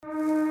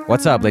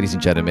What's up, ladies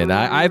and gentlemen?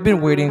 I've been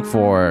waiting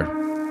for,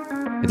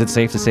 is it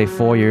safe to say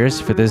 4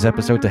 years for this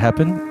episode to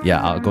happen?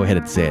 Yeah, I'll go ahead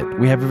and say it.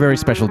 We have a very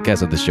special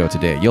guest on the show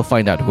today. You'll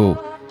find out who.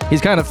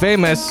 He's kind of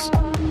famous.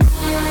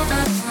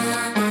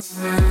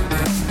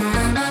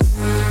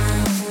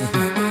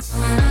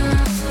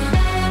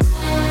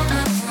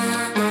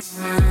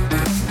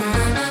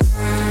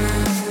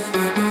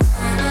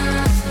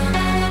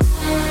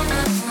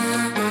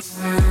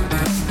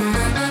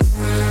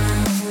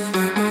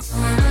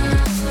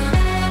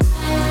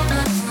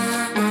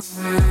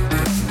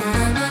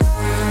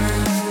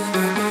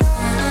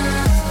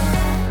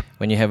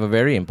 When you have a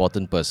very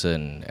important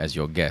person as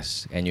your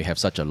guest and you have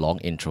such a long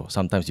intro,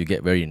 sometimes you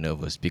get very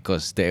nervous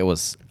because there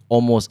was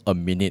almost a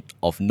minute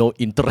of no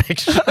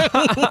interaction.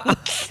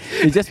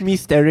 It's just me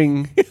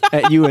staring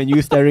at you and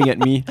you staring at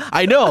me.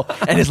 I know.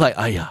 And it's like,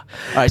 yeah.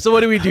 All right, so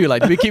what do we do?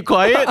 Like, do we keep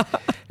quiet?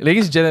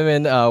 Ladies and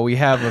gentlemen, we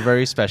have a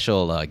very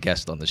special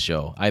guest on the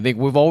show. I think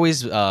we've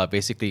always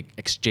basically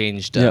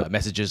exchanged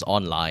messages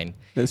online.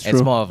 That's It's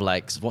true. more of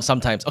like,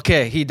 sometimes,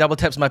 okay, he double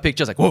taps my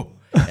picture, it's like, whoa.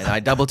 And I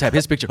double tap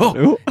his picture,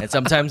 oh. And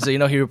sometimes, he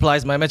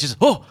replies my messages,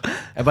 oh.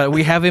 But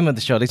we have him on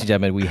the show, ladies and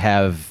gentlemen. We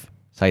have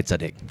Syed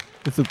Saddiq.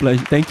 It's a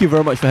pleasure. Thank you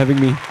very much for having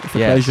me. It's a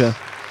Yes.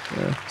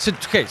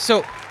 pleasure.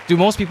 So do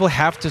most people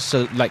have to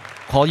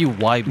call you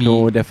YB?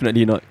 No,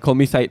 definitely not. Call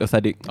me Syed or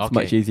Saddiq. It's Okay.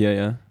 much easier,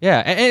 yeah.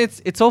 Yeah, and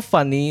it's so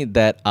funny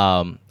that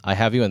I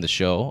have you on the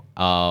show,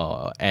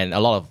 and a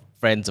lot of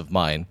friends of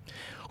mine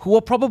who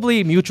are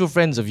probably mutual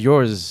friends of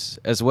yours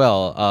as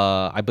well.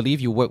 I believe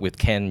you work with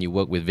Ken, you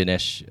work with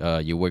Vinesh,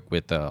 you work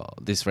with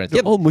these friends.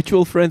 All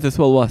mutual friends as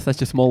well. Wow,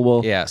 such a small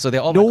world. Yeah, so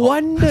they're all No my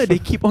wonder they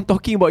keep on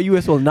talking about you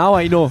as well. Now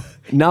I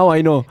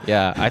know.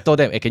 Yeah, I told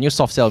them, hey, can you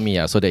soft sell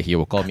me so that he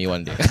will call me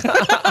one day.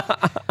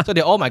 So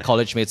they're all my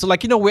college mates. So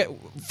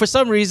for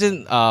some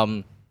reason,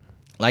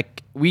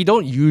 we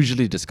don't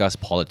usually discuss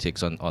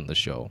politics on the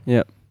show.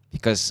 Yeah.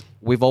 Because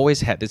we've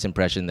always had this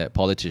impression that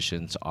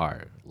politicians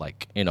are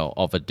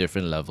of a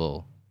different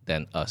level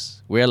than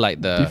us. We're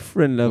like the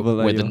Different level,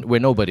 we're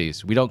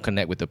nobodies. We don't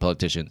connect with the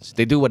politicians.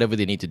 They do whatever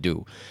they need to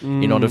do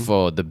in order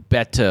for the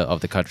better of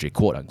the country,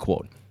 quote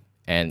unquote.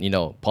 And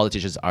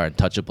politicians are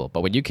untouchable.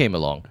 But when you came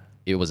along,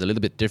 it was a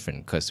little bit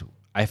different because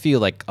I feel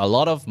like a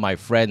lot of my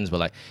friends were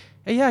like,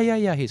 hey,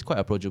 yeah, he's quite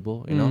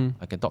approachable.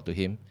 I can talk to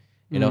him.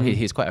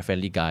 He's quite a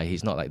friendly guy.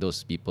 He's not like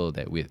those people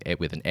that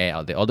with an air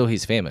out there. Although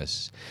he's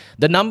famous,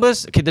 the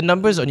numbers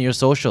on your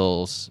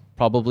socials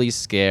probably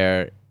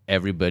scare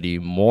everybody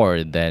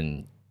more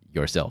than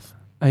yourself.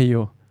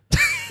 Aiyo.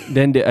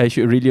 Then I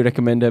should really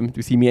recommend them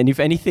to see me. And if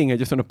anything, I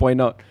just want to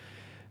point out,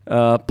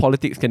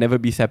 politics can never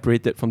be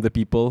separated from the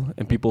people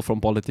and people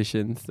from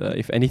politicians.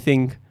 If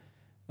anything,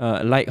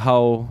 like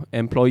how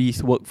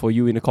employees work for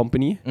you in a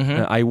company,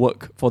 I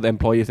work for the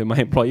employers, and my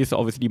employers are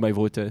obviously my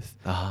voters,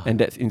 and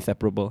that's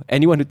inseparable.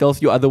 Anyone who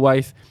tells you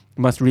otherwise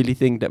must really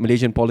think that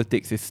Malaysian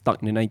politics is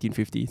stuck in the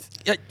 1950s.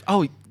 Yeah,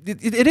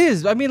 it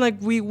is. I mean,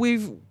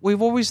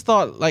 we've always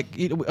thought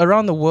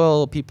around the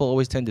world, people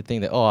always tend to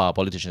think that our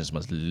politicians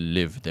must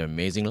live their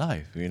amazing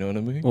life. You know what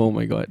I mean? Oh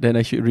my God! Then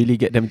I should really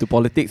get them to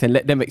politics and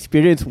let them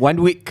experience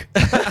 1 week.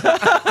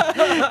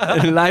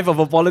 The life of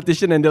a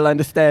politician, and they'll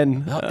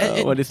understand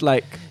what it's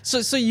like.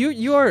 So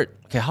you are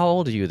okay. How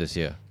old are you this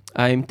year?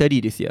 I'm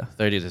 30 this year.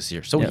 30 this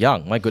year. So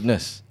young. My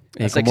goodness.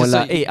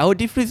 Hey, our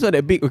difference is not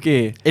that big,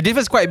 okay? It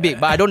differs quite big,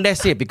 but I don't dare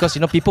say it because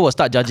people will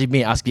start judging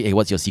me, asking, "Hey,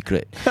 what's your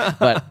secret?"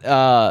 But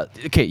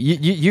okay,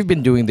 you've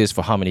been doing this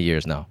for how many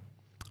years now?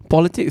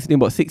 Politics in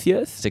about 6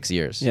 years. 6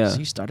 years. Yeah. So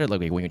you started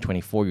when you're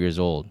 24 years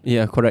old.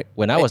 Yeah, correct.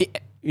 When I was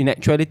in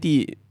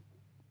actuality,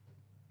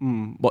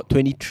 about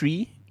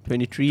 23.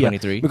 23. Yeah.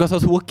 Because I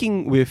was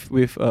working with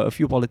a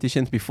few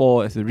politicians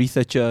before as a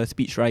researcher,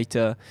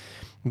 speechwriter.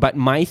 But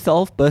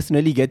myself,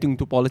 personally, getting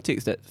into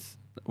politics, that's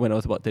when I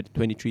was about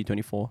 23,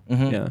 24.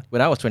 Yeah.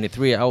 When I was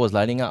 23, I was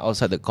lining up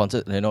outside the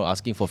concert,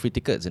 asking for free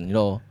tickets. And,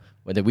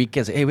 when the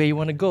weekends, hey, where you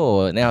want to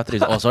go? And then after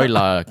this, sorry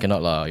lah,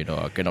 cannot lah,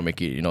 I cannot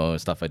make it,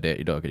 stuff like that.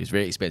 It's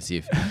very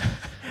expensive.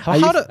 How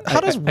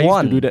does one... I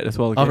used to do that as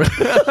well.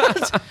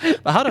 Okay?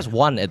 But how does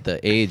one at the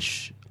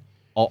age...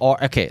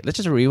 Or okay, let's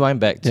just rewind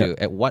back to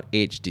at what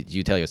age did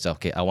you tell yourself,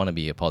 okay, I want to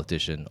be a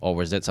politician, or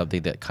was that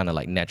something that kind of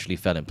naturally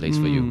fell in place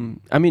for you?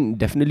 I mean,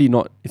 definitely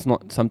not. It's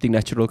not something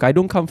natural. I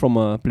don't come from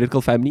a political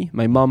family.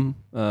 My mum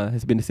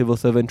has been a civil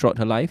servant throughout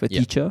her life, a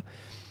teacher.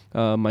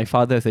 My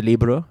father is a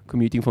labourer,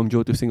 commuting from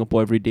Johor to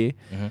Singapore every day.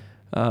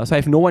 So I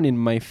have no one in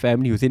my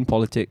family who's in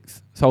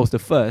politics. So I was the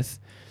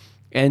first.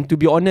 And to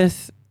be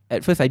honest,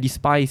 at first I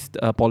despised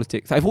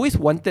politics. I've always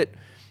wanted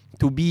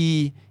to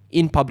be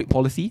in public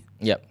policy.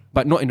 Yep.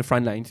 But not in the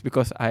front lines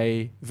because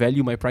I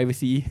value my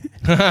privacy.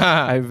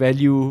 I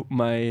value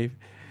my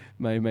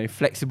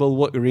flexible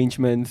work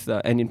arrangements,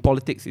 and in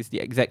politics it's the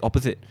exact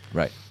opposite.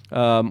 Right.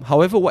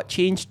 However, what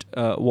changed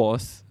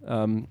was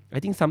I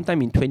think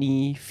sometime in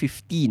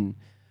 2015.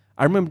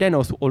 I remember then I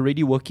was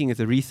already working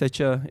as a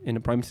researcher in the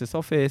Prime Minister's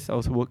office. I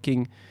was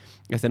working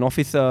as an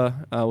officer.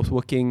 I was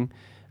working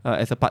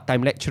as a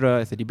part-time lecturer,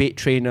 as a debate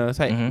trainer.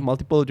 So I had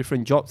multiple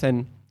different jobs,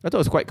 and I thought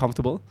it was quite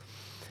comfortable.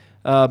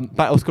 But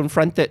I was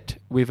confronted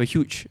with a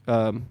huge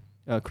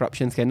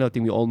corruption scandal. I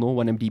think we all know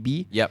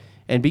 1MDB. Yep.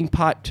 And being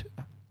part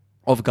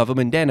of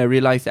government, then I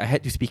realized that I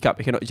had to speak up.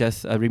 I cannot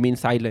just remain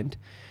silent.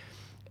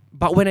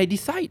 But when I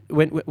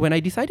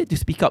decided to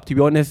speak up, to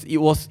be honest, it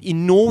was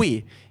in no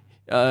way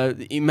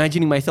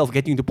imagining myself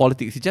getting into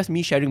politics. It's just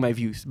me sharing my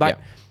views. But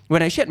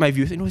when I shared my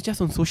views, it was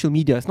just on social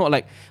media. It's not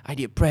like I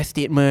did a press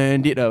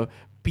statement, did a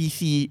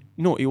PC.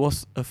 No, it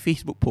was a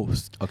Facebook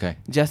post. Okay.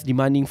 Just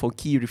demanding for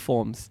key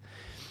reforms.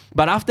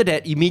 But after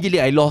that,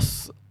 immediately I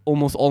lost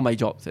almost all my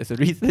jobs as a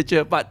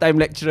researcher, part-time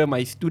lecturer.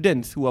 My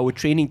students who I were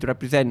training to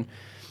represent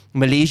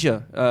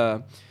Malaysia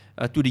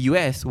to the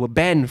US were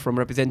banned from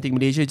representing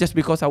Malaysia just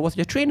because I was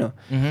their trainer.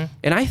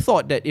 And I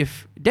thought that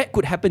if that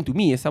could happen to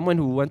me as someone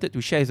who wanted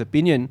to share his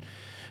opinion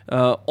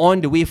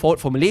on the way forward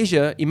for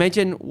Malaysia,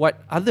 imagine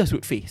what others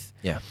would face.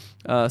 Yeah.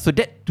 So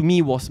that to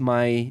me was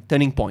my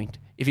turning point.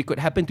 If it could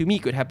happen to me,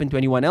 it could happen to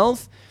anyone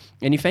else.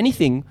 And if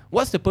anything,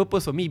 what's the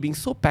purpose of me being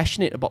so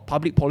passionate about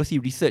public policy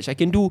research? I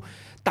can do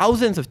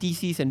thousands of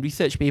theses and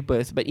research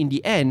papers, but in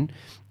the end,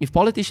 if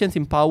politicians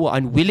in power are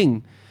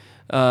unwilling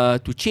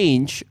to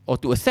change or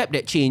to accept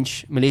that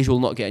change, Malaysia will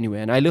not get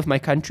anywhere. And I love my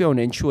country. I want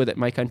to ensure that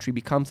my country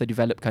becomes a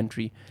developed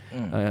country,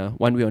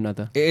 one way or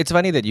another. It's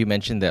funny that you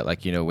mentioned that,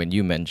 like, you know, when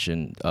you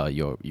mentioned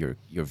your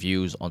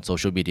views on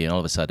social media, and all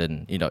of a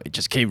sudden, you know, it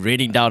just came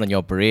raining down on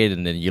your parade,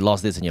 and then you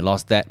lost this and you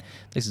lost that.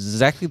 This is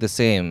exactly the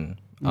same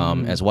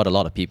as what a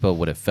lot of people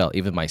would have felt,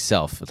 even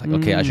myself. It's like,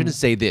 okay, I shouldn't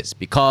say this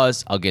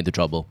because I'll get into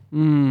trouble.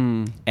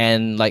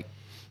 And like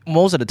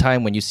most of the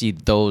time when you see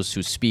those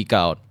who speak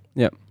out,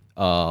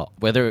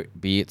 whether it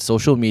be it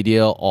social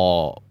media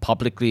or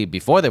publicly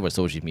before there was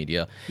social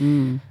media,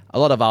 a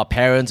lot of our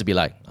parents would be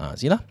like,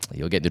 Sina,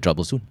 you'll get into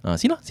trouble soon.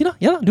 Sina,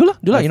 yeah, do lah.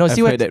 You know, I've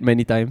heard that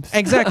many times.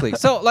 Exactly.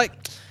 So like,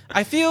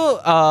 I feel,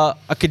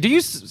 okay,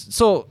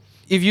 so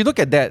if you look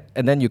at that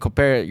and then you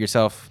compare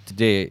yourself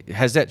today,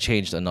 has that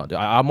changed or not?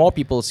 Are more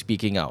people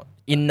speaking out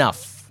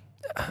enough?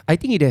 I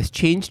think it has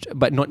changed,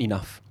 but not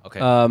enough. Okay.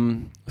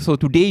 So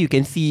today you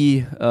can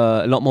see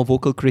a lot more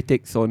vocal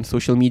critics on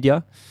social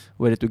media,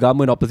 whether to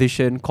government,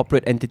 opposition,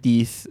 corporate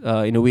entities,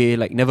 in a way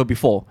like never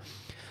before.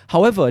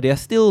 However, there are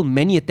still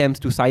many attempts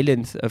to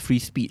silence free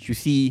speech. You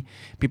see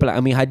people like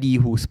Amir Hadi,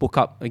 who spoke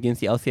up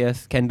against the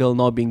LCS scandal,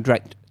 now being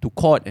dragged to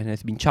court and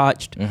has been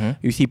charged.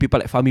 You see people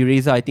like Fahmi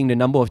Reza. I think the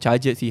number of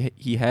charges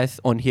he has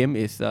on him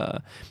is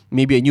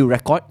maybe a new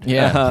record.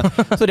 Yeah.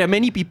 So there are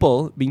many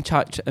people being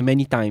charged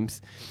many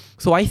times.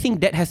 So I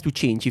think that has to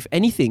change. If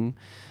anything,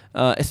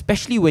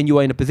 especially when you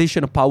are in a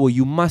position of power,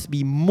 you must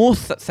be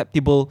most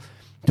susceptible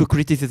to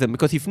criticism,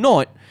 because if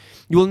not,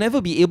 you will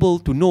never be able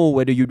to know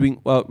whether you're doing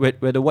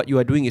whether what you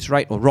are doing is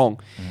right or wrong.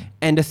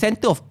 And the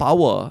center of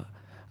power,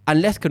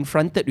 unless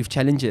confronted with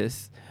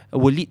challenges,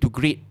 will lead to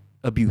great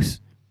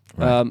abuse.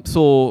 Right.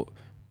 So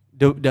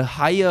the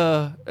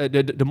higher,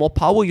 the more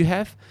power you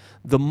have,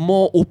 the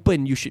more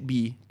open you should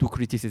be to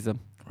criticism.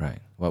 Right.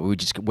 Well, we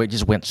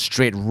just went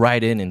straight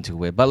right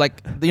into it. But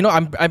like, you know,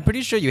 I'm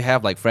pretty sure you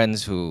have like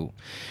friends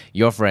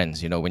your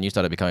friends, you know, when you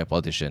started becoming a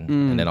politician,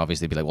 and then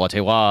obviously be like,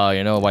 wow,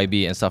 you know,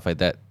 YB and stuff like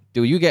that.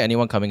 Do you get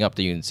anyone coming up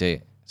to you and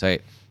say,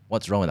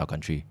 what's wrong with our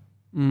country?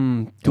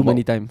 Too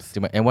many times.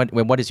 And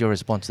what is your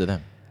response to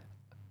them?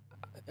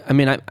 I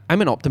mean,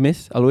 I'm an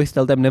optimist. I'll always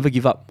tell them never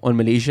give up on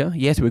Malaysia.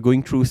 Yes, we're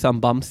going through some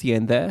bumps here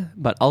and there,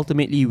 but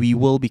ultimately we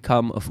will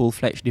become a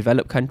full-fledged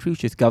developed country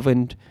which is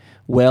governed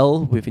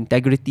well, with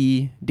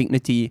integrity,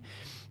 dignity.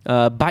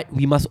 But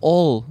we must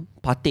all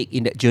partake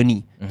in that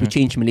journey to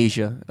change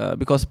Malaysia.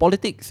 Because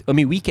politics, I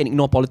mean, we can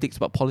ignore politics,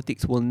 but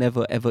politics will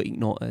never ever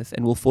ignore us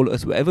and will follow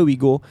us wherever we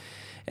go.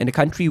 And the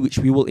country which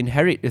we will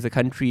inherit is a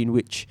country in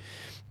which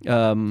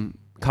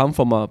come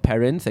from our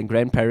parents and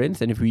grandparents,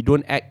 and if we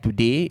don't act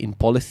today in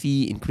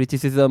policy, in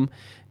criticism,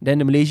 then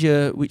the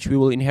Malaysia which we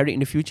will inherit in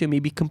the future may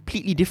be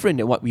completely different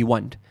than what we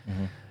want.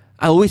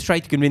 I always try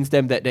to convince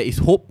them that there is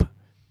hope,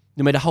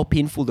 no matter how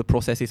painful the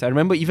process is. I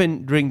remember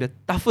even during the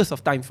toughest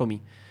of times for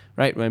me,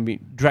 right, when we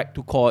dragged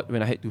to court,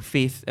 when I had to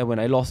face, and when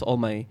I lost all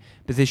my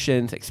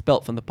positions,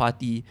 expelled from the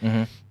party.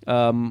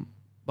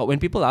 But when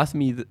people ask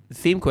me the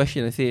same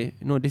question, I say,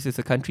 no, this is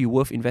a country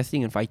worth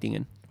investing and fighting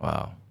in.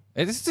 Wow.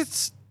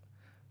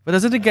 But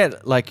doesn't it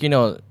get like, you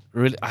know,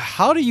 really,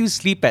 how do you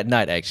sleep at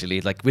night actually?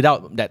 Like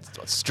without that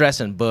stress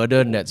and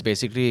burden that's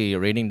basically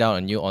raining down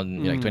on you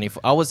on like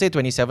 24, I would say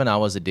 27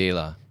 hours a day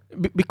lah.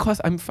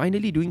 Because I'm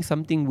finally doing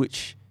something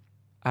which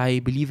I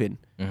believe in.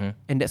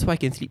 And that's why I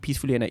can sleep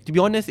peacefully at night. To be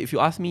honest, if you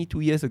asked me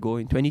 2 years ago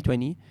in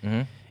 2020,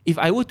 if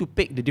I were to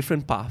pick the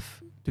different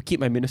path to keep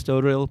my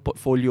ministerial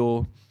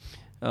portfolio,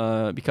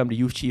 become the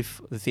youth chief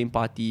of the same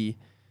party,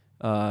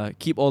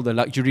 keep all the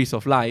luxuries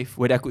of life,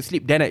 whether I could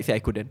sleep, then I'd say I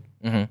couldn't.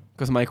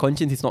 Because my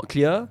conscience is not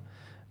clear,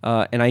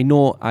 and I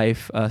know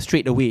I've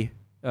strayed away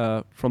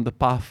from the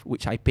path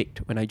which I picked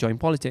when I joined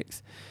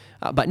politics.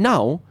 But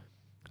now,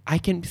 I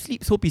can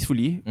sleep so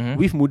peacefully.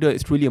 With Muda,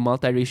 it's truly a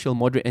multiracial,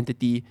 moderate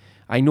entity.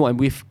 I know I'm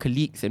with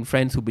colleagues and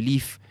friends who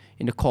believe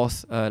in the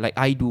cause like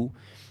I do.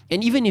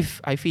 And even if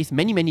I face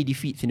many, many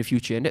defeats in the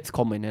future, and that's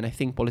common, and I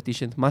think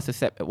politicians must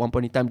accept at one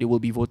point in time they will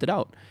be voted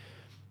out.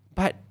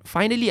 But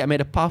finally, I'm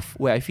at a path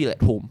where I feel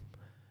at home.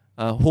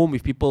 Home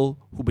with people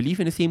who believe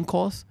in the same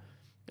cause,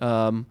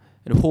 and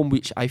a home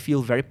which I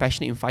feel very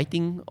passionate in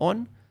fighting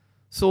on.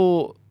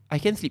 So I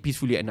can sleep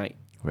peacefully at night.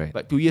 Right.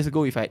 But 2 years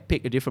ago, if I had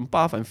picked a different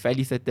path, I'm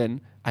fairly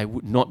certain I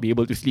would not be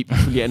able to sleep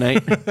peacefully at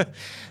night.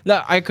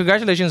 No,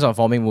 congratulations on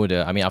forming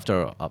Muda. I mean,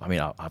 after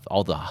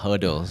all the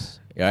hurdles,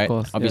 right?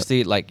 course, yeah.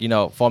 Obviously, like,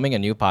 forming a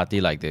new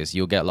party like this,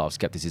 you'll get a lot of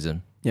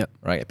skepticism. Yeah.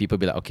 Right. People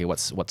be like, okay,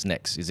 what's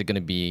next? Is it going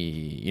to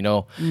be,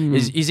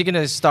 is it going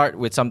to start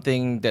with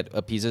something that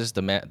appeases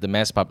the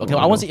mass public? Okay,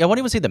 I won't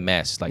even say the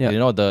mass, like,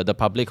 the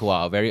public who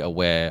are very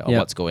aware of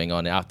what's going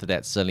on. And after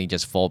that, suddenly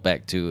just fall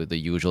back to the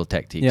usual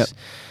tactics. Yeah.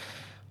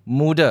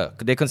 Muda,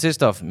 they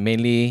consist of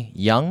mainly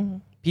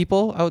young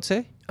people, I would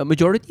say. A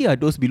majority are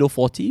those below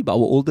 40, but our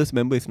oldest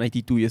member is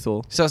 92 years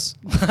old. So,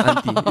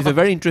 Auntie. It's a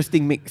very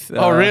interesting mix.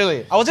 Oh,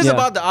 really? I was just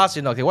about to ask,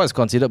 okay, what is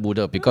considered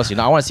Muda? Because,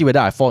 I want to see whether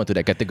I fall into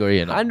that category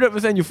or not.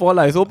 100% you fall.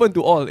 It's open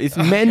to all. It's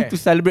meant to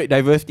celebrate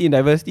diversity, and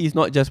diversity is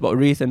not just about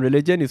race and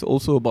religion, it's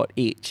also about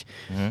age.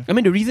 I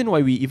mean, the reason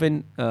why we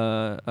even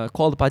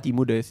call the party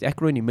Muda is the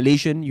acronym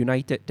Malaysian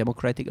United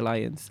Democratic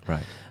Alliance.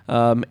 Right.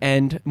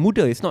 And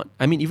Muda is not,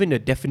 even the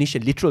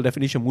definition, literal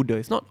definition Muda,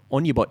 it's not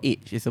only about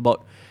age, it's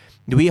about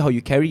the way how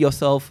you carry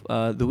yourself,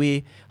 the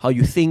way how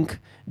you think,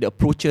 the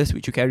approaches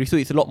which you carry. So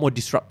it's a lot more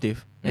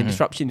disruptive. And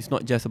disruption is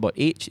not just about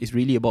age, it's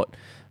really about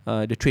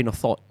the train of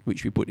thought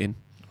which we put in.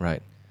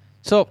 Right.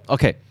 So,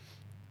 okay.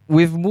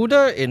 With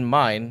Muda in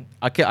mind,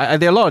 okay,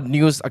 there are a lot of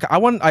news. Okay,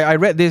 I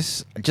read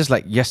this just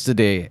like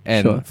yesterday,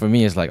 and for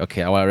me it's like,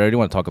 okay, I really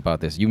want to talk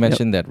about this. You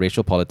mentioned that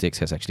racial politics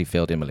has actually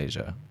failed in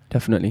Malaysia.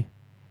 Definitely.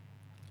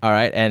 All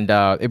right, and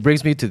it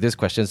brings me to these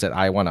questions that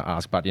I want to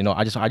ask, but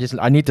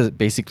I need to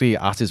basically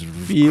ask this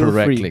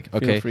correctly.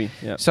 Okay, Feel free.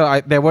 Yeah.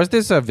 So there was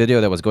this video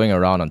that was going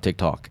around on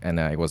TikTok, and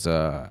it was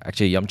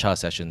actually Yamcha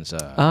Sessions.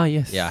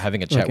 Yes. Yeah,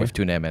 having a chat with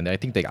Tun M, and I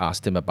think they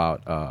asked him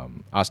about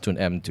asked Tun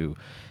M to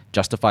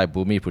justify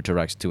Bumi Putra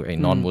rights to a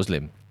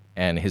non-Muslim,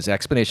 and his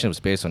explanation was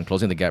based on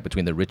closing the gap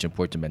between the rich and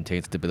poor to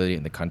maintain stability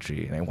in the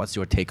country. And what's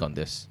your take on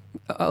this?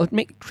 I'll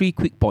make 3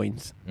 quick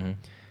points.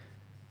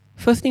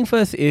 First thing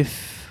first,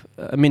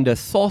 the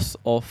source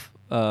of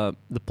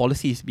the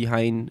policies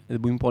behind the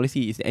Bumi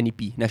policy is the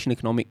NEP, National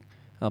Economic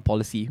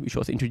Policy, which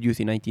was introduced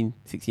in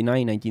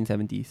 1969,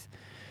 1970s.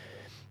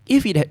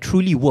 If it had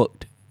truly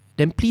worked,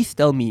 then please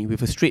tell me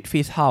with a straight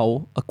face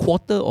how a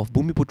quarter of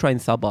Bumi Putra in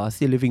Sabah are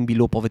still living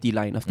below poverty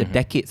line after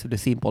decades of the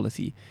same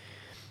policy.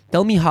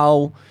 Tell me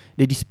how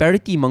the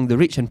disparity among the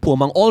rich and poor,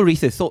 among all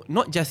races, so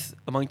not just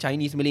among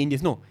Chinese, Malay,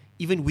 Indians, no,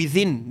 even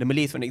within the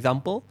Malays, for an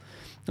example,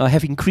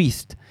 have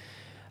increased.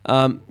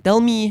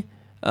 Tell me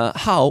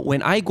how,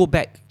 when I go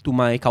back to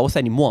my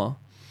kawasan in Muar,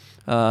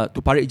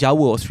 to Parit Jawa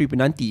or Sri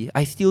Penanti,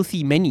 I still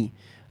see many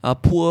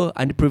poor,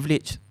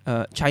 underprivileged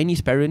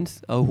Chinese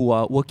parents who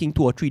are working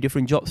 2 or 3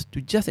 different jobs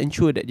to just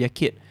ensure that their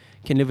kid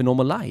can live a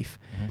normal life.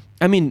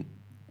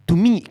 To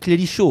me, it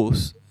clearly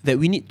shows that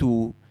we need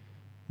to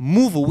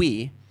move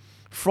away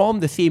from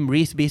the same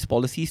race-based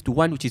policies to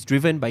one which is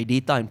driven by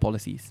data and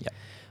policies.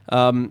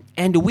 And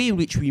the way in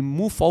which we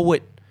move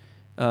forward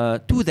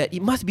to that,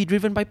 it must be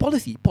driven by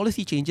policy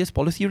changes,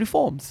 policy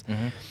reforms.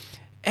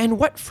 And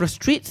what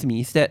frustrates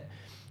me is that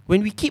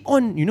when we keep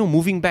on,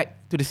 moving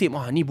back to the same,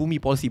 ni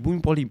Bumi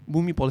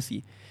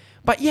policy.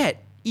 But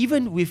yet,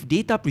 even with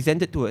data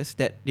presented to us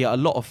that there are a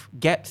lot of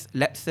gaps,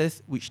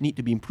 lapses, which need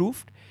to be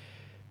improved,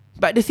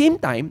 but at the same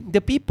time,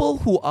 the people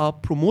who are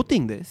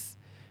promoting this,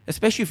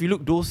 especially if you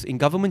look those in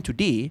government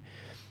today,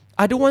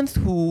 are the ones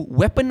who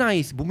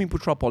weaponize Bumi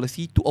Putra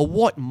policy to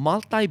award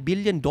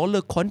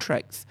multi-billion-dollar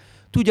contracts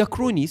to their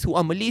cronies who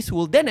are Malays, who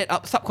will then end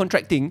up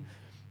subcontracting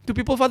to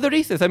people of other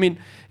races. And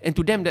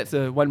to them, that's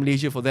one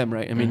Malaysia for them,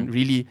 right?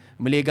 Really,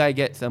 a Malay guy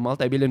gets a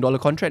multi-billion-dollar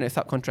contract and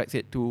subcontracts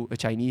it to a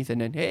Chinese, and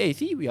then, hey,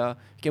 see, we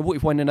can work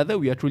with one another,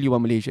 we are truly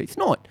one Malaysia. It's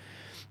not.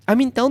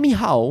 Tell me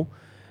how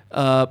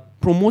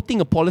promoting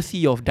a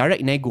policy of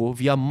direct nego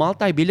via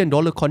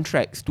multi-billion-dollar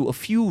contracts to a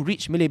few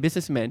rich Malay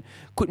businessmen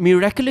could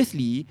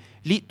miraculously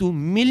lead to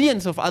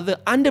millions of other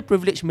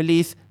underprivileged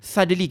Malays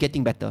suddenly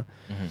getting better.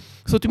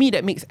 So to me,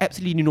 that makes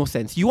absolutely no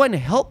sense. You want to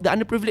help the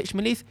underprivileged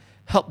Malays?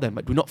 Help them,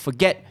 but do not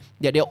forget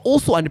that there are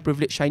also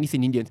underprivileged Chinese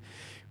and Indians.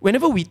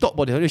 Whenever we talk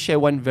about this, I want to share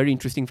one very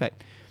interesting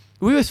fact.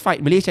 We always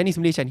fight Malay Chinese.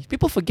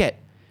 People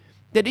forget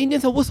that the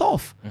Indians are worse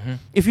off.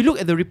 If you look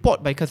at the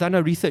report by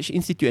Khazanah Research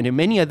Institute and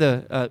many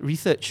other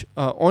research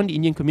on the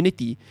Indian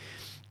community,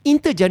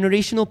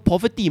 intergenerational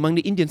poverty among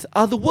the Indians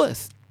are the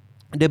worst.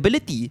 The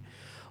ability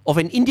of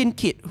an Indian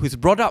kid who's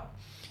brought up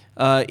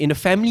in a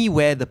family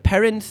where the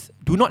parents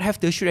do not have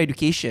tertiary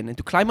education and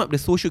to climb up the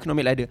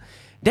socio-economic ladder,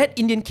 that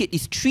Indian kid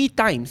is 3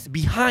 times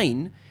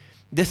behind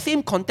the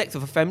same context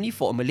of a family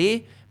for a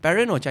Malay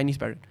parent or a Chinese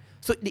parent.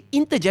 So the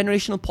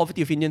intergenerational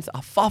poverty of Indians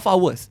are far, far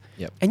worse.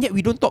 And yet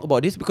we don't talk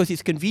about this because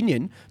it's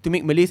convenient to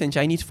make Malays and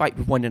Chinese fight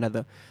with one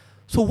another.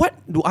 So what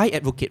do I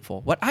advocate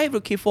for? What I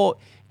advocate for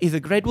is a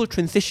gradual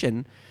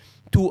transition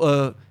to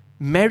a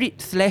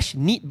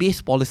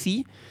merit/need-based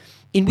policy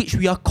in which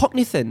we are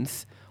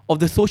cognizant of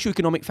the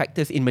socio-economic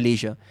factors in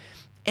Malaysia.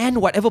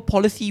 and whatever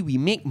policy we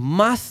make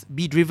must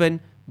be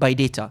driven by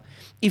data.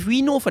 If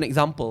we know, for an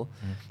example,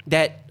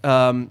 that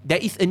there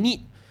is a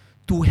need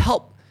to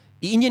help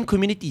the Indian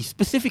community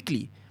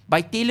specifically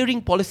by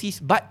tailoring policies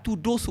but to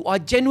those who are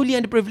genuinely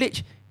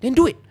underprivileged, then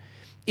do it.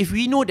 If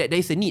we know that there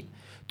is a need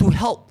to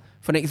help,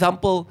 for an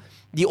example,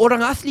 the Orang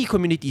Asli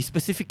community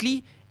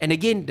specifically, and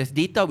again, there's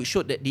data which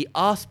showed that they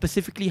are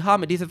specifically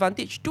harmed and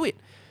disadvantaged, do it.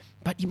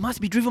 But it must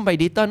be driven by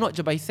data, not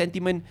just by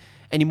sentiment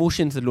and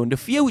emotions alone. The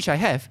fear which I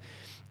have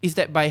is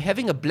that by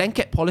having a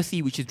blanket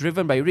policy which is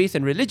driven by race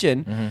and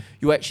religion,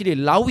 you're actually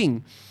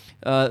allowing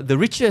the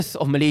richest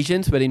of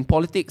Malaysians, whether in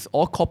politics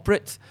or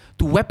corporates,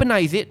 to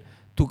weaponize it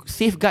to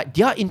safeguard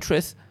their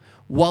interests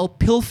while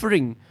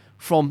pilfering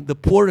from the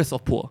poorest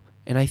of poor.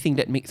 And I think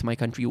that makes my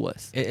country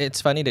worse.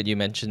 It's funny that you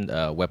mentioned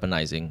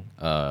weaponizing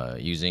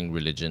using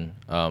religion,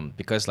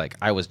 because like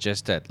I was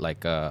just at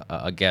like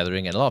a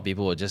gathering and a lot of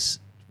people were just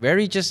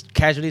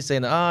casually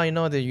saying,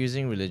 they're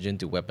using religion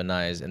to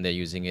weaponize and they're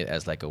using it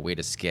as like a way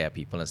to scare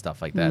people and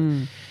stuff like that.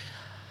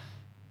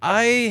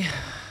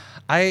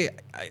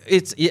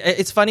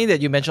 It's funny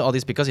that you mentioned all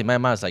this, because in my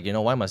mind it's like,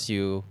 why must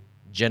you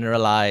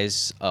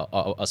generalize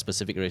a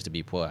specific race to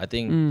be poor? I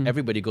think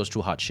everybody goes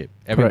through hardship.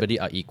 Everybody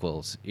are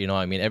equals.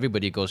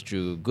 Everybody goes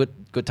through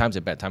good times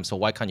and bad times. So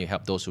why can't you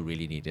help those who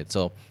really need it?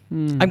 So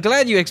I'm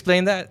glad you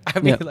explained that.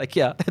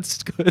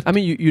 That's good. I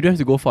mean, you don't have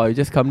to go far. You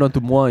just come down to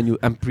Muar and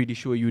I'm pretty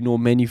sure you know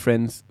many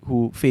friends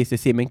who face the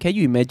same. And can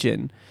you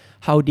imagine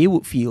how they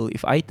would feel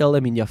if I tell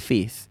them in their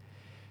face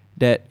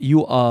that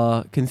you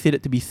are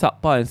considered to be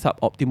subpar and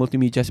suboptimal to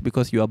me just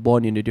because you are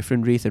born in a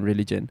different race and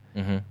religion?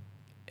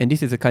 And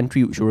this is a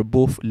country which we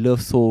both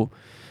love so,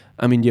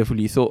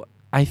 dearly. So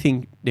I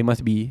think there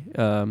must be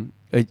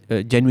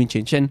a genuine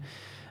change. And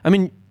I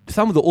mean,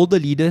 some of the older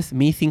leaders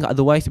may think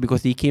otherwise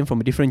because they came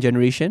from a different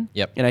generation.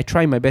 And I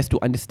try my best to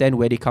understand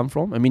where they come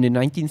from. I mean, in the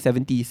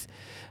 1970s,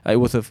 it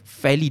was a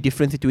fairly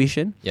different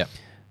situation.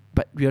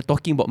 But we are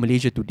talking about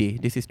Malaysia today.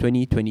 This is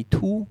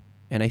 2022,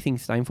 and I think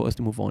it's time for us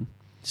to move on.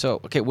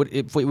 So, okay,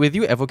 with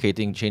you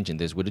advocating change in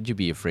this, wouldn't you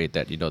be afraid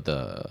that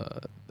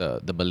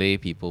the Malay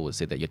people would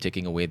say that you're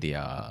taking away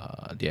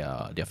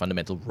their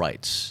fundamental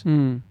rights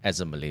as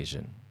a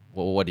Malaysian?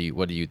 What do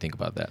you think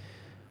about that?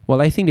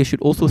 Well, I think they should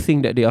also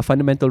think that there are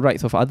fundamental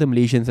rights of other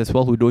Malaysians as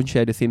well who don't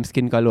share the same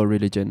skin color or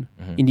religion.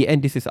 In the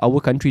end, this is our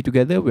country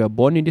together. We are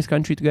born in this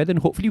country together, and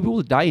hopefully we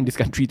will die in this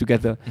country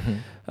together.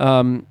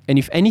 And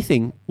if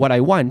anything, what I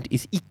want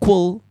is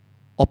equal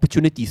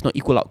opportunities, not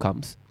equal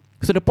outcomes.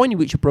 So the point in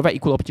which you provide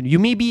equal opportunity, you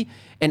may be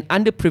an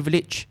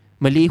underprivileged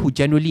Malay who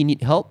generally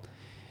need help,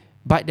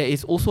 but there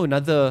is also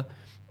another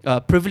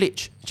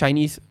privileged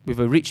Chinese with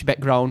a rich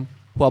background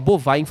who are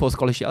both vying for a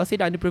scholarship. I'll say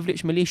the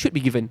underprivileged Malay should be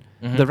given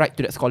the right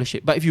to that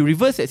scholarship. But if you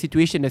reverse that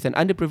situation as an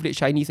underprivileged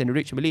Chinese and a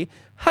rich Malay,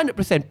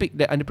 100% pick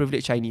that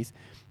underprivileged Chinese.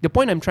 The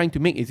point I'm trying to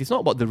make is it's not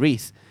about the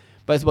race,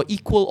 but it's about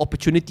equal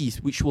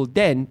opportunities, which will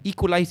then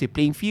equalize the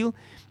playing field,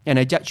 and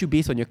I judge you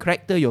based on your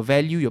character, your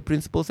value, your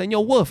principles, and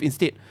your worth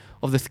instead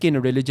of the skin or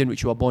religion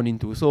which you are born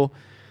into. So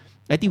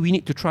I think we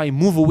need to try and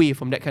move away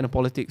from that kind of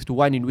politics to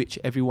one in which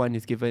everyone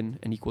is given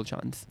an equal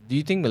chance. Do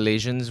you think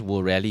Malaysians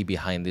will rally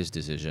behind this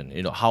decision?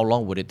 How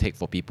long would it take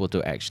for people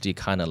to actually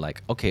kind of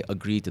like, okay,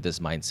 agree to this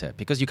mindset?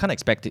 Because you can't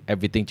expect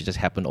everything to just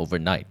happen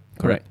overnight.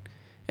 Correct.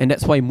 And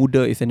that's why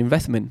Muda is an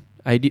investment.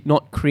 I did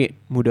not create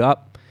Muda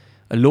Up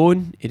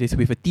alone. It is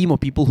with a team of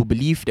people who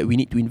believe that we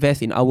need to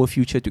invest in our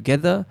future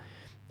together.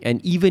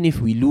 And even if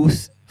we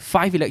lose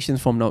 5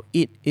 elections from now,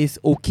 it is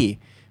okay.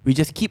 We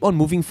just keep on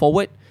moving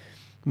forward,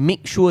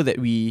 make sure that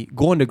we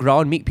go on the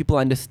ground, make people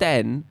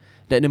understand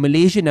that the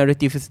Malaysian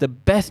narrative is the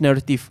best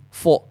narrative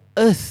for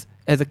us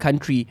as a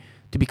country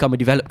to become a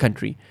developed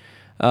country.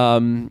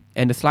 And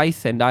the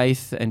slice and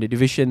dice and the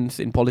divisions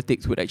in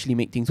politics would actually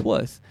make things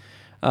worse.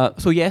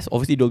 So yes,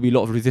 obviously there will be a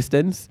lot of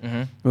resistance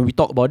when we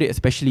talk about it,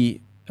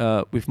 especially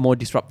with more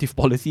disruptive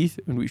policies,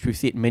 which we've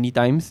said many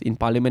times in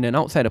Parliament and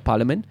outside of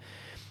Parliament.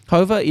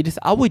 However, it is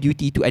our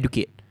duty to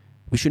educate.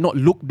 We should not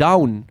look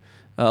down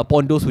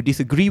upon those who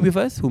disagree with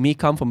us, who may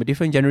come from a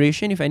different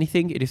generation. If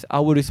anything, it is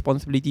our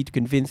responsibility to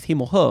convince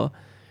him or her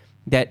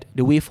that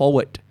the way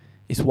forward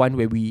is one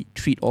where we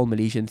treat all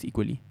Malaysians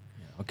equally.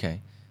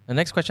 Okay. The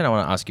next question I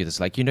want to ask you is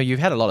you've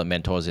had a lot of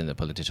mentors in the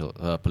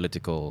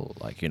political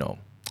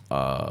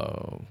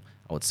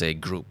I would say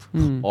group,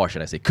 or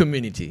should I say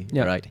community,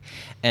 right?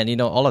 And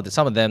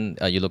some of them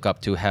you look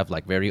up to have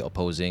very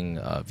opposing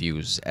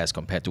views as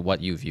compared to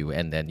what you view,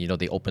 and then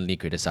they openly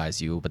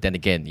criticize you. But then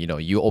again,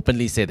 you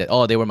openly say that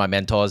they were my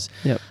mentors.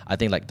 I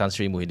think Tan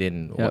Sri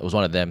Muhyiddin was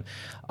one of them.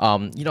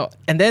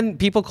 And then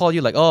people call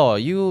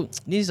you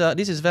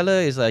this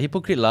fella is a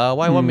hypocrite lah.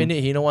 Why 1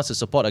 minute he wants to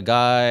support a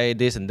guy,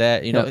 this and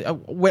that.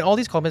 When all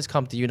these comments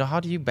come to you, how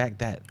do you back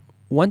that?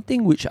 One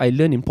thing which I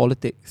learned in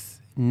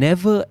politics: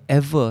 never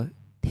ever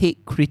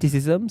take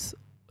criticisms,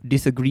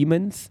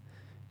 disagreements,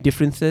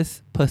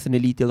 differences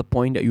personally till the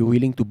point that you're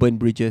willing to burn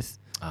bridges.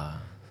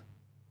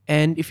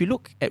 And if you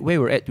look at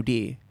where we're at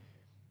today,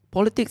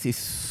 politics is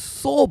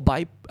so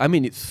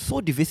it's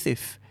so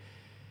divisive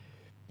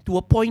to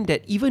a point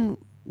that even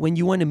when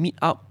you want to meet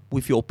up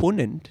with your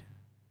opponent,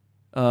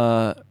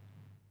 all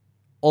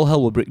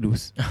hell will break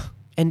loose.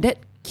 And that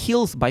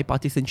kills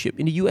bipartisanship.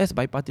 In the US,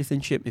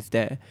 bipartisanship is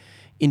there.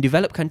 In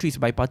developed countries,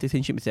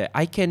 bipartisanship is there.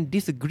 I can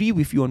disagree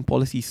with you on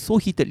policies so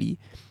heatedly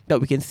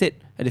that we can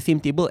sit at the same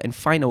table and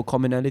find our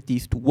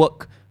commonalities to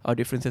work our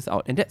differences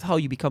out. And that's how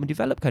you become a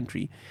developed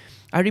country.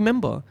 I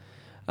remember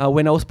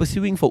when I was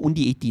pursuing for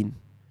Undi 18,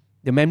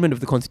 the amendment of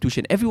the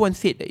constitution, everyone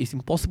said that it's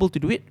impossible to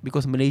do it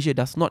because Malaysia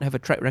does not have a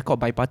track record of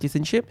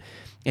bipartisanship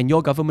and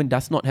your government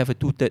does not have a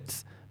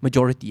 2/3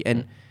 majority.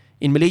 And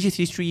in Malaysia's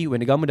history, when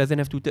the government doesn't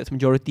have 2/3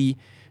 majority,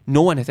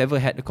 no one has ever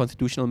had a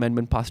constitutional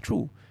amendment passed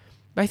through.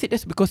 But I said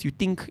that's because you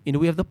think in the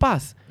way of the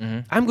past.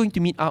 I'm going to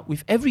meet up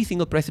with every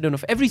single president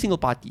of every single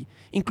party,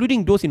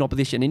 including those in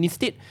opposition. And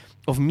instead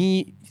of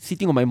me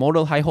sitting on my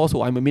moral high horse,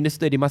 or I'm a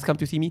minister, they must come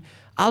to see me,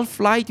 I'll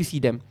fly to see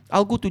them.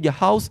 I'll go to their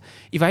house.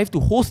 If I have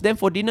to host them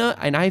for dinner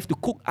and I have to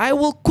cook, I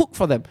will cook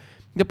for them.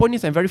 The point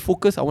is I'm very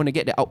focused. I want to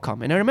get the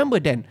outcome. And I remember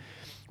then,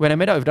 when I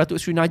met up with Datuk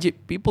Sri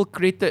Najib, people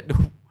created,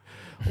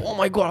 oh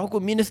my God, how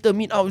could minister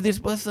meet up with this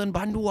person,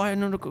 Bandua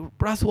and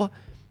Praswa?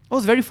 I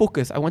was very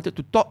focused. I wanted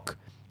to talk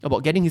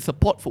about getting his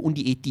support for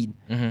Undi 18.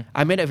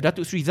 I met up with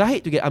Datuk Sri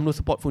Zahid to get UMNO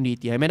support for Undi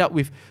 18. I met up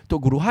with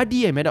Tok Guru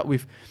Hadi. I met up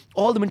with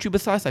all the Menteri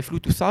Besars. I flew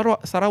to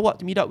Sarawak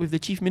to meet up with the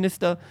Chief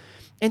Minister.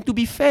 And to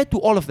be fair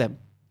to all of them,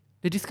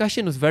 the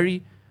discussion was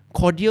very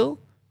cordial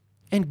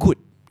and good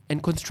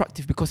and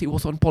constructive because it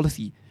was on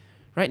policy.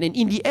 Right? And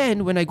in the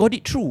end, when I got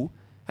it through,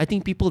 I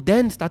think people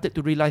then started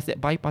to realize that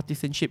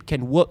bipartisanship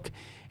can work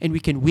and we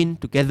can win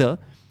together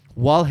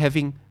while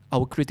having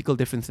our critical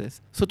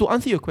differences. So to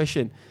answer your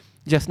question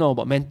just now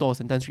about mentors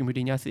and Tan Sri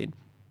Muhyiddin Yassin,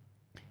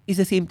 it's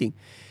the same thing.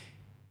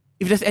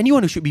 If there's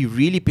anyone who should be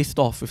really pissed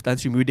off with Tan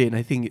Sri Muhyiddin,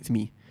 I think it's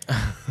me.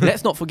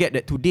 Let's not forget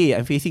that today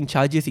I'm facing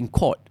charges in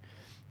court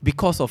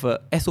because of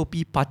a SOP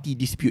party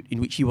dispute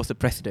in which he was the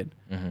president,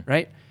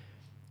 right?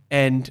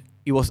 And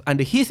it was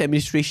under his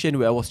administration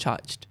where I was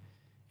charged.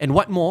 And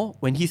what more,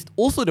 when he's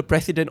also the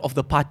president of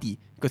the party,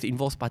 because it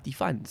involves party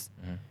funds.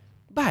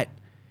 But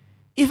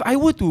if I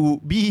were to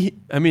be,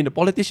 the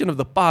politician of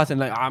the past and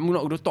like, I'm not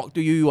going to talk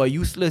to you, you are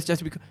useless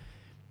just because...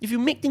 If you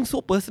make things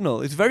so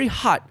personal, it's very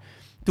hard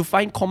to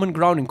find common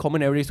ground in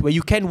common areas where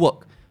you can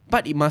work.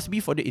 But it must be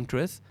for the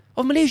interests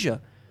of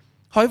Malaysia.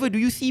 However, do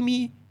you see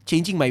me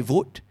changing my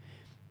vote?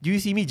 Do you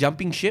see me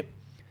jumping ship?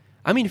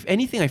 If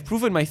anything, I've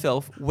proven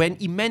myself when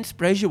immense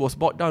pressure was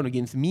brought down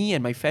against me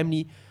and my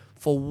family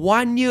for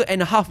 1.5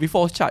 years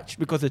before I was charged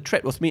because the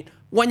threat was made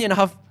 1.5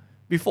 years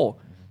before.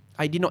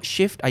 I did not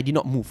shift, I did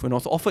not move. When I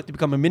was offered to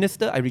become a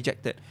minister, I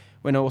rejected.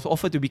 When I was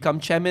offered to become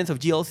chairman of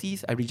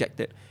GLCs, I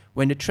rejected.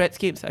 When the threats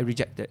came, I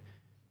rejected.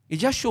 It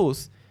just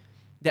shows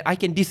that I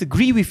can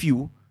disagree with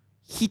you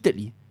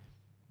heatedly,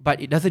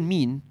 but it doesn't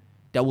mean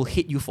that I will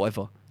hate you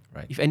forever.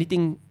 Right. If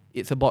anything,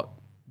 it's about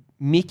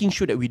making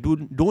sure that we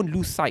don't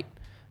lose sight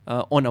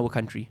on our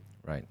country.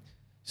 Right.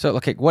 So,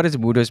 okay, what is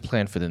Muda's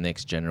plan for the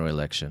next general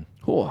election?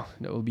 Oh,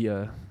 that will be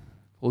a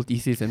whole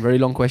thesis and very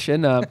long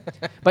question.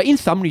 But in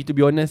summary, to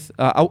be honest,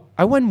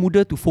 I want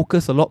Muda to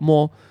focus a lot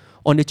more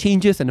on the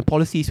changes and the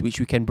policies which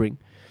we can bring.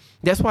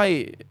 That's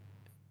why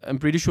I'm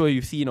pretty sure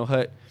you've seen or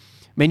heard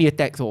many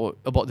attacks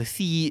about the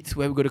seats,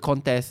 where we're going to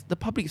contest. The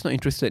public is not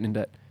interested in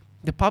that.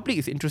 The public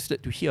is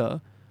interested to hear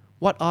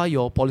what are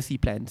your policy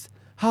plans?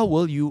 How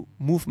will you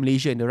move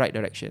Malaysia in the right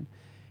direction?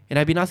 And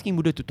I've been asking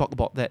Muda to talk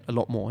about that a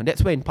lot more. And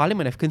that's why in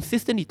Parliament I've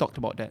consistently talked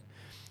about that.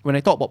 When I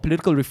talk about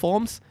political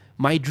reforms,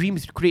 my dream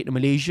is to create a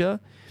Malaysia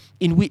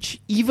in which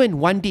even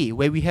one day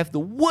where we have the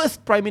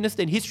worst Prime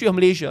Minister in history of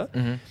Malaysia,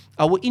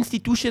 our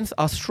institutions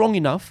are strong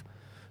enough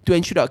to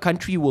ensure that our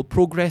country will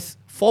progress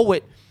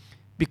forward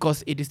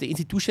because it is the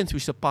institutions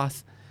which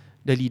surpass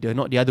the leader,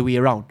 not the other way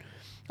around.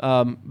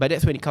 But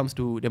that's when it comes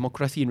to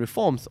democracy and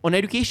reforms. On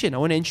education, I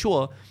want to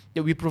ensure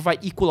that we provide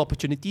equal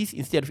opportunities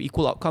instead of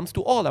equal outcomes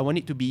to all. I want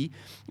it to be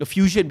a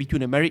fusion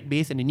between a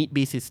merit-based and a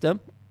need-based system.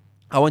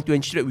 I want to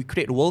ensure that we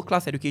create a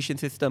world-class education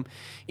system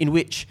in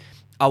which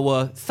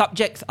our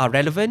subjects are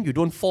relevant. You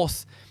don't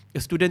force a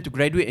student to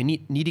graduate and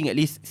needing at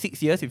least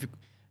 6 years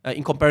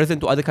in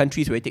comparison to other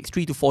countries where it takes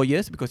 3 to 4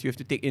 years because you have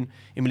to take in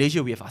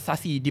Malaysia, we have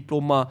Asasi,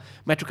 Diploma,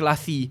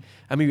 Matrikulasi.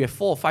 We have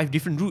 4 or 5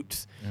 different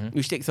routes,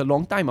 which takes a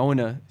long time. I want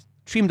to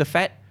trim the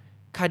fat,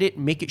 cut it,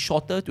 make it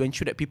shorter to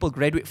ensure that people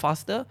graduate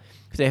faster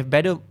because they have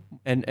better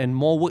and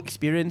more work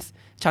experience,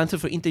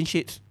 chances for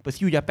internships,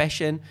 pursue their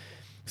passion.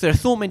 So there are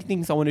so many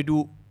things I want to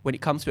do when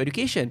it comes to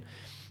education.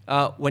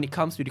 When it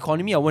comes to the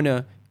economy, I want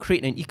to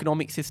create an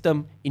economic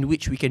system in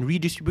which we can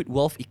redistribute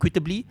wealth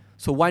equitably.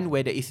 So one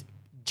where there is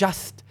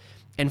just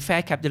and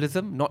fair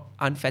capitalism, not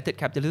unfettered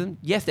capitalism.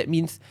 Yes, that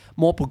means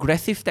more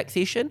progressive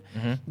taxation,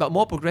 but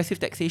more progressive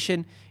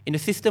taxation in a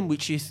system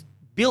which is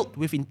built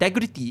with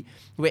integrity,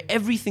 where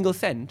every single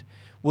cent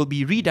will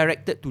be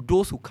redirected to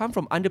those who come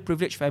from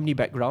underprivileged family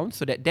backgrounds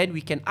so that then we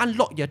can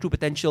unlock their true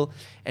potential.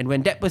 And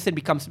when that person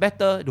becomes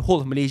better, the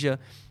whole of Malaysia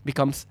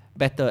becomes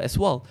better as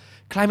well.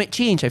 Climate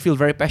change, I feel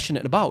very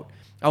passionate about.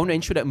 I want to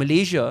ensure that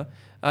Malaysia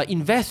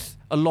invests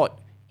a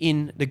lot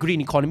in the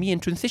green economy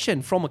and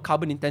transition from a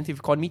carbon-intensive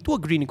economy to a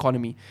green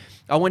economy.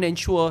 I want to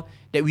ensure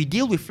that we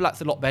deal with floods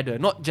a lot better,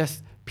 not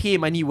just pay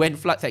money when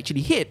floods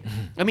actually hit.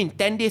 I mean,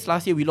 10 days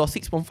last year, we lost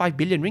 6.5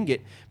 billion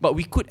ringgit, but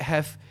we could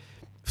have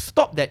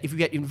stopped that if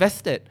we had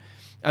invested,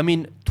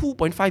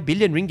 2.5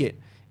 billion ringgit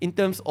in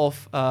terms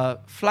of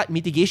flood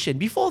mitigation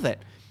before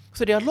that.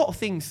 So there are a lot of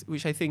things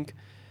which I think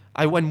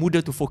I want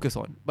Muda to focus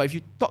on. But if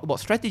you talk about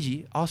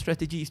strategy, our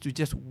strategy is to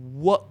just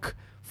work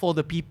for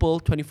the people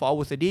 24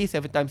 hours a day,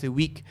 7 times a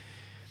week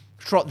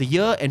throughout the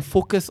year, and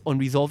focus on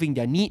resolving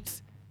their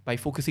needs by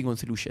focusing on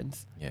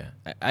solutions. Yeah,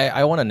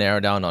 I want to narrow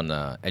down on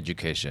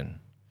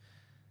education.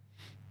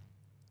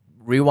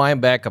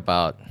 Rewind back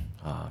about,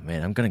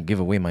 I'm gonna give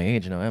away my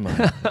age now, am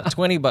I?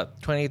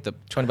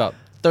 about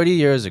 30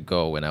 years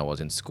ago when I was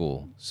in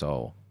school.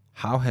 So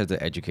how has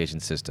the education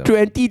system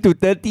 20 to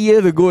 30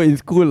 years ago in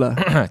school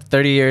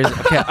 30 years,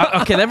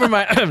 okay, never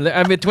mind.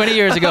 20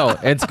 years ago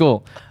in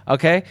school,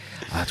 okay,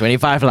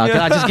 25 lah,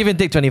 I just give and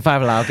take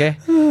 25 lah, okay.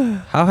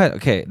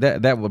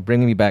 That would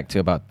bring me back to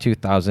about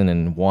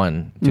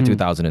 2001 to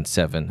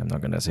 2007. I'm not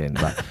gonna say it,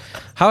 but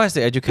how has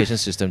the education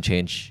system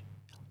changed?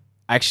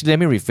 Actually, let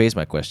me rephrase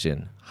my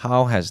question.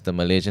 How has the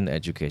Malaysian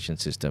education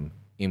system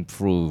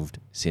improved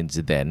since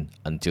then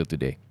until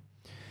today?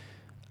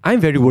 I'm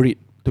very worried,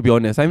 to be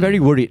honest. I'm very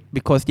worried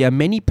because there are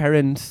many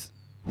parents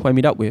who I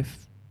meet up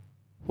with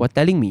who are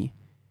telling me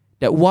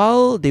that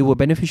while they were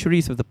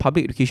beneficiaries of the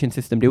public education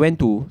system, they went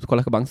to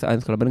Sekolah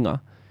Kebangsaan, Sekolah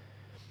Menengah.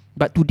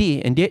 But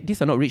today, and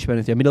these are not rich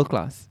parents, they're middle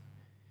class.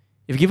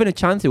 If given a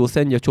chance, they will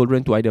send their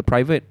children to either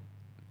private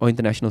or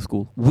international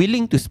school,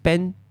 willing to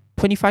spend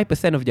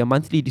 25% of their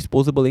monthly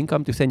disposable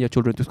income to send their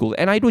children to school.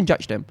 And I don't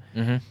judge them.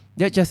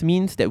 That just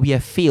means that we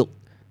have failed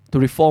to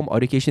reform our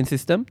education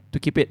system to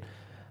keep it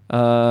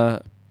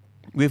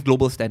with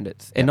global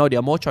standards. And now there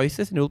are more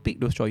choices and they'll pick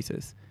those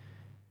choices.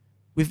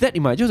 With that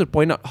in mind, just to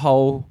point out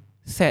how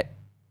sad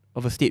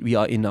of a state we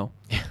are in now.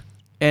 Yeah.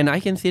 And I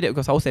can say that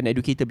because I was an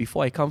educator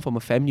before. I come from a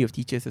family of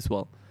teachers as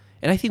well.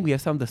 And I think we have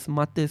some of the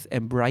smartest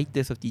and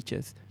brightest of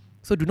teachers.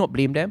 So do not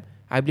blame them.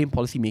 I blame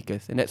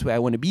policymakers. And that's where I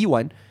want to be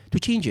one to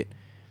change it.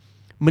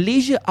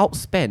 Malaysia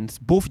outspends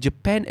both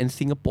Japan and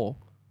Singapore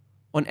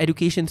on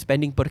education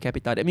spending per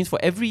capita. That means for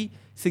every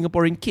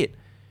Singaporean kid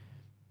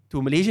to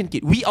a Malaysian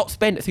kid, we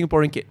outspend the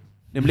Singaporean kid.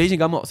 The Malaysian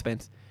government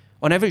outspends.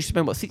 On average, we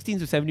spend about 16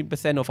 to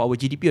 17% of our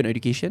GDP on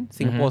education.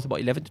 Singapore is about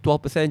 11 to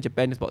 12%.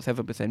 Japan is about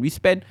 7%. We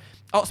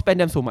outspend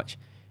them so much.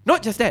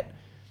 Not just that.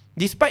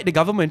 Despite the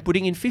government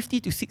putting in 50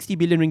 to 60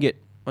 billion ringgit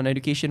on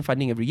education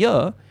funding every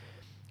year,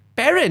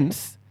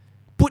 parents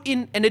put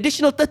in an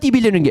additional 30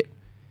 billion ringgit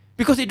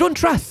because they don't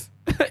trust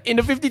in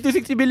the 50 to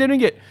 60 billion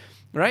ringgit,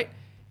 right?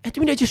 And to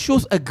me, that just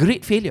shows a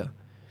great failure.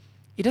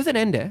 It doesn't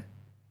end there.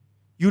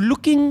 You're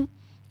looking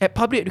at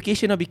public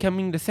education now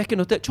becoming the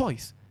second or third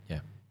choice. Yeah.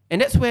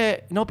 And that's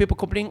where now people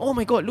complaining, oh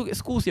my God, look at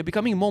schools, they're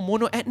becoming more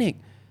mono-ethnic.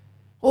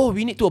 Oh,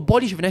 we need to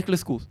abolish vernacular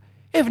schools.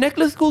 Hey,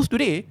 vernacular schools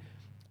today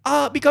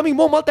are becoming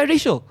more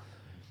multiracial.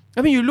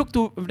 I mean, you look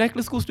to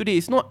vernacular schools today,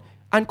 it's not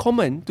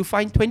uncommon to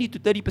find 20 to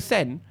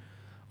 30%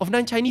 of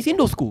non-Chinese in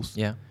those schools.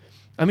 Yeah.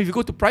 I mean, if you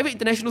go to private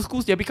international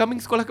schools, they're becoming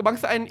Sekolah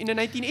Kebangsaan in the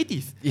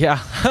 1980s. Yeah.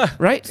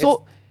 Right?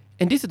 So,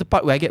 and this is the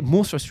part where I get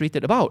most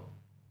frustrated about.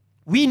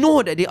 We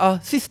know that there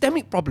are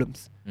systemic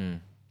problems.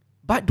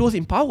 But those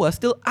in power are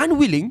still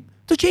unwilling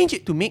to change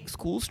it, to make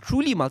schools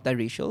truly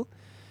multiracial,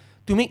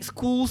 to make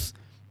schools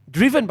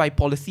driven by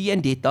policy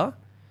and data,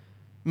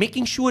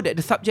 making sure that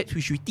the subjects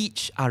which we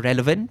teach are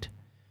relevant,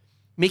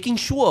 making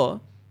sure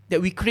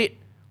that we create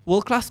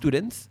world-class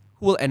students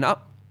who will end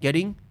up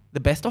getting the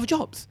best of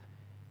jobs.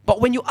 But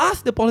when you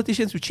ask the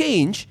politicians to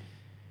change,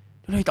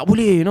 tak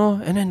boleh,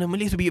 and then the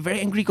Malays will be very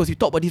angry because you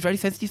talk about this very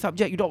sensitive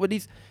subject, you talk about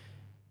this.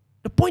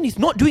 The point is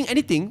not doing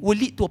anything will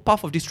lead to a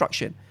path of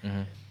destruction.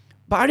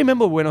 But I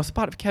remember when I was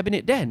part of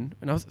cabinet then,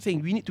 when I was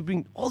saying we need to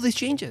bring all these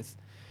changes.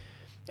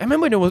 I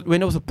remember when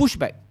there was a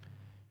pushback.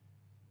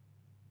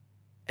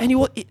 And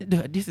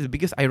this is the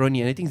biggest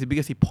irony, and I think it's the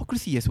biggest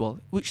hypocrisy as well,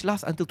 which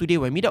lasts until today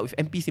when I meet up with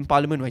MPs in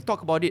Parliament, when I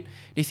talk about it,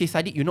 they say,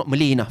 Sadiq, you're not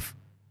Malay enough.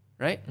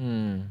 Right?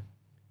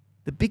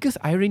 The biggest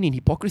irony and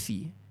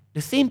hypocrisy,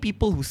 the same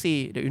people who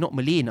say that you're not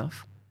Malay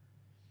enough,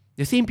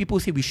 the same people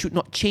who say we should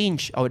not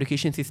change our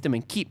education system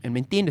and keep and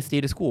maintain the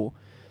status quo,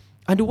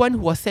 are the one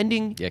who are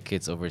sending their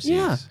kids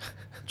overseas.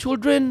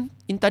 Children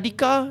in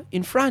Tadika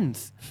in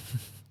France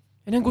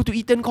and then go to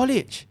Eton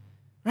College.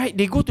 Right?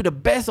 They go to the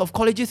best of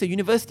colleges and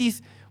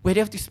universities where they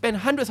have to spend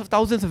hundreds of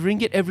thousands of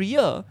ringgit every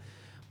year.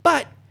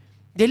 But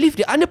they leave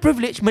the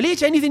underprivileged Malay,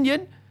 Chinese,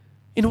 Indian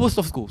in the worst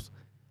of schools.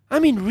 I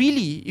mean,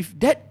 really, if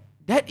that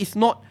is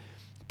not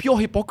pure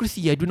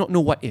hypocrisy, I do not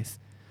know what is.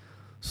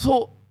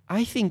 So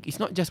I think it's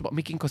not just about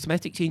making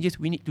cosmetic changes.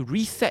 We need to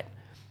reset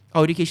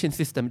our education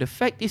system. The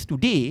fact is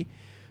today,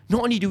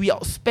 not only do we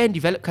outspend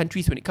developed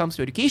countries when it comes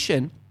to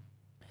education,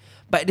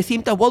 but at the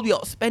same time, while we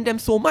outspend them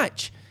so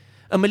much,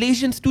 a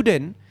Malaysian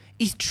student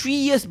is 3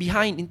 years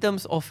behind in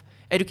terms of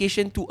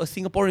education to a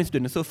Singaporean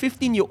student. So a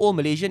 15-year-old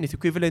Malaysian is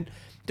equivalent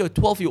to a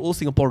 12-year-old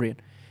Singaporean.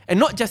 And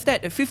not just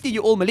that, a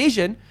 15-year-old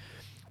Malaysian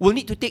will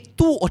need to take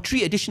 2 or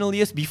 3 additional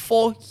years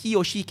before he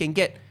or she can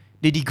get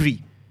the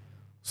degree.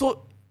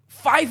 So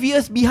 5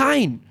 years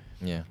behind.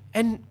 Yeah.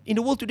 And in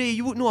the world today,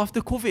 you would know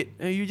after COVID,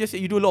 you just said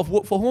you do a lot of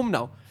work for home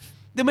now.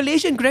 The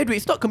Malaysian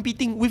graduates, not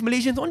competing with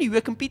Malaysians only,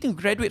 we're competing with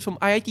graduates from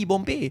IIT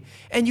Bombay,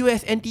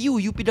 NUS,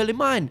 NTU, UP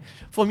Dalaman,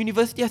 from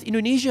Universitas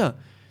Indonesia.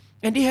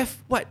 And they have,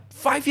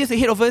 5 years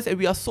ahead of us, and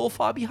we are so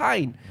far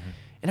behind.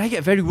 And I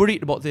get very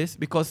worried about this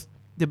because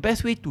the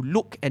best way to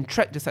look and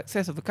track the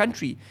success of a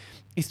country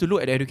is to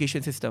look at the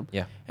education system.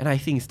 Yeah. And I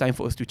think it's time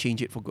for us to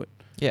change it for good.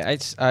 Yeah,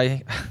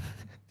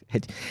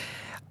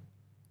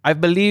 I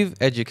believe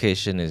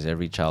education is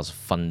every child's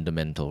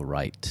fundamental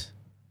right.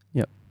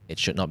 Yep. It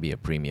should not be a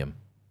premium.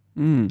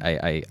 Mm.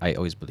 I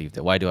always believe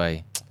that. Why do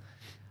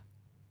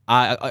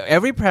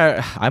every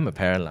parent, I'm a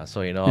parent,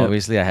 so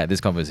obviously I had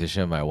this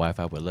conversation with my wife.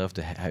 I would love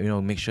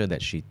to make sure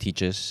that she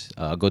teaches,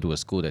 go to a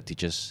school that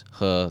teaches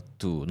her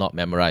to not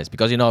memorize,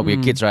 because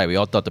we're kids, right? We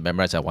all thought to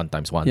memorize at 1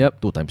 times 1,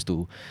 2 times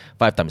 2,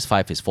 5 times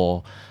 5 is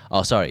 4.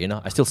 Oh, sorry,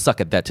 I still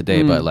suck at that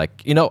today, but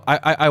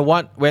I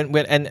want when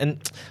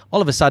and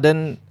all of a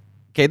sudden,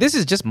 okay, this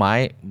is just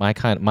my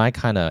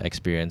kind of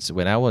experience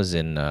when I was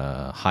in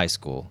high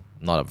school.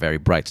 Not a very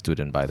bright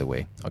student, by the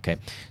way. Okay,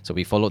 so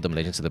we followed the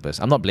Malaysian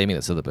syllabus. I'm not blaming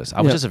the syllabus. I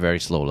was just a very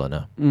slow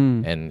learner,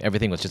 and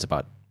everything was just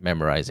about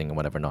memorizing and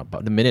whatever not.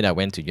 But the minute I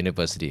went to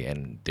university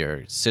and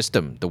their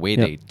system, the way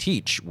they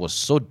teach was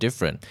so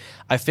different.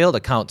 I failed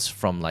accounts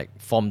from like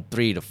Form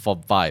 3 to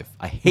Form 5.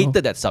 I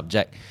hated that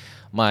subject.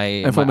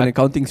 I'm from an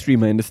accounting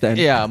stream, I understand.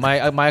 Yeah,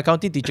 my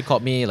accounting teacher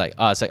called me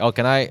it's like, oh,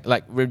 can I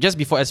just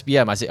before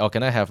SPM? I said, oh,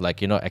 can I have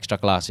extra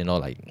class? She's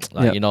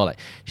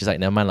like,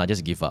 never mind,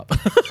 just give up.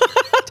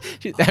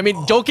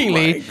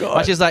 Jokingly,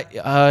 but she's like,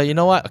 you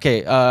know what?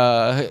 Okay,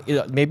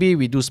 maybe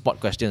we do spot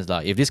questions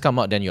lah. If this come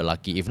out, then you're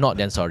lucky. If not,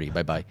 then sorry,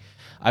 bye bye.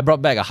 I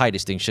brought back a high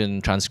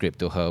distinction transcript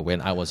to her when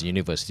I was in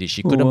university.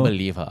 She couldn't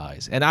believe her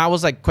eyes, and I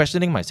was like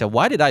questioning myself.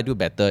 Why did I do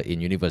better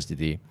in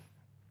university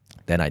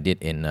than I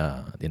did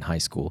in high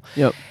school?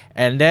 Yep.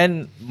 And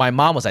then my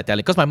mom was telling,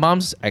 because my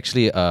mom's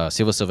actually a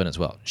civil servant as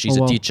well. She's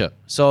a teacher.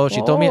 So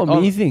she told me,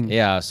 amazing.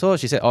 Yeah. So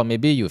she said,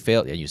 maybe you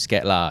failed and you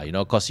scared lah,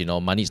 because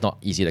money's not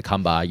easy to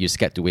come by. You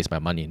scared to waste my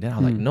money. And then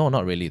I'm like, no,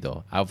 not really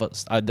though.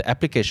 The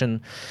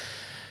application,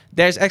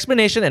 there's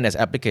explanation and there's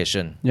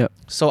application. Yeah.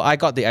 So I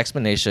got the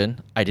explanation,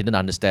 I didn't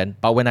understand.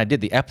 But when I did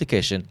the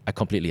application, I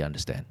completely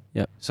understand.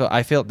 Yeah. So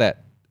I felt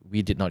that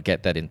we did not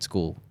get that in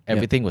school.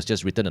 Everything was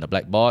just written on a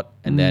blackboard,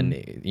 and then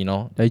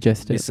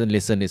digest it.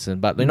 Listen.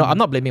 But I'm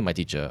not blaming my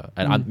teacher,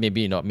 and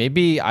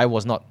maybe I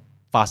was not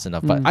fast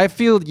enough. But I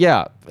feel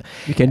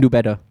you can do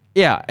better.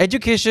 Yeah,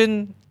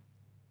 education,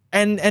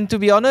 and to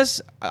be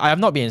honest, I have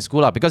not been in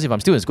school because if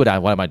I'm still in school,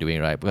 then what am I doing,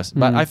 right? But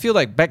I feel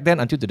like back then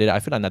until today, I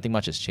feel like nothing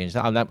much has changed.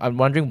 I'm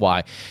wondering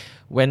why,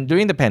 when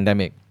during the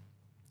pandemic,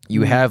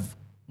 you have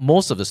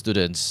most of the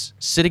students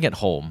sitting at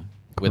home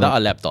without a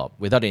laptop,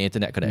 without an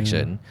internet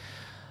connection.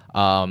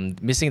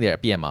 Missing their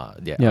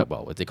PMR,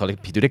 what they call it?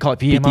 Do they call it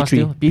PMR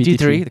still?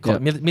 PT3. They call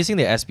it, missing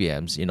their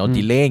SPMs,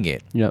 delaying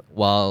it.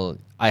 While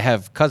I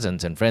have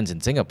cousins and friends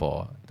in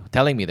Singapore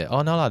telling me that,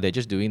 they're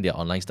just doing their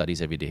online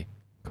studies every day.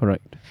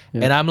 Correct.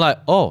 Yeah. And I'm like,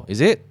 oh, is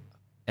it?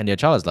 And their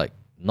child is like,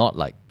 not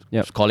like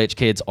college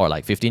kids or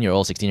like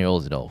 15-year-olds,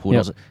 16-year-olds, who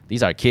knows?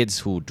 These are kids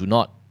who do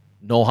not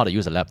know how to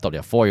use a laptop.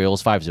 They're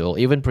 4-year-olds, 5-year-olds,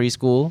 even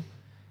preschool.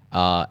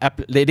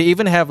 They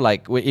even have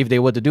if they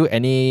were to do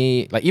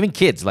any even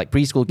kids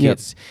preschool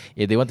kids,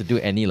 if they want to do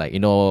any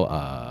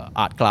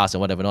art class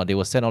and whatever not, they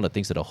will send all the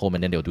things to the home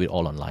and then they'll do it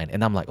all online.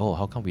 And I'm like, oh,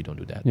 how come we don't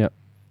do that? Yeah,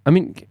 I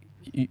mean,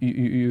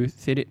 you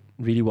said it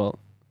really well.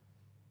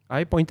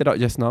 I pointed out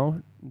just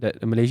now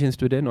that a Malaysian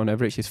student on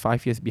average is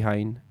 5 years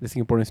behind the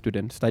Singaporean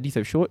student. Studies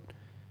have showed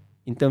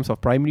in terms of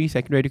primary,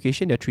 secondary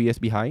education, they're 3 years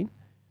behind.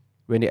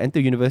 When they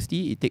enter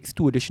university, it takes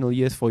 2 additional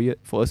years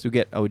for us to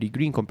get our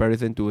degree in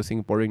comparison to a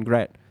Singaporean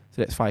grad.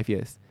 So that's 5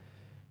 years.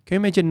 Can you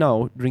imagine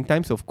now, during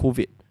times of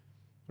COVID,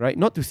 right?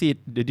 Not to say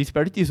the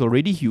disparity is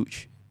already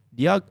huge.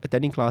 They are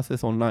attending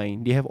classes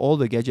online. They have all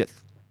the gadgets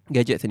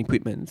and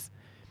equipments.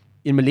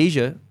 In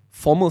Malaysia,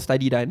 formal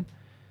study done,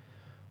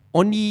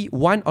 only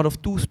 1 out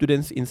of 2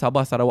 students in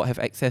Sabah, Sarawak have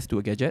access to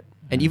a gadget.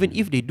 And even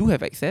if they do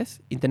have access,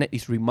 internet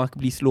is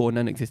remarkably slow or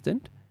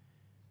non-existent.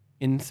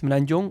 In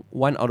Semenanjung,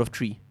 1 out of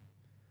 3.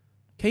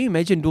 Can you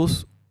imagine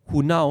those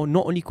who now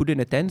not only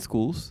couldn't attend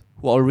schools,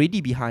 who are already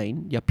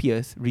behind their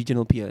peers,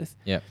 regional peers,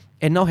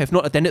 and now have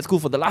not attended school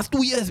for the last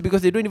 2 years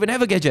because they don't even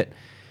have a gadget.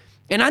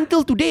 And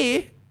until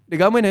today, the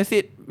government has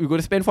said, we're going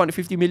to spend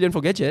 450 million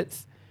for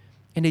gadgets,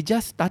 and they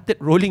just started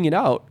rolling it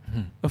out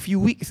a few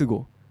weeks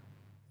ago.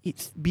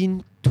 It's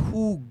been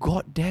 2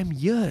 goddamn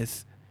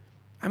years.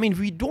 I mean, if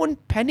we don't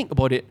panic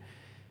about it,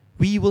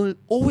 we will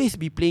always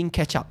be playing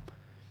catch up.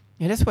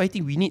 And that's why I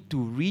think we need to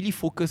really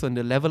focus on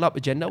the level up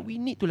agenda. We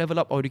need to level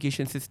up our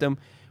education system.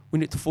 We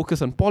need to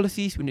focus on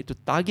policies. We need to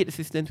target the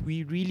systems.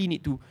 We really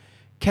need to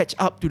catch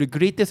up to the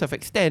greatest of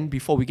extent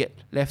before we get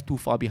left too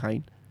far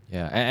behind.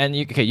 Yeah, and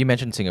you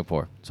mentioned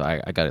Singapore, so I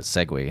got to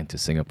segue into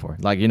Singapore.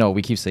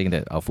 We keep saying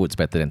that our food's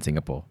better than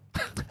Singapore.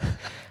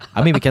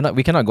 I mean,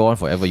 we cannot go on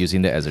forever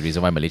using that as a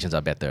reason why Malaysians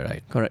are better,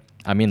 right? Correct.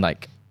 I mean,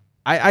 like,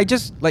 I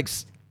just like,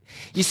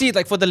 you see,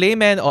 like for the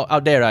layman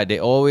out there, right? They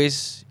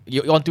always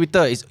on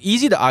Twitter, it's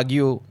easy to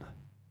argue.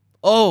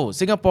 Oh,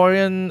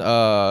 Singaporean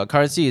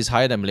currency is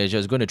higher than Malaysia.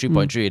 It's going to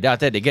 3.3. Then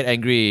after that, they get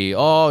angry.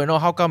 Oh, you know,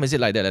 how come is it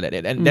like that?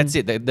 And that's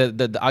it.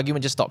 The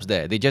argument just stops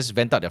there. They just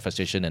vent out their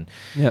frustration, and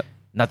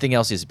nothing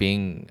else is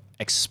being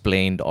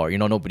explained, or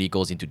nobody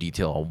goes into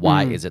detail on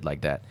why is it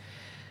like that.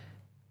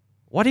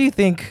 What do you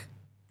think?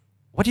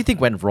 What do you think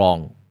went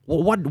wrong?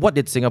 What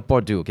did Singapore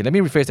do? Okay, let me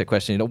rephrase that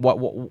question.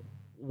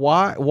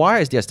 Why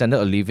is their standard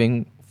of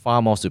living far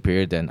more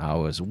superior than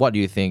ours? What do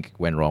you think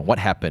went wrong? What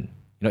happened?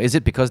 Is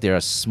it because they're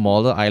a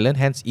smaller island,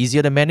 hence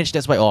easier to manage?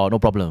 That's why, no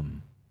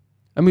problem.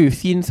 I mean, we've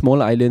seen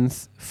smaller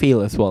islands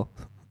fail as well,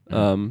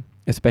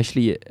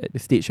 especially at the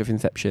stage of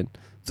inception.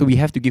 So we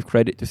have to give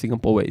credit to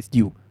Singapore where it's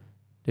due.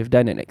 They've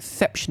done an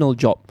exceptional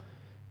job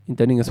in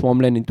turning a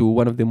swampland into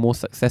one of the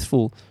most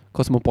successful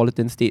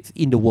cosmopolitan states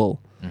in the world,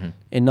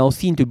 and now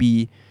seen to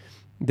be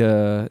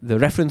the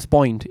reference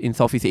point in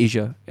Southeast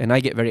Asia. And I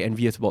get very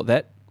envious about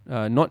that,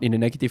 not in a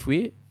negative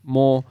way,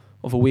 more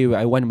of a way where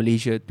I want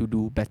Malaysia to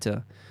do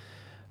better.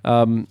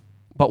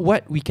 But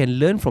what we can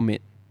learn from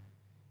it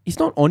is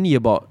not only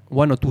about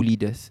one or two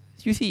leaders.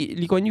 You see,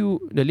 Lee Kuan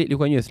Yew, the late Lee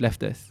Kuan Yew has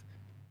left us.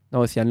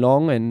 Now it's Hsien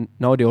Loong, and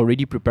now they're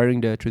already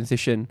preparing the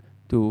transition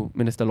to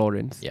Minister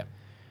Lawrence. Yeah.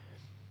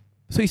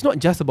 So it's not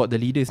just about the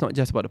leader, it's not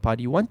just about the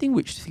party. One thing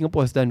which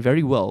Singapore has done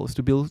very well is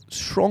to build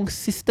strong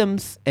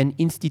systems and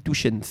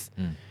institutions.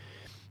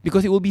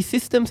 Because it will be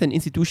systems and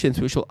institutions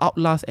which will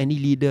outlast any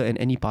leader and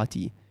any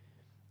party.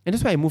 And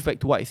that's why I move back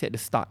to what I said at the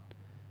start.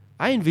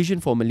 I envision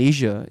for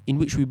Malaysia in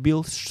which we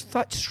build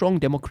such strong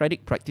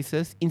democratic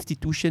practices,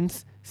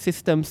 institutions,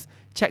 systems,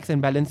 checks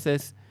and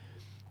balances,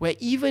 where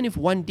even if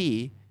one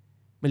day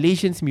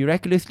Malaysians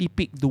miraculously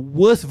pick the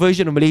worst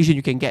version of Malaysian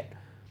you can get,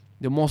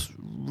 the most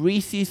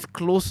racist,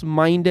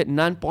 close-minded,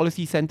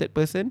 non-policy-centered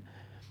person,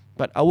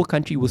 but our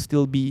country will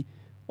still be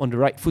on the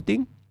right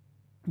footing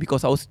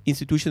because our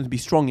institutions will be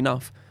strong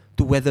enough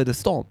to weather the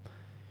storm.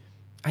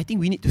 I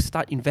think we need to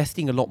start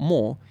investing a lot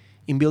more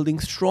in building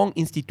strong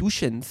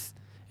institutions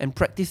and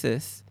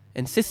practices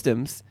and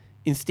systems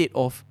instead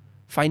of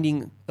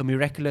finding a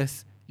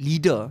miraculous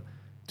leader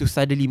to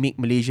suddenly make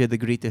Malaysia the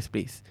greatest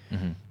place.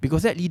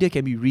 Because that leader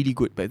can be really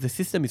good, but if the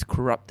system is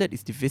corrupted,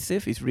 it's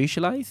divisive, it's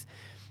racialized,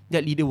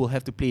 that leader will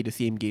have to play the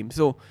same game.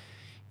 So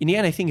in the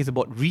end, I think it's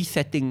about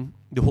resetting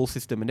the whole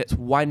system, and that's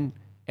one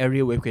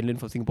area where we can learn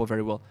from Singapore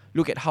very well.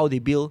 Look at how they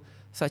build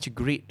such a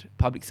great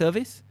public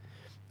service.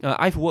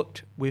 I've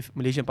worked with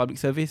Malaysian Public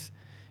Service,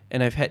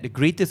 and I've had the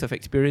greatest of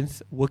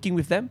experience working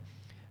with them.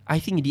 I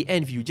think in the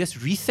end, if you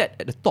just reset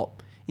at the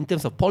top in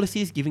terms of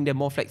policies, giving them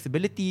more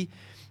flexibility,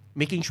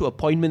 making sure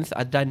appointments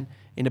are done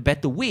in a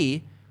better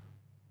way,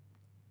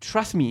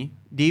 trust me,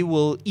 they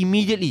will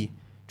immediately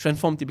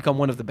transform to become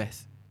one of the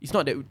best. It's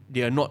not that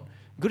they are not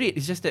great,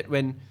 it's just that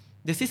when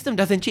the system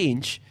doesn't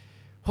change,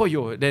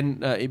 then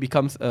it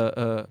becomes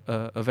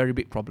a very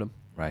big problem.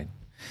 Right.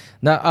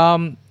 Now,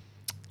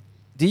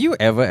 do you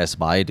ever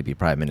aspire to be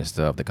Prime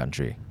Minister of the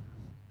country?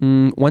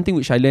 One thing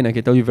which I learned, I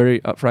can tell you very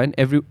upfront,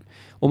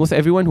 almost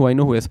everyone who I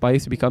know who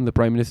aspires to become the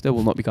Prime Minister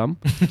will not become.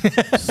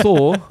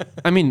 So,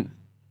 I mean,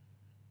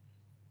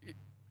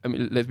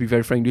 let's be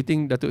very frank. Do you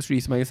think Datuk Sri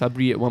Ismail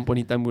Sabri at one point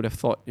in time would have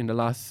thought in the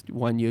last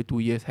 1 year, 2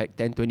 years, heck,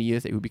 10, 20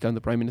 years that he would become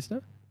the Prime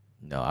Minister?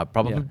 No,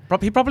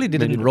 he probably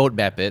didn't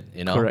roadmap it,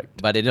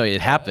 Correct. But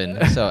it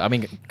happened. So, I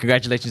mean,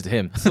 congratulations to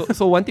him.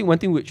 So one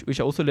thing which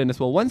I also learned as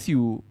well, once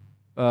you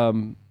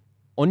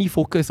only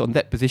focus on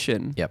that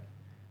position,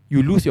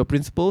 you lose your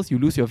principles, you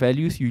lose your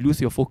values, you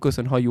lose your focus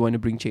on how you want to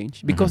bring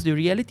change. Because the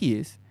reality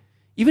is,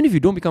 even if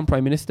you don't become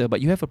Prime Minister, but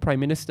you have a Prime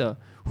Minister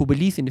who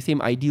believes in the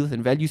same ideals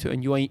and values,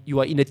 and you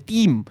are in a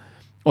team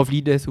of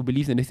leaders who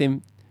believes in the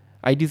same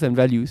ideals and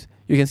values,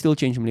 you can still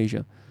change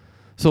Malaysia.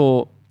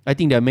 So I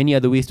think there are many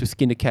other ways to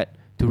skin the cat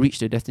to reach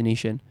the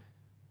destination.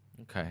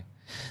 Okay.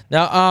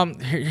 Now,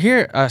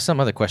 here are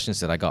some other questions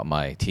that I got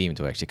my team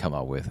to actually come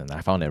up with, and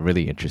I found it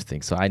really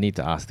interesting. So I need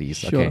to ask these.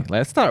 Sure. Okay,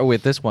 let's start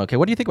with this one. Okay,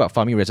 what do you think about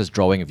Fahmi Reza's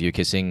drawing of you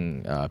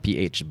kissing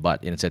PH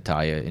butt in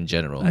satire in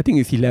general? I think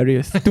it's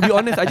hilarious. To be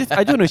honest, I just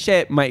want to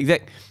share my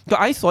exact. So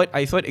I saw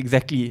it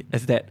exactly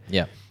as that.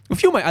 Yeah. A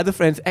few of my other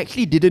friends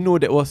actually didn't know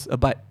that was a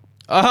butt.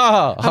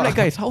 Oh. I'm like,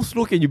 guys, how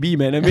slow can you be,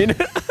 man? I mean,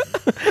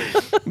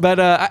 but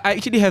I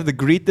actually have the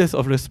greatest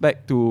of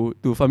respect to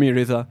Fahmi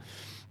Reza.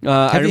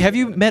 Have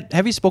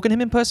you spoken to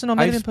him in person or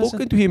met him in person? I've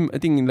spoken to him, I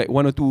think, in like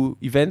 1 or 2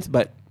 events,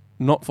 but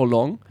not for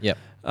long. Yep.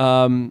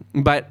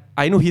 But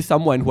I know he's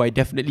someone who I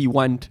definitely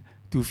want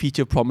to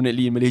feature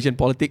prominently in Malaysian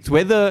politics.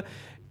 Whether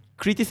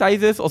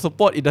criticizes or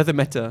support, it doesn't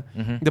matter.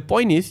 The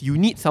point is, you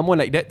need someone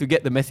like that to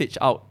get the message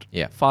out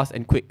fast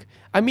and quick.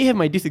 I may have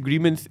my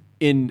disagreements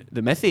in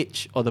the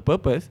message or the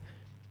purpose,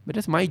 but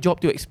that's my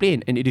job to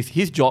explain, and it is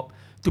his job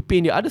to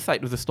paint the other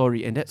side of the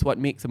story, and that's what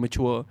makes a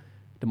mature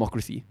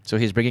democracy. So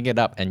he's bringing it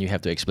up, and you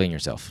have to explain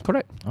yourself.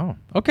 Correct. Oh,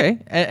 okay.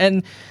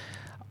 And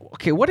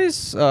okay, what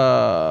is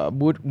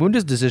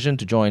Munda's decision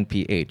to join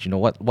PH?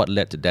 What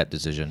led to that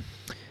decision?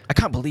 I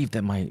can't believe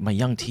that my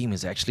young team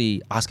is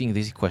actually asking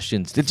these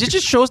questions. It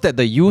just shows that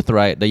the youth,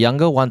 right, the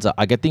younger ones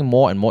are getting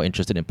more and more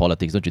interested in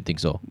politics. Don't you think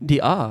so? They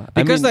are.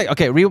 Because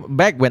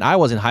back when I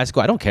was in high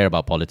school, I don't care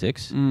about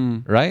politics,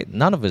 right?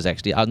 None of us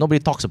actually. Nobody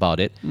talks about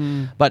it.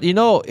 But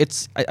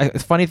it's a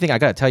funny thing I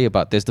gotta tell you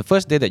about this. The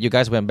first day that you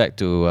guys went back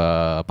to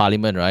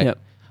Parliament, right? Yep.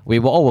 We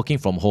were all working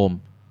from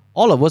home.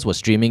 All of us were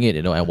streaming it,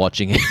 and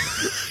watching it.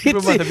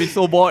 People must have been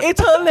so bored.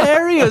 It's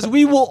hilarious.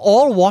 We were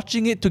all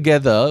watching it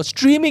together,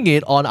 streaming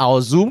it on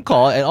our Zoom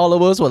call, and all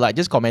of us were like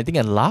just commenting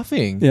and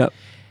laughing. Yeah.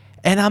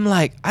 And I'm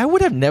like, I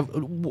would have never.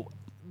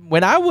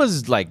 When I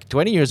was like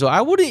 20 years old,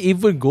 I wouldn't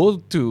even go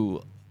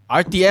to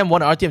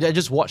RTM, I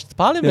just watched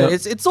Parliament.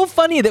 Yeah. It's so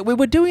funny that we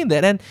were doing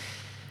that, and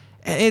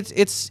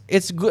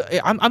it's good.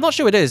 I'm not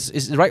sure it is.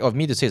 It's right of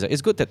me to say that.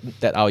 It's good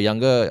that our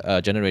younger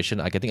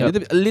generation are getting a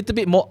little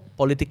bit more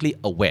politically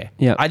aware.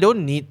 Yeah.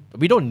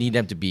 We don't need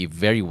them to be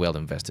very well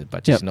invested,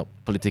 but just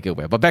politically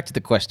aware. But back to the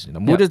question,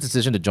 Muda's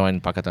decision to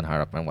join Pakatan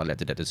Harapan, what led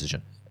to that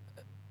decision?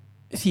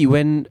 See,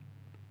 when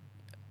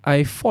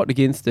I fought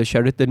against the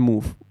Sheraton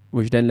move,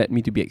 which then led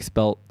me to be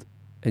expelled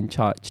and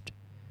charged,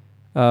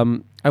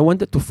 I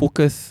wanted to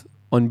focus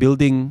on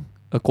building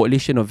a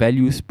coalition of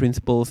values,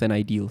 principles, and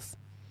ideals.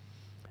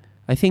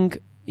 I think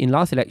in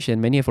last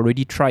election, many have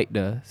already tried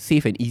the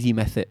safe and easy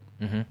method,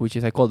 which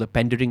is I call the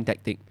pandering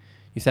tactic.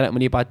 You set up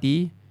Malay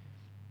Party,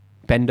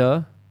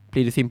 pander,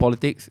 play the same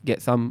politics,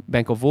 get some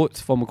bank of votes,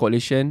 form a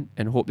coalition,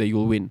 and hope that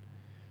you'll win.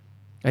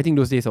 I think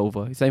those days are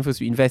over. It's time for us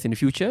to invest in the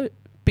future,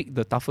 pick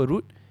the tougher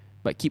route,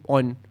 but keep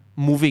on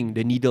moving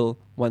the needle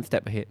one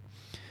step ahead.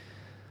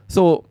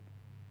 So,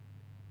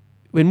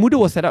 when Muda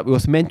was set up, it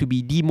was meant to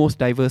be the most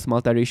diverse,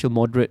 multiracial,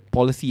 moderate,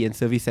 policy and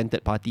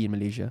service-centered party in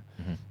Malaysia.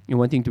 In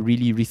wanting to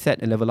really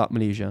reset and level up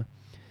Malaysia.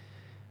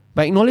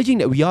 By acknowledging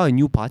that we are a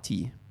new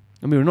party,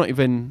 we're not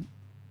even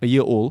a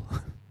year old.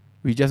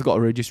 We just got a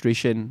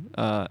registration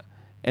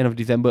end of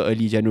December,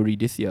 early January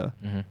this year.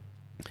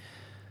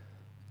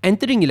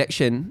 Entering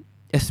election,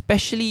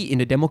 especially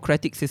in a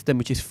democratic system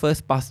which is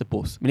first past the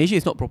post. Malaysia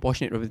is not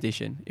proportionate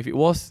representation. If it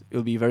was, it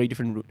would be a very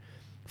different route.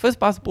 First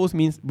past the post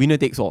means winner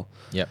takes all.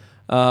 Yep.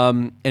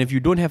 And if you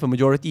don't have a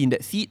majority in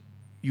that seat,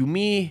 you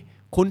may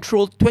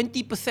control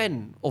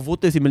 20% of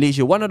voters in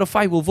Malaysia. 1 out of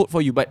 5 will vote for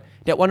you, but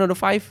that 1 out of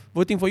 5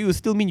 voting for you will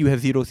still mean you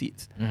have 0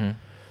 seats.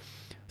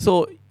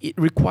 So it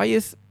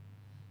requires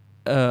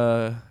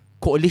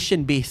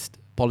coalition-based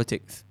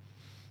politics.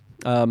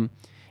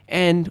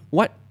 And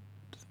what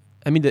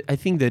I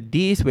think the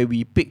days where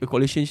we pick a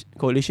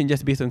coalition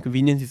just based on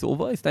convenience is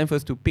over. It's time for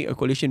us to pick a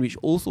coalition which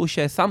also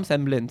shares some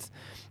semblance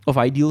of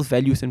ideals,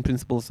 values, and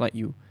principles like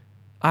you.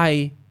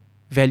 I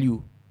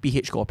value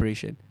PH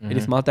cooperation. It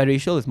is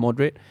multiracial, it's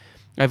moderate.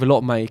 I have a lot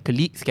of my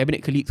colleagues,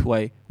 cabinet colleagues, who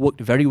I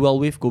worked very well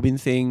with. Gobind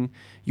Singh,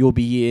 Yeo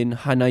Bee Yin,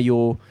 Hana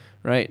Yeo,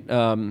 right?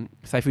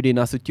 Saifuddin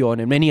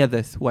Nasution, and many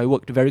others who I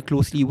worked very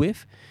closely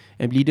with,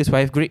 and leaders who I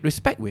have great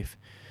respect with.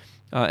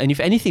 And if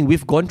anything,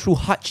 we've gone through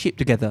hardship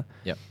together.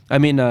 Yep. I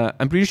mean,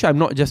 I'm pretty sure I'm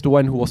not just the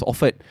one who was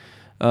offered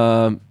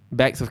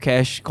bags of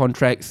cash,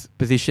 contracts,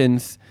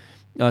 positions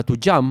to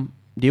jump.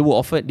 They were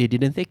offered, they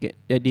didn't take it.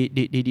 They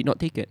did not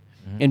take it.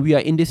 And we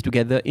are in this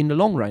together in the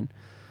long run.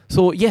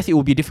 So yes, it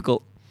will be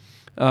difficult.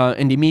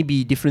 And there may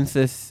be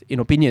differences in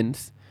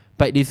opinions,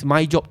 but it is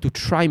my job to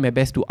try my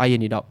best to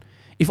iron it out.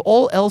 If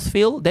all else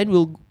fail, then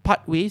we'll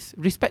part ways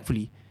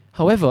respectfully.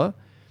 However,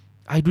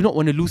 I do not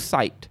want to lose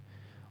sight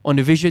on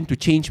the vision to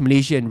change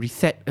Malaysia and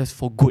reset us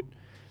for good,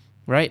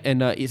 right?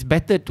 And it's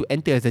better to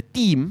enter as a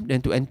team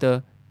than to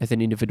enter as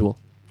an individual.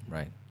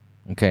 Right.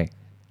 Okay.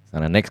 So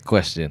the next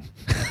question.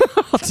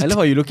 I love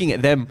how you're looking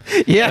at them.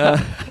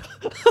 Yeah.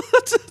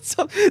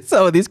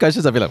 So these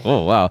questions I'll be like,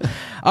 oh wow.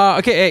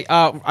 Okay, hey,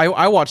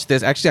 I watched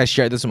this. Actually, I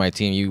shared this with my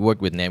team. You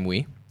work with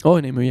Namwi. Oh,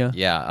 Namwi, yeah.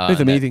 Yeah. That's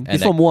amazing.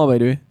 He's from Moa, by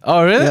the way.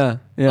 Oh, really? Yeah.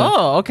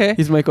 Oh, okay.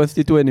 He's my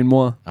constituent in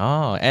Moa.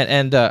 Oh,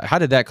 and how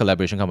did that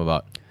collaboration come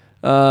about?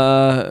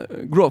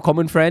 Group of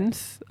common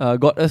friends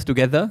got us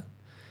together,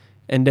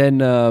 and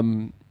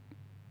then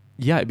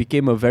it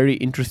became a very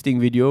interesting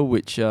video,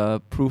 which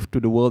proved to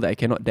the world that I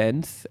cannot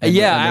dance.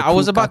 I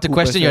was about to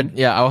question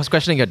I was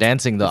questioning your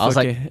dancing though. It's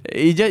okay.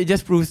 It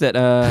just proves that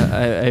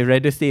I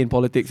rather stay in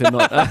politics and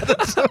not.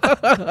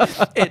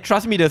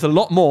 Trust me, there's a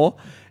lot more.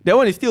 That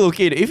one is still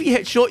okay. If he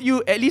had showed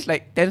you at least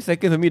like 10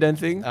 seconds of me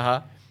dancing,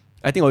 I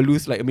think I'll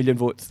lose like 1 million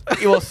votes.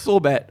 It was so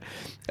bad.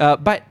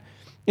 But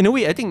in a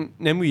way, I think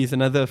Namwi is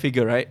another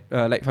figure, right?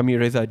 Like Fahmi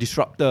Reza,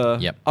 disruptor,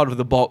 out of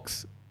the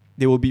box.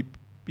 There will be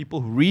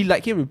people who really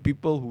like him and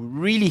people who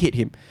really hate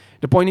him.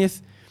 The point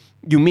is,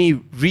 you may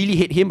really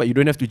hate him, but you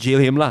don't have to jail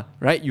him,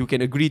 right? You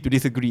can agree to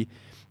disagree.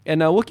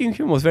 And working with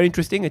him was very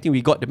interesting. I think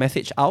we got the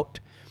message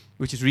out,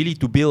 which is really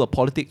to build a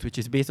politics which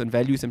is based on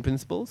values and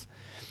principles.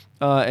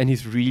 And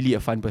he's really a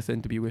fun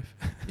person to be with.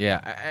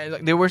 Yeah,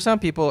 there were some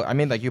people, I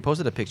mean, like you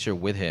posted a picture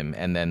with him,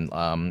 and then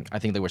I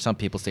think there were some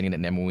people stating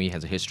that Namwi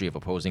has a history of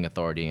opposing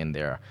authority, and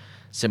there are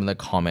similar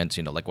comments,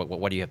 like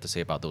what do you have to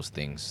say about those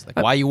things? Like,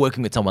 why are you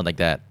working with someone like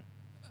that?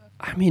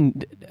 I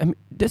mean,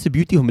 that's the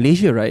beauty of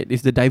Malaysia, right?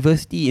 It's the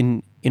diversity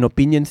in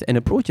opinions and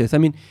approaches. I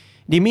mean,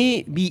 There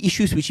may be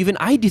issues which even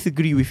I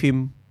disagree with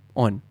him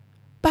on.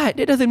 But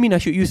that doesn't mean I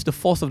should use the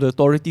force of the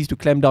authorities to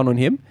clamp down on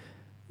him.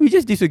 We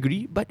just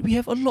disagree, but we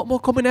have a lot more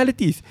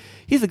commonalities.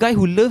 He's a guy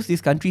who loves this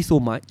country so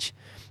much,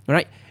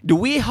 right? The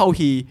way how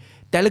he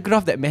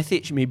telegraphed that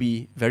message may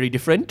be very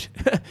different,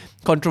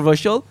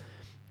 controversial,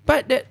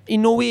 but that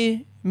in no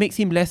way makes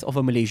him less of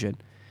a Malaysian.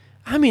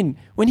 I mean,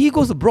 when he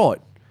goes abroad,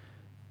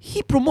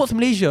 he promotes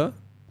Malaysia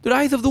to the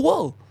eyes of the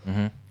world,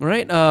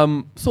 right?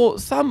 So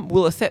some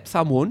will accept,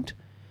 some won't.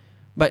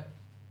 But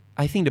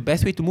I think the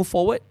best way to move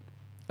forward,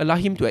 allow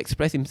him to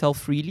express himself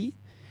freely.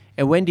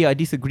 And when there are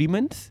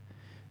disagreements,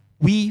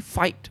 we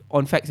fight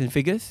on facts and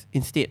figures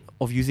instead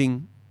of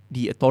using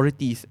the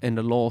authorities and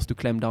the laws to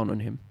clamp down on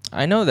him.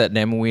 I know that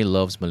Nemui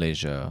loves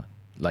Malaysia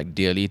like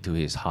dearly to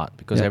his heart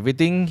because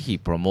everything he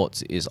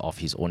promotes is of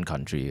his own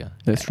country.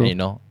 That's true. You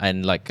know,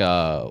 and like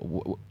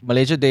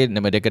Malaysia Day,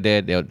 Merdeka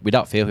Day,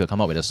 without fail, he'll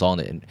come up with a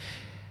song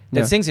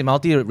that sings in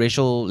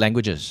multiracial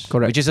languages.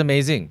 Correct. Which is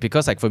amazing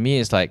because like for me,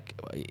 it's like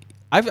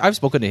I've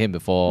spoken to him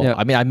before. Yeah.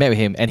 I mean, I met with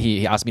him and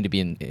he asked me to be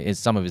in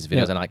some of his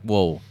videos and like,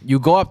 whoa, you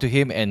go up to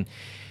him and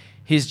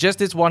he's just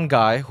this one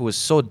guy who is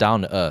so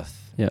down to earth.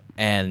 Yeah.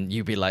 And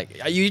you'd be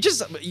like,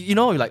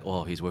 you're like,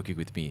 oh, he's working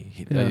with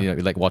me.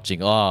 You're like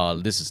watching,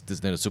 oh, this is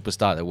a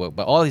superstar at work.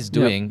 But all he's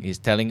doing is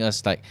telling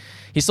us like,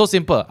 he's so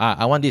simple.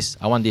 I want this,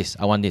 I want this,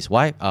 I want this.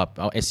 Why?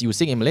 As you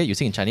sing in Malay, you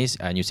sing in Chinese,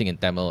 and you sing in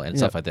Tamil and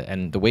stuff like that.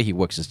 And the way he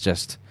works is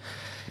just...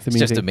 It's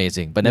just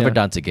amazing, but never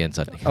dance again,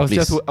 Sonny.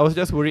 I was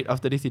just worried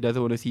after this he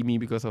doesn't want to see me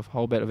because of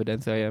how bad of a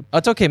dancer I am.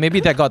 It's okay. Maybe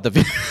that got the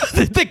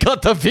they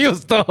got the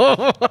views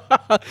though.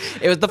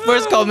 It was the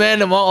first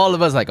comment among all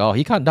of us, like, oh,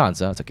 he can't dance.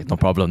 Huh? It's okay, no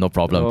problem, no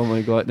problem. Oh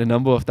my god, the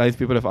number of times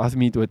people have asked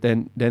me to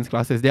attend dance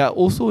classes. There are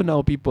also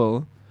now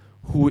people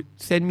who would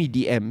send me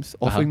DMs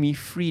offering me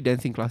free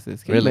dancing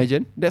classes. Can you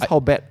imagine? That's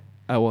how bad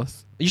I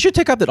was. You should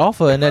take up that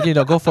offer and then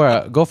go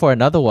for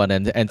another one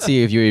and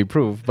see if you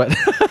improve. But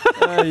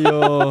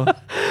Ayo.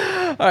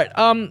 all right.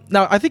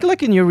 Now I think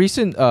like in your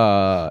recent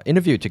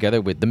interview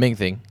together with the Ming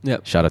Thing.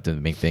 Yep. Shout out to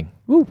the Ming Thing.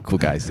 Woo. Cool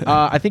guys.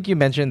 I think you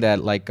mentioned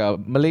that like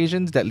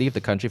Malaysians that leave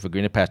the country for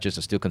greener pastures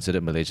are still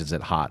considered Malaysians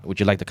at heart. Would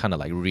you like to kind of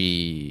like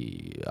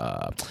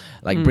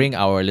bring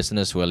our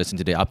listeners who are listening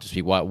today up to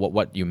speed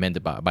what you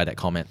meant by that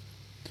comment?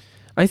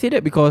 I say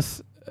that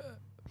because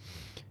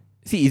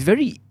see, it's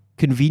very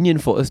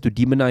convenient for us to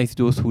demonize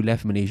those who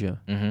left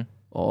Malaysia.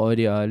 Or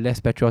they are less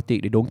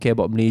patriotic, they don't care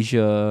about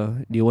Malaysia,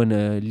 they want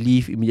to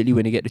leave immediately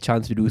when they get the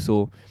chance to do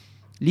so.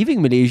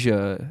 Leaving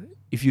Malaysia,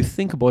 if you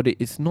think about it,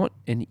 it's not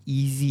an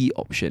easy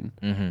option.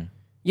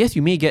 Yes,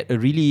 you may get a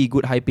really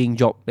good high-paying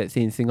job, let's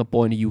say in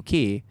Singapore and the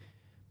UK,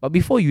 but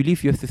before you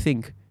leave, you have to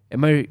think,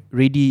 am I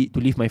ready to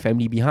leave my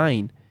family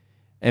behind?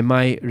 Am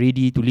I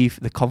ready to leave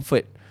the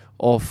comfort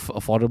of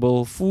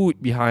affordable food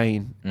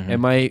behind?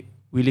 Am I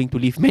willing to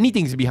leave many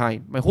things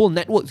behind, my whole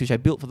networks which I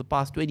built for the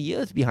past 20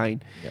 years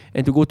behind,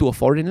 and to go to a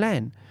foreign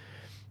land?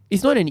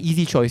 It's not an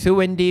easy choice. So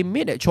when they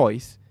made that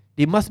choice,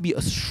 there must be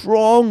a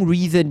strong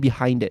reason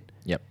behind it.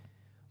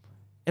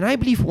 And I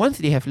believe once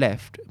they have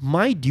left,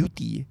 my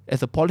duty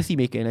as a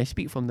policymaker, and I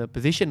speak from the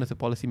position as a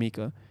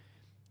policymaker,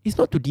 is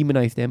not to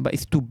demonize them, but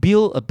it's to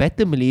build a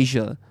better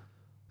Malaysia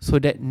so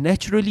that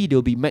naturally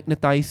they'll be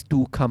magnetized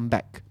to come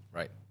back.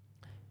 Right.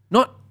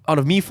 Not out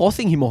of me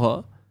forcing him or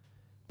her,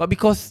 but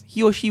because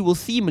he or she will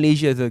see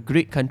Malaysia as a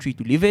great country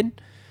to live in,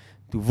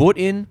 to vote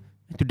in,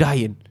 and to die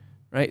in,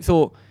 right?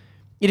 So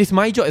it is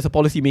my job as a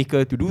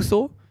policymaker to do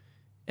so.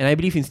 And I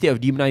believe instead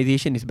of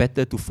demonization, it's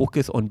better to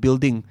focus on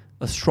building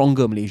a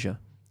stronger Malaysia.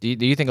 Do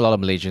you think a lot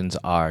of Malaysians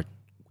are,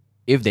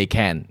 if they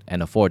can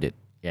and afford it,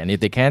 and if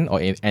they can,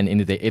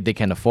 if they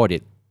can afford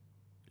it,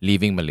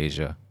 leaving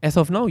Malaysia? As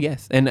of now,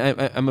 yes. And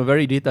I'm a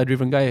very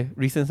data-driven guy.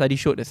 Recent study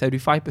showed that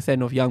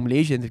 75% of young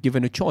Malaysians, if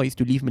given a choice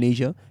to leave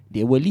Malaysia,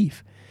 they will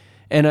leave.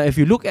 And if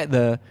you look at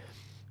the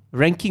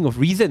ranking of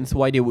reasons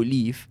why they would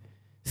leave,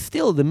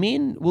 still the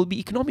main will be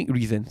economic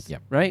reasons,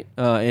 right?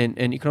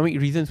 And economic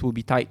reasons will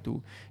be tied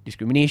to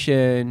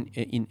discrimination,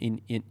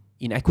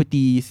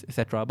 inequities,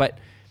 etc. But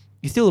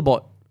it's still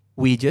about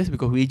wages,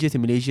 because wages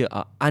in Malaysia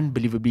are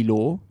unbelievably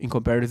low in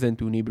comparison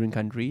to neighboring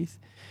countries.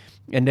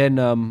 And then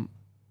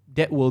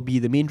that will be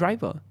the main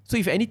driver. So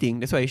if anything,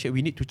 that's why I said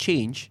we need to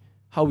change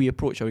how we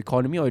approach our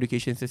economy or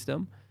education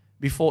system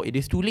before it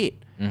is too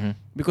late.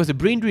 Because the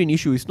brain drain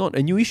issue is not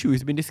a new issue.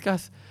 It's been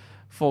discussed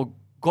for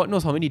God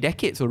knows how many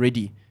decades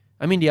already.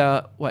 I mean, there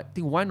are,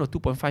 1 or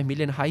 2.5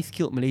 million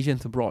high-skilled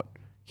Malaysians abroad.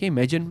 Can you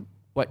imagine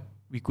what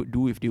we could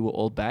do if they were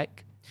all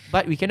back?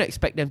 But we cannot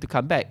expect them to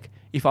come back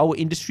if our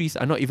industries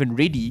are not even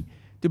ready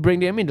to bring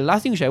them in. The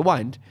last thing which I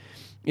want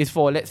is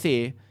for, let's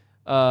say,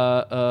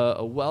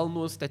 a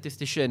well-known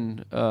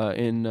statistician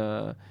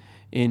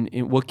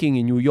in working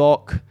in New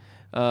York,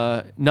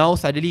 now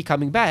suddenly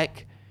coming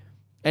back,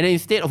 and then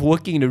instead of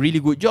working in a really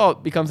good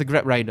job, becomes a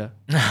Grab rider.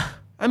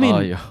 I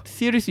mean,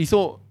 seriously.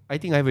 So I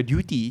think I have a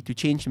duty to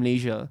change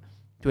Malaysia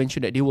to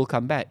ensure that they will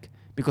come back,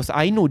 because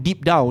I know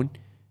deep down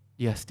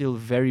they are still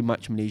very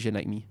much Malaysian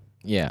like me.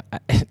 Yeah,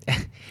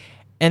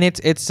 and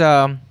it's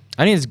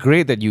I mean, it's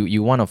great that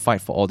you want to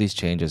fight for all these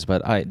changes,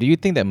 but do you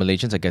think that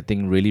Malaysians are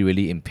getting really,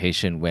 really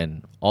impatient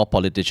when all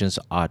politicians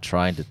are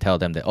trying to tell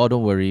them that, oh,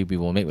 don't worry, we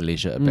will make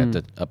Malaysia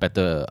a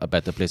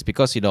better place?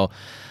 Because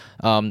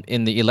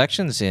in the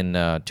elections in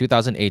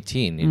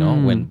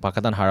 2018, when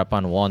Pakatan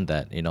Harapan won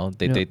that,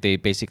 they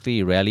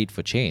basically rallied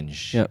for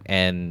change,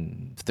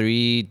 and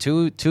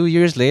 2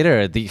 years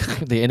later, the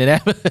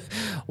internet,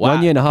 wow,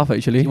 1 year and a half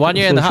actually, 1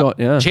 year so and a half, short,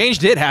 yeah. Change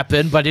did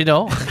happen, but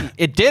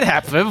it did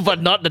happen,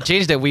 but not the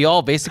change that we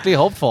all basically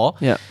hoped for.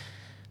 Yeah.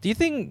 Do you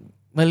think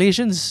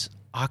Malaysians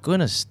are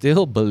gonna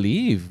still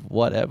believe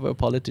whatever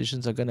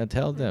politicians are gonna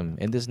tell them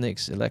in this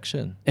next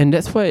election? And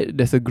that's why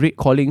there's a great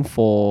calling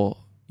for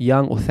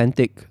young,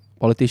 authentic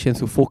politicians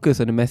who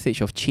focus on the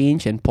message of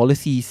change and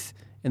policies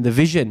and the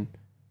vision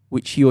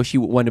which he or she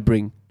would want to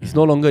bring. It's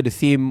no longer the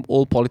same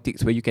old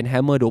politics where you can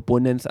hammer the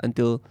opponents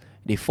until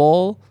they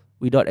fall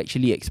without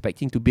actually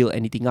expecting to build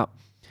anything up.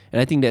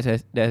 And I think that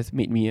has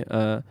made me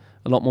a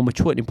lot more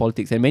matured in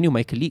politics, and many of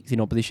my colleagues in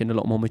opposition a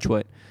lot more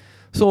matured.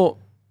 So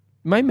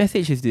my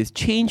message is this: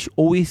 change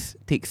always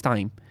takes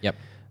time. Yep.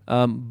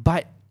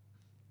 But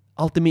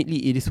ultimately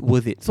it is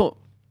worth it. So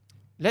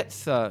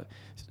let's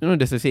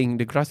there's a saying,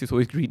 the grass is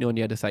always greener on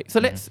the other side. So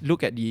let's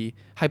look at the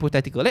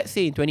hypothetical. Let's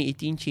say in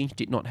 2018 change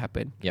did not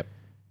happen. Yep.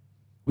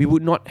 We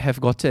would not have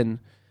gotten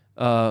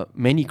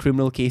many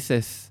criminal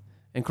cases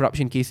and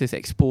corruption cases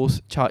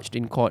exposed, charged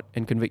in court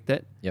and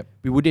convicted. Yep.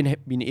 We wouldn't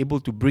have been able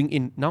to bring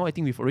in, now I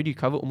think we've already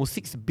recovered almost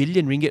 6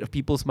 billion ringgit of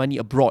people's money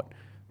abroad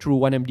through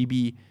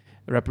 1MDB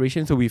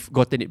reparation, so we've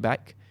gotten it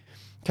back.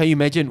 Can you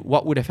imagine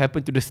what would have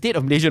happened to the state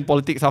of Malaysian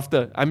politics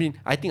after? I mean,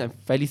 I think I'm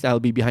fairly certain I'll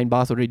be behind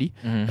bars already.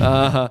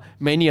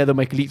 Many other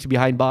my colleagues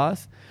behind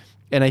bars.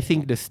 And I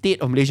think the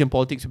state of Malaysian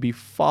politics would be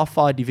far,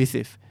 far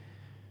divisive.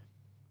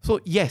 So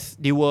yes,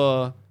 they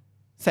were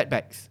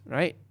setbacks,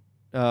 right?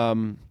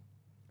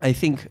 I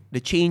think the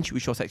change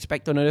which was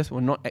expected on us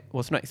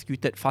was not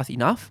executed fast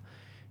enough.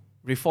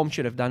 Reform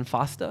should have done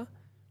faster.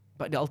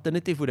 But the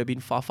alternative would have been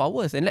far, far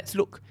worse. And let's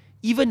look,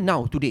 even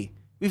now, today,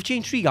 we've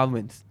changed 3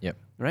 governments. Yep.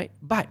 Right?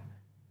 But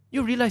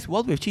you realize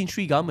while we've changed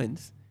 3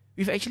 governments,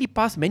 we've actually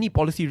passed many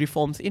policy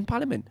reforms in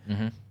Parliament.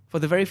 For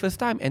the very first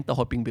time,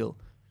 anti-hopping bill.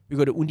 We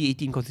got the Undi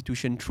 18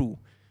 constitution through.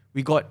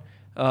 We got,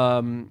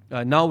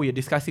 now we are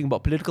discussing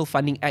about Political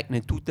Funding Act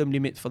and 2-term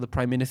limits for the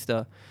Prime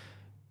Minister.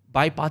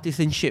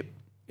 Bipartisanship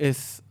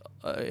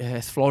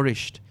has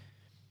flourished.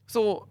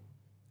 So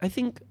I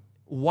think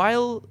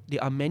while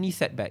there are many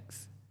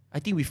setbacks, I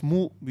think we've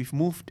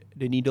moved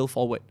the needle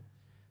forward.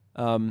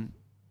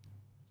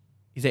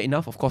 Is that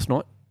enough? Of course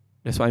not.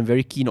 That's why I'm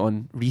very keen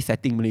on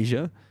resetting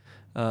Malaysia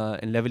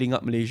and leveling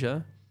up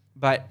Malaysia.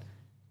 But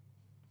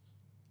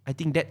I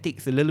think that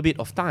takes a little bit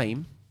of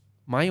time.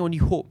 My only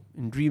hope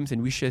and dreams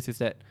and wishes is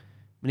that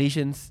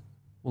Malaysians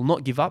will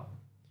not give up.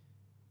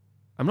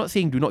 I'm not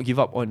saying do not give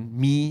up on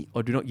me,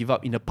 or do not give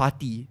up in a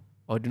party,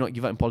 or do not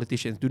give up in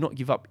politicians. Do not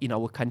give up in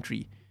our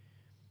country.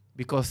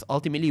 Because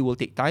ultimately it will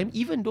take time.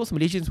 Even those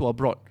Malaysians who are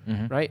abroad,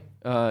 right?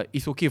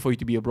 It's okay for you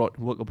to be abroad,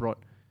 work abroad.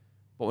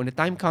 But when the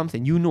time comes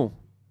and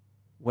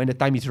when the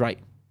time is right,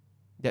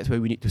 that's where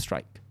we need to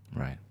strike.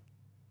 Right.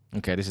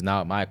 Okay, this is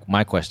now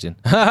my question.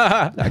 There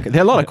are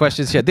a lot of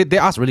questions here. They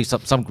asked really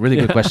some really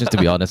good questions, to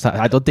be honest.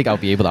 I don't think I'll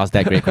be able to ask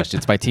that great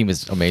questions. My team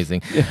is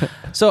amazing. Yeah.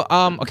 So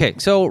okay,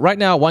 so right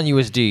now one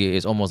USD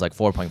is almost like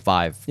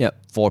 4.5, yep.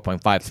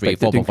 4.53,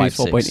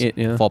 4.56, 4.8,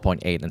 yeah.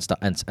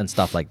 4.8 and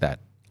stuff like that.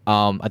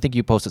 I think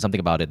you posted something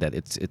about it that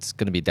it's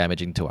going to be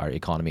damaging to our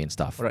economy and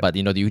stuff. Right. But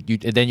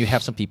then you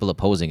have some people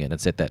opposing it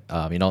and said that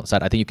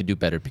Saad, I think you can do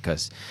better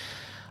because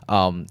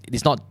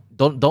it's not.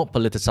 Don't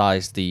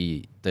politicize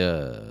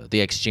the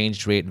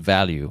exchange rate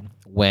value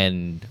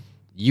when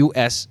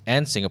US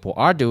and Singapore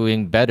are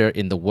doing better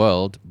in the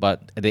world,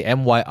 but the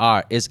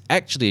MYR is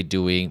actually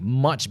doing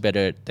much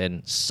better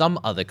than some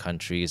other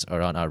countries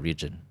around our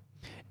region.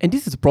 And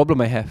this is a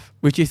problem I have,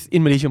 which is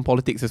in Malaysian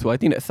politics as well. I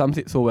think that sums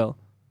it so well.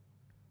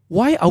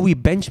 Why are we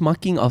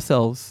benchmarking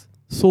ourselves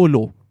so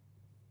low?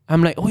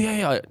 I'm like, oh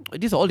yeah,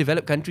 these are all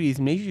developed countries.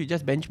 Malaysia should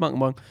just benchmark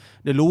among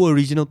the lower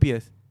regional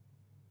peers.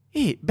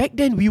 Hey, back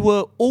then we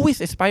were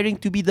always aspiring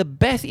to be the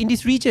best in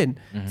this region.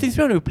 Since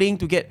when we were playing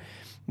to get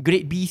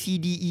grade B, C,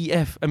 D, E,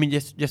 F. I mean,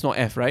 just not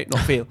F, right?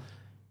 Not fail.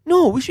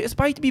 No, we should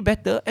aspire to be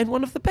better and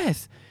one of the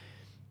best.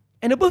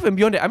 And above and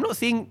beyond that, I'm not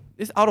saying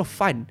this out of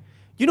fun.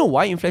 You know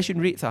why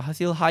inflation rates are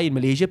still high in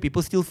Malaysia?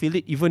 People still feel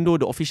it, even though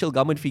the official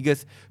government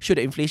figures show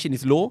that inflation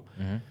is low.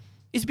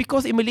 It's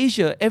because in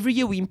Malaysia, every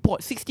year we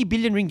import 60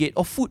 billion ringgit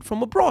of food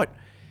from abroad.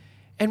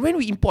 And when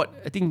we import,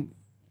 I think,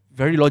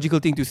 very logical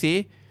thing to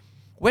say,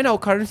 when our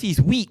currency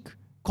is weak,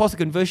 cost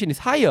conversion is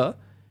higher,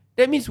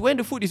 that means when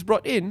the food is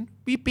brought in,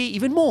 we pay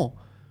even more.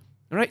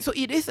 Right? So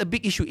it is a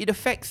big issue. It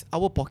affects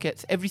our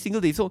pockets every single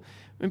day. So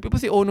when people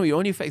say, oh no, it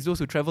only affects those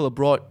who travel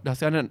abroad,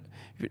 if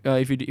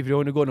you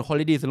want to go on a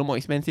holiday, it's a lot more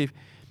expensive.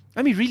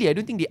 I mean, really, I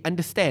don't think they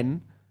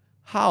understand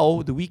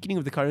how the weakening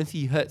of the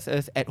currency hurts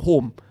us at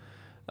home.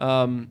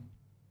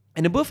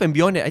 And above and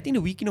beyond that, I think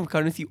the weakening of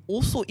currency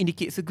also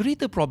indicates a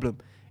greater problem.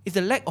 It's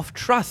the lack of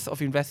trust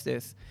of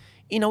investors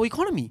in our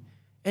economy.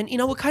 and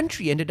in our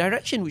country and the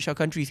direction which our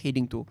country is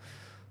heading to.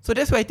 So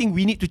that's why I think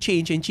we need to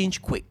change and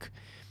change quick.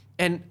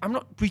 And I'm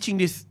not preaching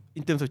this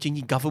in terms of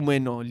changing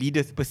government or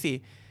leaders per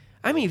se.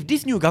 I mean, if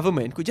this new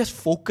government could just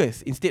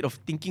focus instead of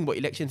thinking about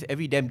elections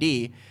every damn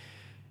day,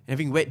 and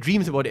having wet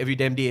dreams about it every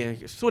damn day,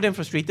 and so damn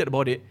frustrated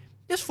about it,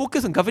 just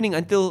focus on governing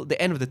until the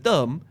end of the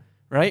term,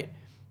 right?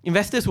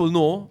 Investors will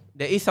know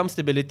there is some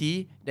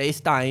stability, there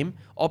is time.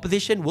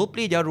 Opposition will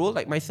play their role,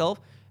 like myself,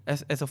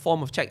 as a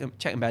form of check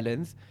and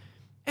balance.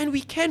 And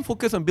we can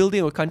focus on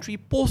building our country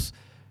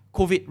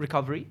post-COVID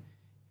recovery,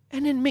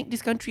 and then make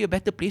this country a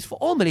better place for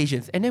all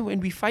Malaysians. And then when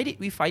we fight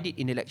it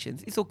in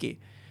elections. It's okay.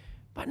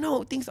 But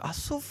now things are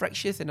so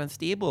fractious and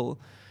unstable.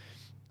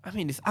 I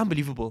mean, it's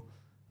unbelievable.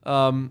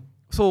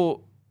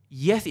 So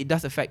yes, it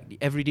does affect the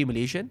everyday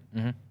Malaysian.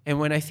 And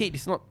when I say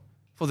it's not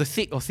for the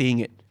sake of saying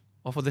it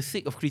or for the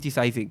sake of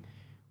criticizing.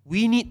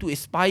 We need to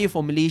aspire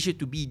for Malaysia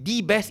to be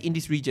the best in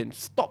this region.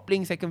 Stop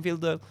playing second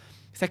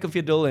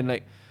fiddle and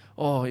like,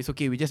 oh, it's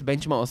okay, we just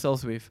benchmark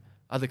ourselves with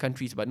other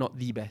countries, but not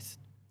the best.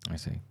 I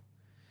see.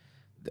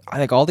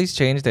 Like all these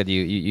changes that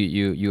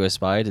you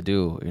aspire to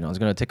do, it's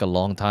going to take a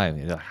long time.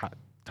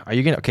 Are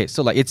you gonna? Okay,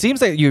 so like it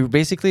seems like you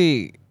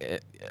basically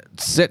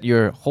set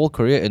your whole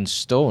career in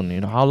stone.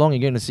 How long are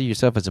you going to see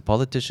yourself as a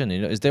politician?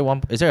 Is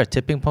there a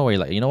tipping point where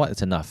you're like, you know what,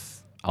 it's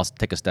enough. I'll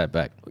take a step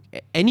back.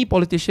 Any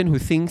politician who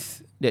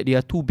thinks that they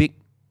are too big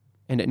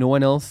and that no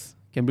one else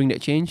can bring that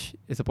change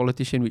is a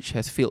politician which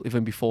has failed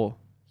even before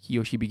he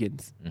or she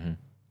begins.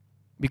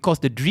 Because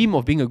the dream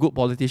of being a good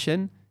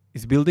politician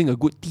is building a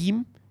good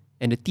team,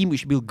 and a team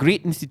which build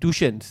great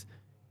institutions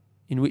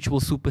in which will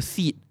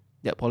supersede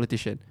that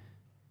politician.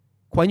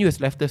 Kuan Yew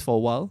has left us for a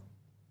while.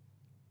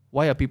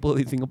 Why are people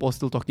in Singapore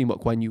still talking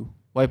about Kuan Yew?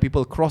 Why are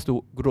people across the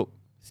globe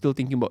still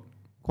thinking about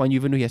Kuan Yew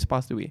even though he has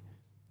passed away?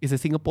 It's a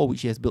Singapore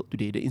which he has built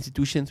today. The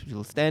institutions which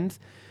still stands,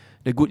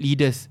 the good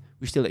leaders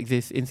which still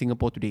exist in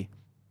Singapore today.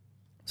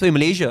 So in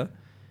Malaysia,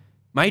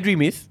 my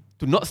dream is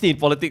to not stay in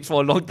politics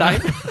for a long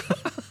time.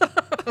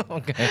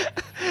 Okay.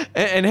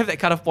 and have that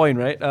cut-off point,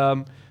 right?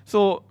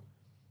 So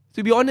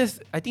to be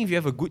honest, I think if you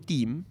have a good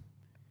team,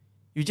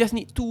 you just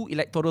need 2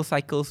 electoral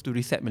cycles to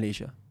reset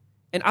Malaysia.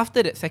 And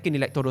after that second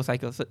electoral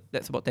cycle, so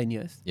that's about 10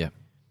 years. Yeah.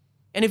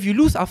 And if you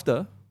lose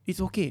after, it's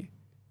okay.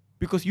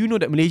 Because you know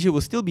that Malaysia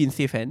will still be in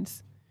safe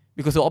hands.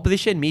 Because the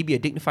opposition may be a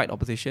dignified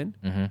opposition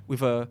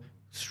with a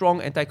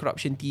strong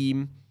anti-corruption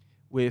team,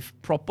 with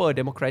proper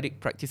democratic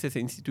practices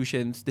and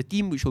institutions. The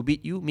team which will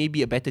beat you may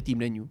be a better team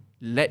than you.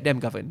 Let them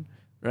govern,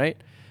 right?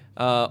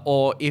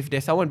 Or if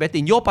there's someone better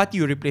in your party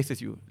who replaces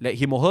you, let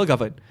him or her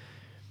govern.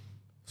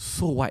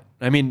 So what?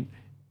 I mean,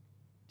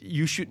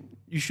 you should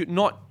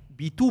not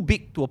be too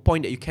big to a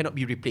point that you cannot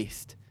be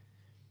replaced.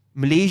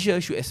 Malaysia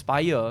should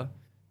aspire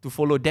to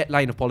follow that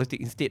line of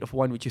politics instead of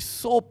one which is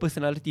so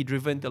personality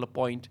driven till a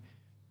point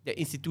that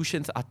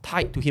institutions are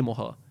tied to him or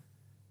her.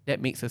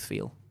 That makes us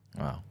fail.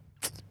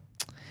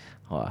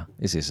 Wow,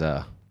 this is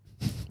a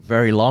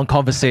very long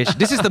conversation.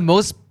 This is the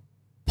most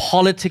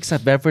politics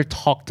I've ever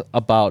talked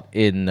about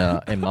in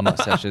Mama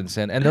sessions,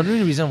 and the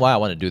only reason why I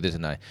want to do this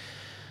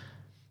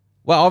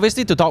well,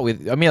 obviously to talk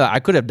with, I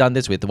could have done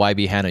this with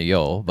YB Han or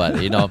Yo, but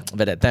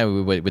but at that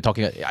time we were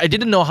talking. I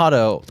didn't know how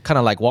to kind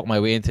of like walk my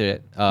way into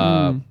it.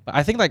 But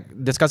I think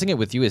like discussing it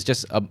with you is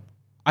just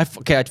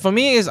for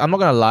me is, I'm not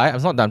gonna lie. I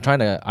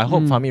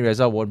hope Fahmi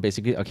Reza won't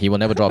basically. Okay, he will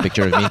never draw a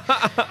picture of me.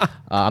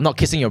 I'm not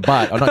kissing your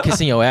butt. I'm not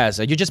kissing your ass.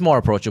 You're just more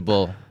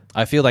approachable.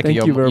 I feel like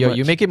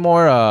you make it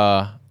more.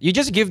 You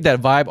just give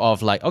that vibe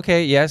of like,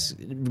 okay, yes,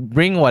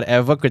 bring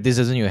whatever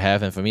criticism you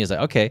have, and for me, it's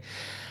like okay.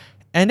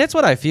 And that's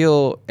what I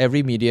feel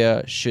every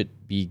media should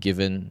be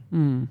given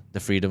the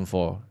freedom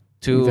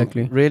to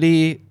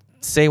really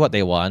say what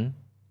they want.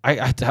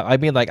 I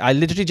mean, like I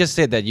literally just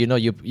said that you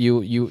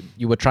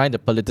were trying to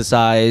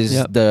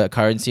politicize the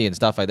currency and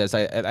stuff like that. So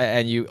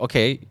and you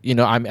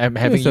I'm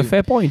having it's a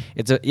fair point.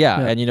 It's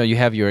and you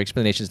have your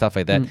explanation stuff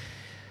like that.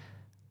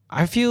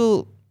 I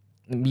feel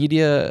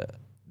media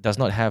does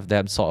not have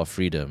that sort of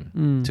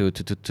freedom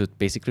to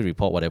basically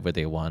report whatever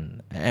they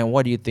want. And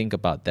what do you think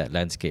about that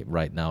landscape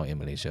right now in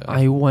Malaysia?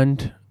 I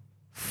want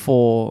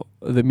for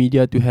the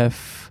media to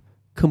have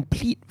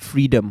complete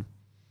freedom.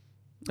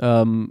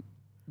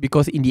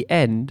 Because in the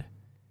end,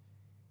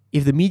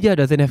 if the media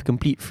doesn't have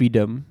complete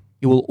freedom,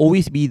 it will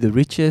always be the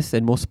richest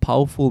and most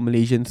powerful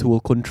Malaysians who will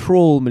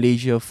control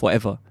Malaysia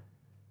forever.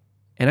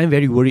 And I'm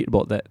very worried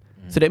about that.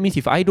 So that means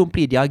if I don't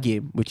play their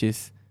game, which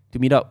is to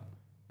meet up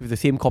with the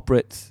same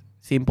corporates,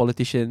 same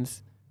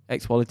politicians,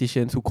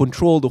 ex-politicians who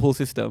control the whole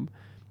system,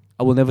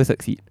 I will never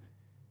succeed.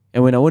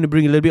 And when I want to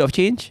bring a little bit of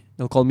change,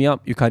 they'll call me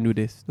up, you can't do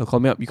this. They'll call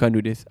me up, you can't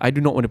do this. I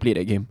do not want to play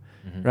that game,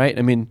 right?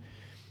 I mean,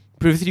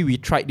 previously we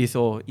tried this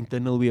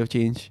internal way of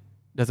change.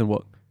 Doesn't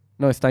work.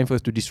 Now it's time for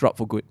us to disrupt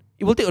for good.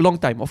 It will take a long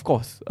time, of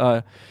course.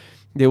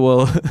 They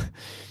will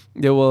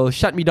they will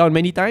shut me down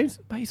many times,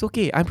 but it's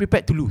okay. I'm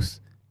prepared to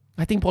lose.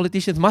 I think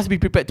politicians must be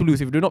prepared to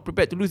lose. If they're not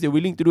prepared to lose, they're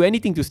willing to do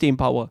anything to stay in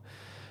power.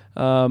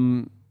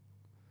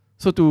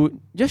 So to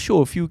just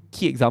show a few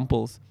key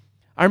examples,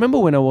 I remember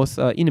when I was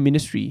in the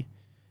ministry,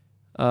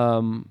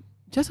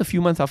 just a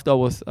few months after I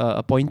was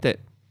appointed,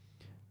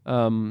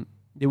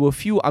 there were a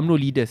few UMNO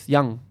leaders,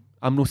 young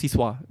UMNO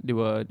Siswa, they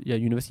were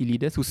university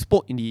leaders who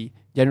spoke in the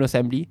General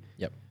Assembly,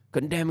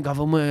 condemned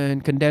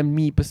government, condemned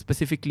me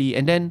specifically,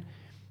 and then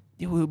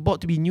they were about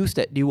to be news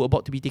that they were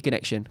about to be taken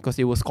action because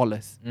they were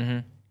scholars.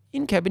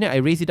 In cabinet, I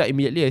raised it up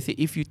immediately. I said,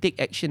 if you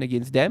take action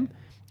against them,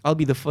 I'll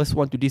be the first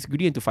one to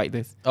disagree and to fight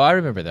this. Oh, I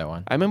remember that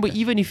one. I remember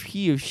even if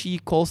he or she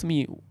calls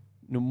me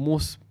the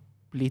most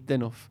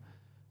blatant of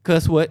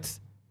curse words,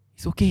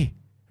 it's okay,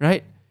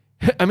 right?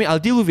 I mean, I'll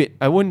deal with it.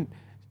 I won't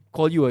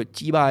call you a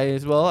chibai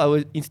as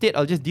well. Instead,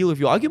 I'll just deal with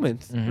your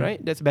arguments,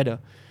 right? That's better.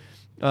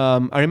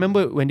 I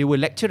remember when they were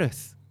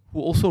lecturers who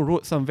also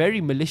wrote some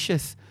very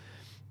malicious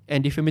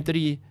and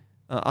defamatory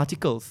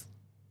articles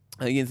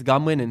against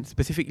government and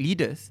specific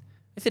leaders.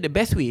 I said the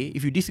best way,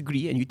 if you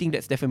disagree and you think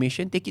that's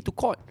defamation, take it to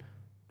court.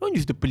 Don't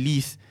use the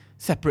police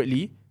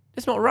separately.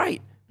 That's not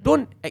right.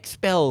 Don't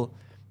expel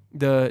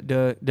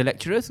the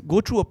lecturers.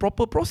 Go through a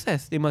proper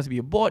process. There must be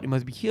a board. There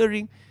must be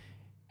hearing.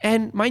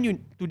 And mind you,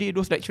 today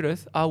those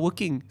lecturers are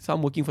working.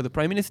 Some working for the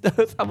Prime Minister.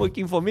 Some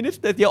working for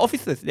ministers. They are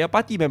officers. They are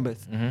party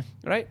members.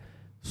 Right?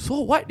 So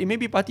what? They may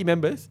be party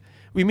members.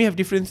 We may have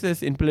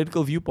differences in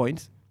political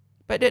viewpoints.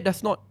 But that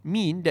does not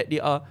mean that they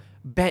are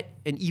bad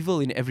and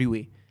evil in every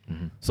way.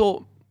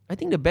 So I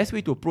think the best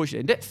way to approach it,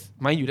 and that's,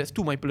 mind you, that's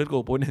to my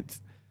political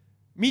opponents.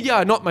 Media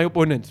are not my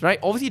opponents, right?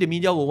 Obviously, the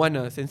media will want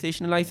to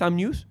sensationalize some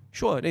news.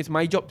 Sure, then it's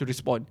my job to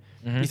respond.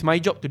 It's my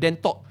job to then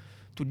talk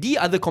to the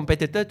other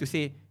competitor to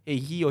say, hey,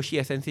 he or she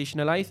has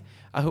sensationalized.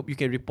 I hope you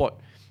can report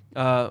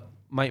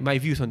my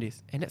views on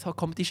this. And that's how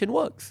competition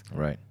works.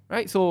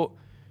 Right? So,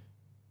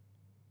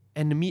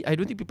 and I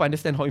don't think people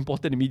understand how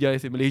important the media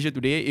is in Malaysia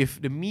today.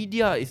 If the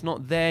media is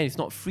not there, it's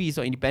not free, it's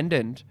not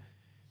independent,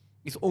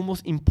 it's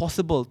almost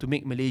impossible to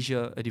make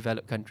Malaysia a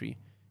developed country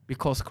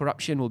because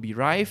corruption will be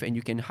rife and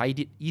you can hide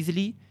it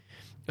easily.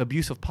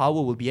 Abuse of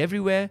power will be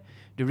everywhere.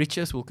 The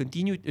richest will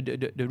continue.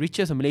 The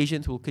richest of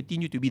Malaysians will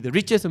continue to be the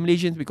richest of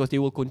Malaysians because they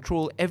will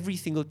control every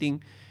single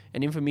thing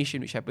and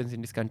information which happens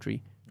in this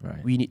country.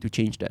 We need to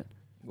change that.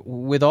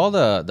 With all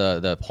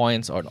the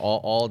points or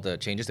all the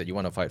changes that you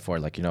want to fight for,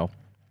 like, you know,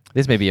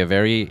 this may be a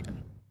very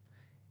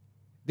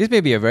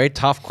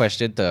tough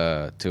question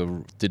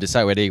to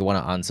decide whether you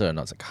want to answer or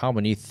not. It's like, how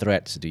many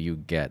threats do you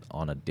get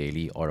on a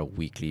daily or a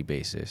weekly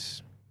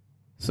basis?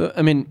 So,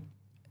 I mean,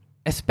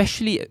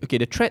 especially, okay,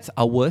 the threats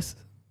are worse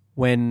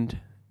when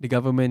the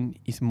government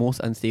is most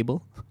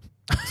unstable.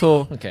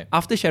 So,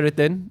 after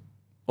Sheraton,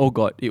 oh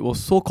God, it was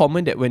so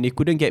common that when they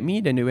couldn't get me,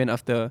 then they went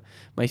after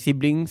my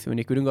siblings. When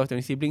they couldn't go after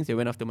my siblings, they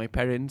went after my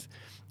parents.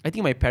 I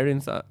think my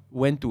parents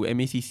went to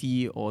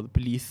MACC or the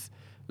police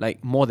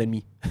like more than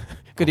me.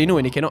 Because they know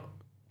when they cannot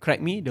crack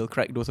me, they'll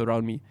crack those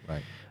around me.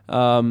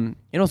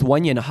 It was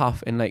 1 year and a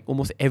half, and like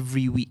almost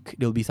every week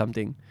there'll be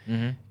something.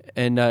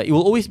 And it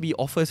will always be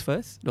offers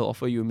first. They'll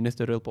offer you a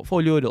ministerial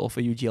portfolio, they'll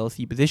offer you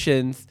GLC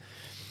positions.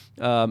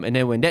 And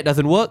then when that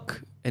doesn't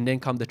work, and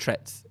then come the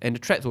threats. And the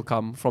threats will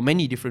come from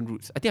many different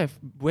routes. I think I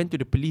went to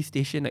the police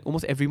station like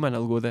almost every month.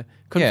 I'll go there.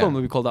 Confirm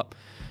will be called up.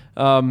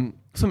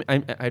 So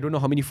I don't know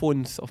how many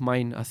phones of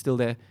mine are still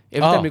there.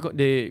 Every time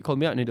they call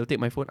me up and they'll take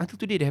my phone. Until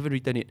today, they haven't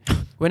returned it.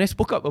 When I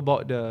spoke up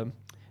about the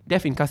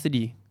death in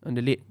custody on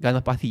the late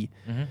Ganapathy,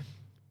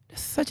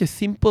 that's such a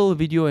simple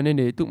video, and then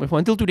they took my phone.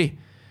 Until today,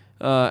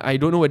 I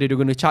don't know whether they're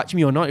going to charge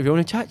me or not. If you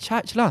want to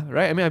charge lah,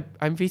 right? I mean,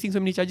 I'm facing so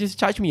many charges.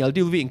 Charge me. I'll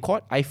deal with it in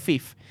court. I have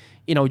faith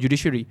in our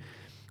judiciary.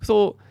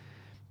 So,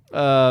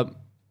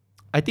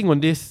 I think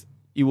on this,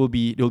 there will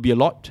be a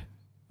lot.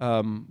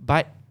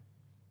 But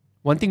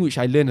one thing which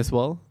I learned as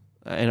well,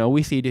 and I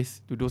always say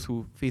this to those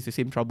who face the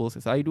same troubles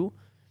as I do,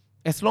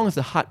 as long as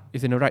the heart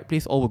is in the right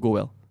place, all will go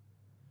well.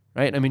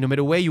 Right? I mean, no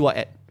matter where you are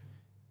at,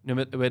 no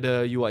matter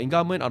whether you are in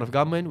government, out of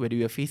government, whether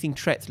you are facing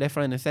threats left,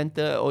 right, and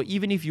center, or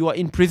even if you are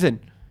in prison,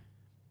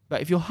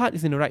 but if your heart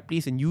is in the right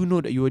place and you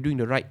know that you are doing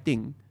the right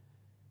thing,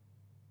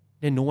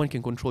 then no one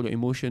can control your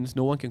emotions,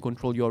 no one can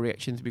control your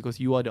reactions because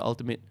you are the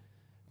ultimate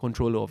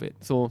controller of it.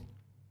 So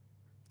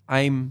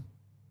I'm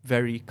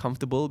very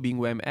comfortable being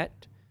where I'm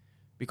at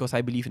because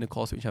I believe in the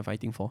cause which I'm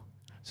fighting for.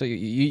 So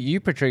you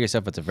portray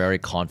yourself as a very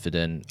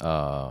confident,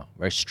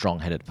 very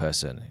strong-headed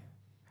person.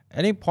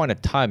 Any point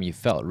of time you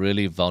felt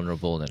really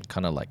vulnerable and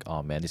kind of like,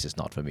 oh man, this is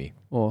not for me?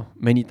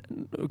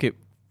 Okay,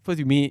 first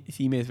you may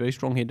see me as very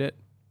strong-headed.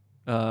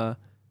 I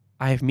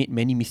have made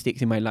many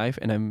mistakes in my life,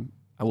 and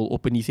I will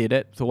openly say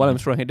that. So while I'm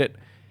strong-headed,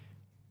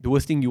 the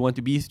worst thing you want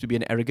to be is to be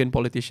an arrogant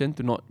politician,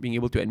 to not being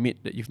able to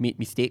admit that you've made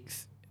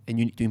mistakes and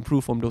you need to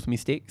improve from those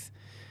mistakes.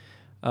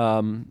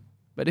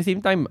 But at the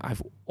same time,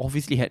 I've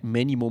obviously had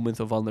many moments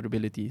of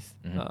vulnerabilities.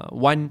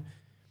 One,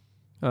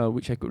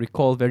 which I could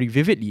recall very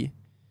vividly,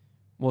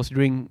 was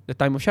during the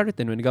time of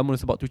Sheraton when the government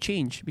was about to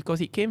change,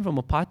 because it came from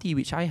a party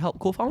which I helped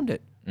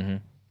co-founded.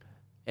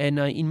 And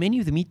in many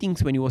of the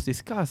meetings when it was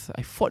discussed,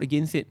 I fought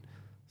against it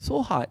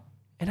so hard.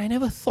 And I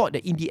never thought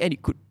that in the end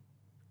it could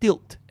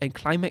tilt and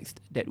climax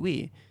that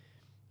way.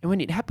 And when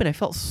it happened, I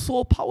felt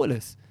so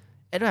powerless.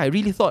 And I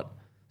really thought,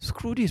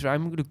 screw this, right?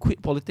 I'm going to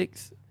quit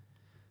politics.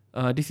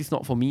 This is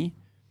not for me.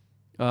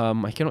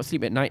 I cannot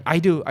sleep at night.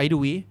 Either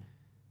way,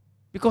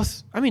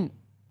 because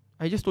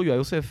I just told you I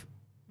also have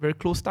very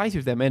close ties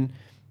with them, and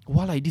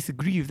while I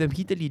disagree with them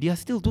heatedly, they are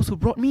still those who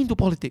brought me into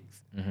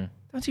politics.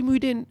 Tan Sri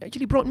Muhyiddin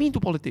actually brought me into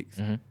politics.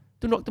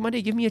 Tun Dr.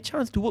 Mahathir gave me a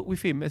chance to work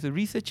with him as a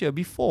researcher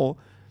before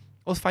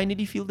I was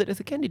finally fielded as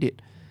a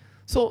candidate.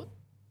 So,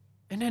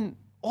 and then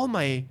all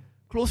my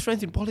close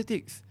friends in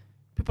politics,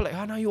 people like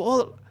Hana, you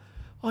all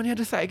on the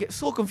other side, I get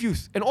so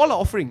confused. And all are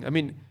offering.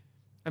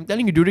 I'm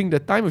telling you, during the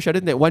time of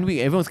Shaddan, that 1 week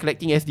everyone was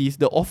collecting SDs,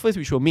 the offers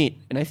which were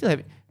made, and I still have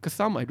it, because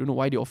some, I don't know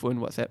why they offer on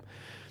WhatsApp.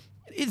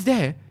 It's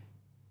there.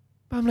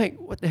 But I'm like,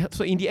 what the hell?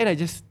 So in the end, I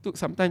just took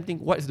some time to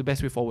think, what is the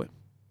best way forward?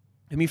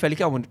 I felt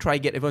like I want to try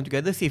get everyone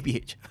together, save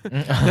PH.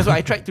 That's what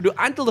I tried to do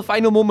until the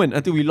final moment,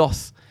 until we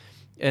lost.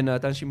 And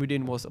Tan Sri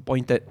Muhyiddin was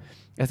appointed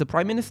as the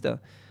Prime Minister.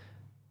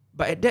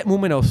 But at that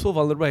moment, I was so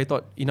vulnerable, I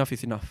thought, enough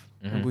is enough.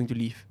 I'm going to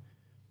leave.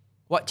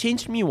 What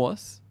changed me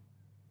was,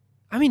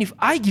 if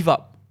I give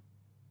up,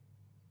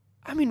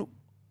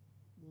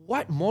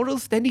 what moral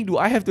standing do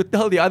I have to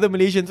tell the other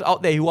Malaysians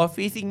out there who are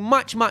facing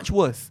much, much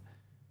worse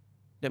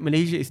that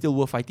Malaysia is still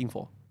worth fighting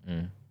for?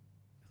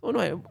 Oh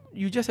no,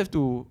 you just have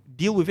to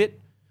deal with it,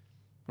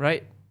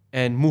 right?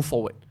 And move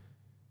forward.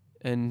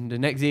 And the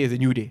next day is a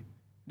new day.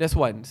 That's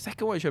one.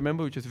 Second one, which I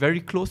remember, which was very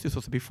close, this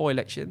was before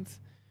elections.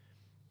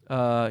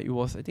 It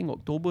was, I think,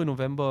 October,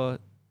 November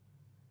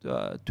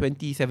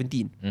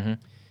 2017.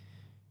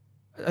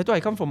 I thought I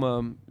come from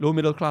a low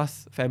middle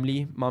class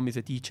family. Mom is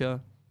a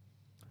teacher.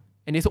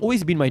 And it's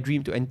always been my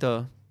dream to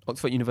enter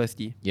Oxford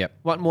University. Yep.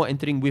 What more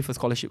entering with a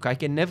scholarship? I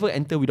can never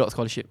enter without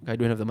scholarship. I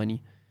don't have the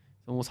money.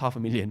 It's almost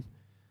 $500,000.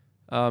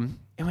 And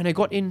when I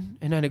got in,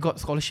 and then I got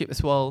scholarship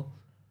as well,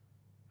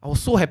 I was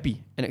so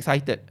happy and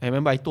excited. I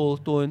remember I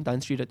told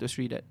Tan Sri, Dato'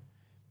 Sri that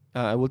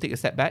I will take a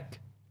step back.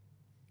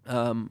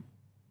 I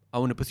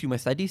want to pursue my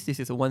studies. This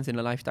is a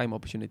once-in-a-lifetime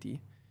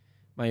opportunity.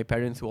 My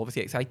parents were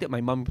obviously excited.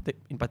 My mum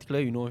in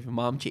particular, with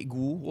mum,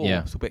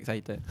 cikgu, super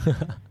excited.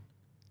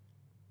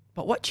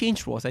 But what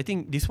changed was, I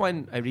think this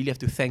one, I really have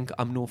to thank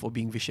UMNO for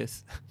being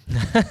vicious.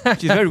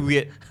 Which is very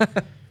weird.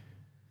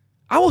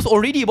 I was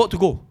already about to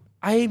go.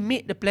 I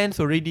made the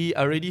plans already.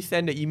 I already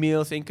sent the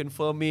email saying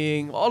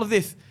confirming, all of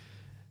this.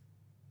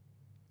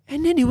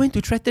 And then they went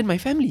to threaten my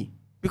family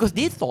because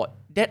they thought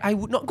that I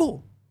would not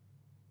go.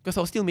 Because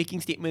I was still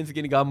making statements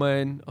against the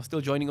government. I was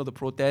still joining all the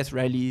protest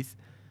rallies.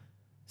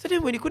 So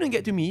then when they couldn't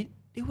get to me,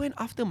 they went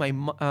after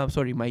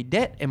my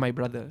dad and my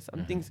brother.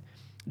 Some things,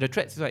 the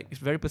threats, it's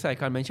very personal, I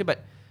can't mention,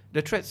 but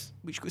the threats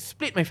which could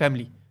split my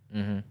family.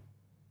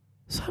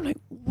 So I'm like,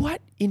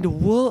 what in the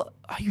world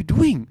are you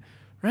doing?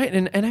 Right?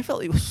 And I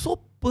felt it was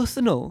so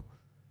personal,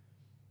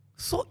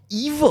 so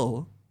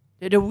evil,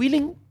 that they're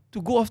willing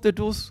to go after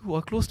those who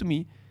are close to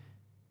me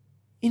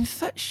in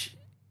such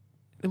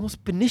the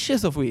most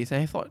pernicious of ways.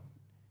 And I thought,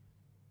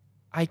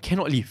 I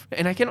cannot leave.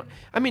 And I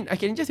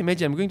can just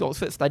imagine I'm going to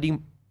Oxford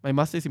studying my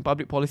master's in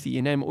public policy,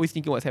 and I'm always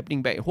thinking what's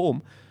happening back at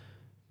home.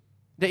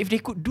 That if they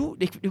could go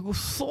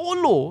so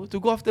low to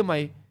go after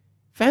my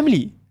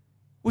family,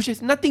 which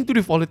has nothing to do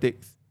with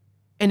politics,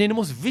 and in the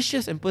most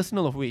vicious and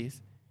personal of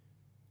ways,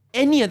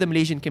 any other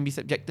Malaysian can be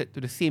subjected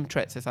to the same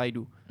threats as I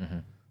do.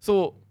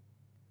 So,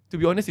 to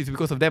be honest, it's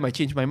because of them I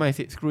changed my mind. I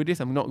said, screw this,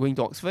 I'm not going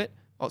to Oxford.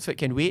 Oxford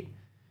can wait.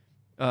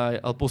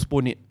 I'll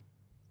postpone it.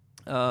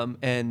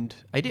 And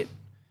I did.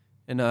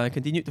 And I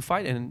continued to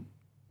fight, and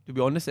to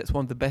be honest, that's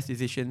one of the best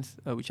decisions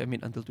which I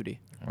made until today.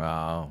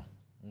 Wow.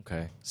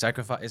 Okay.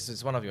 Sacrifice.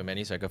 It's one of your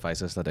many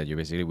sacrifices that you're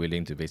basically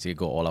willing to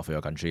go all out for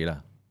your country.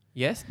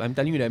 Yes, but I'm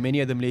telling you that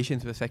many other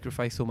Malaysians will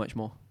sacrifice so much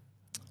more.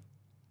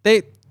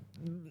 They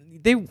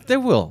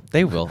will.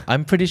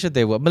 I'm pretty sure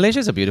they will. Malaysia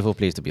is a beautiful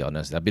place, to be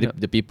honest.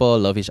 The people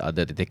love each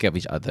other. They take care of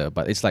each other.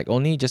 But it's like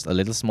only just a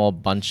little small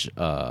bunch.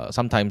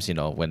 Sometimes,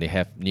 when they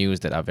have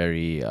news that are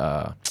very,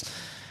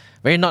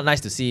 very not nice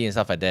to see and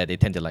stuff like that, they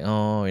tend to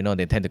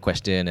they tend to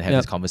question and have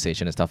this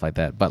conversation and stuff like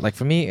that. But like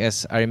for me,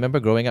 as I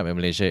remember growing up in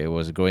Malaysia, it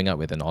was growing up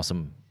with an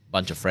awesome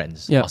bunch of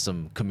friends,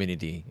 awesome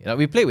community.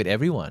 We play with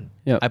everyone.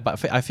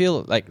 But I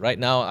feel like right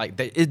now,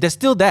 there's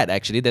still that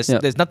actually.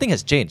 There's nothing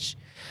has changed.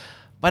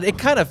 But it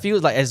kind of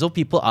feels like as though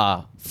people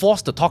are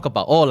forced to talk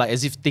about,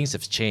 as if things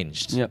have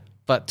changed.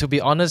 But to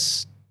be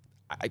honest,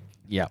 I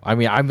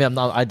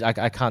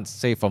can't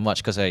say for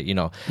much because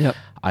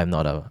I'm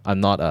not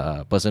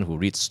a person who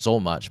reads so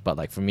much. But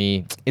like for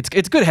me,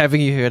 it's good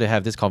having you here to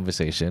have this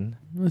conversation.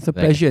 It's a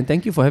pleasure, and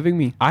thank you for having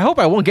me. I hope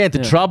I won't get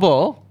into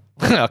trouble.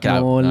 Okay, I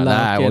won't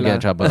get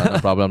in trouble. No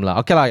problem lah.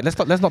 Okay, let's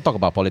not talk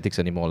about politics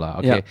anymore lah.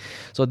 Okay,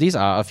 so these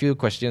are a few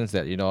questions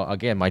that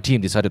again my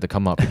team decided to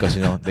come up because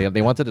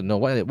they wanted to know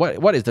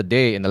what is the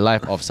day in the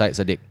life of Syed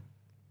Saddiq.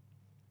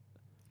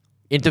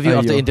 Interview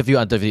after interview.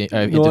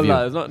 No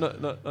lah, it's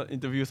not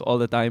interviews all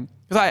the time.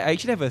 Because I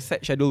actually have a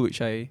set schedule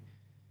which I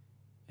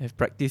have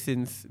practiced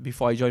since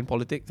before I joined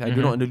politics. I do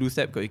not want to lose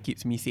that because it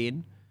keeps me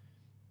sane.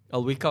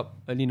 I'll wake up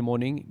early in the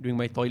morning during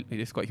my toilet.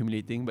 It's quite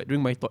humiliating, but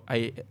during my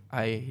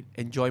I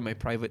enjoy my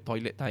private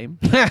toilet time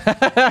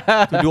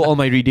to do all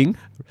my reading.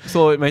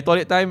 So my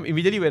toilet time,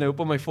 immediately when I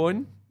open my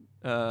phone,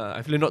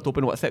 I've learned not to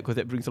open WhatsApp because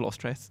that brings a lot of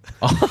stress.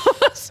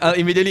 I'll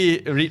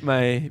immediately read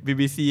my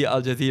BBC,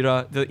 Al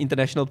Jazeera, the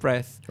international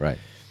press. Right.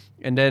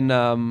 And then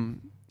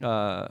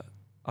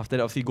after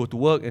that, obviously go to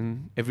work,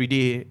 and every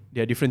day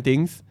there are different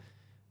things.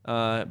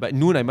 But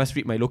noon, I must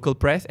read my local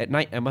press. At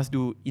night, I must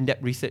do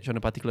in-depth research on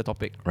a particular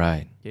topic.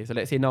 Right. Okay, so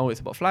let's say now it's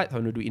about floods. I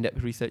want to do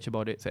in-depth research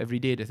about it. So every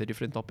day there's a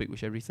different topic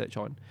which I research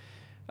on.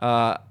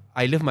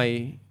 I love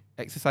my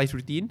exercise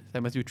routine. So I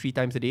must do 3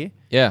 times a day.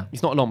 Yeah.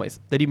 It's not long, but it's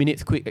 30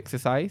 minutes quick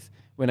exercise.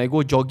 When I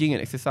go jogging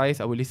and exercise,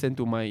 I will listen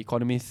to my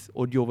Economist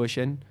audio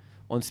version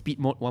on speed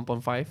mode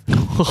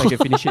 1.5. So I can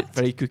finish it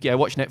very quickly. I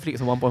watch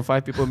Netflix on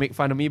 1.5. People make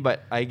fun of me,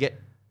 but I get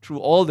through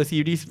all the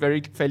series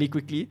fairly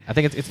quickly. I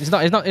think it's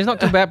not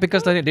too bad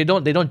because they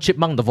don't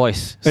chipmunk the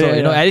voice. So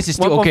at least it's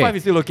still okay. 1.5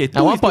 is still okay. 2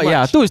 and is too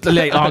much. 2 is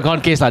like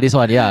gone case like this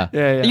one. Yeah.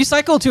 Yeah. You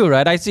cycle too,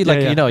 right? I see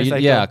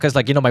because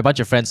my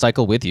bunch of friends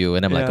cycle with you,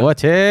 and I'm like, what?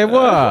 Hey,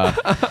 what?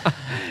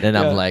 Then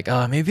I'm like,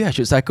 maybe I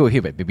should cycle with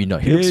him, but maybe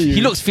not.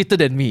 He looks fitter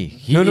than me.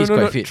 He is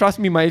quite fit. Trust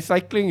me, my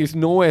cycling is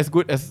nowhere as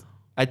good as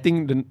I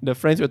think the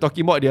friends we're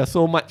talking about. They are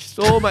so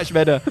much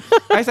better.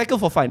 I cycle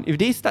for fun. If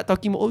they start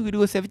talking about, you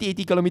do a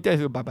 70-80 kilometers,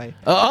 I go bye-bye.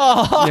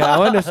 Oh. Yeah, I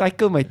want to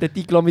cycle my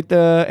 30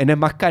 kilometer and then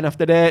makan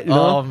after that. You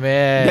know? Oh,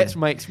 man. That's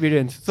my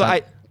experience. So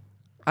I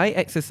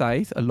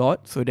exercise a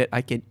lot so that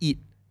I can eat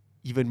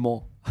even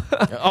more.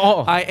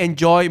 I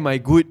enjoy my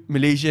good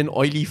Malaysian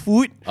oily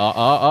food,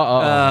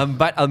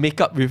 but I'll make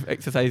up with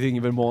exercising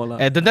even more.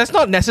 And that's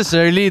not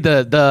necessarily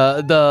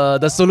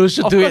the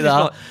solution to it.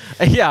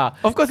 Yeah.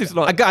 Of course it's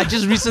not. I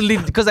just recently,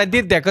 because I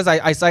did that, because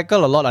I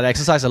cycle a lot and I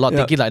exercise a lot,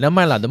 thinking like, never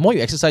mind, the more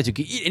you exercise, you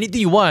can eat anything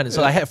you want.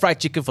 So I had fried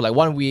chicken for like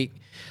 1 week.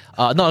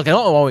 Not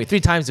 1 week, 3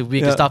 times a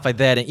week and stuff like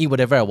that, and eat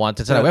whatever I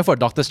wanted. So I went for a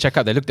doctor's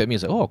checkup. They looked at me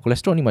and said,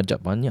 cholesterol ni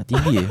banyak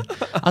tinggi.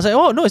 I was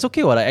like, no, it's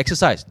okay. I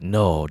exercise.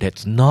 No,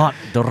 that's not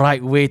the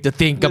right way to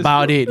think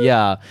about it.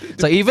 Yeah.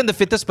 So even the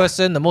fittest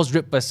person, the most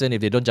ripped person, if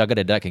they don't juggle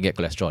their diet, can get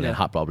cholesterol and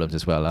heart problems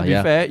as well. To be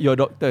fair, your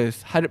doctor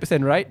is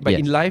 100% right. But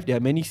in life, there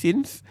are many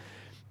sins.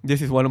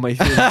 This is one of my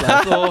sins.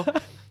 So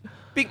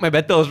pick my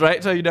battles,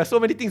 right? So there are so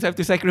many things I have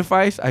to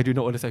sacrifice. I do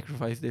not want to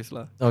sacrifice this.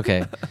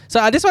 Okay.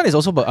 So this one is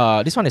also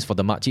this one is for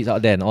the makciks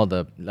out there and all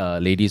the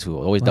ladies who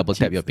always double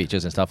tap your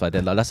pictures and stuff like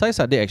that. Lasai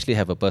Sade actually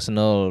have a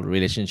personal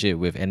relationship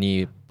with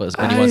anyone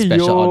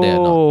special out there?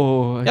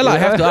 No? I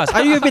have to ask.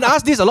 You've been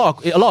asked this a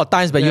lot of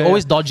times, but you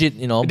always dodge it,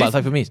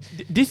 But for me,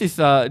 this is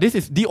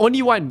the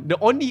only one, the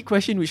only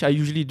question which I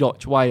usually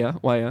dodge.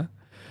 Why?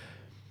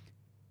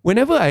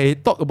 Whenever I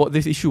talk about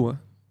this issue,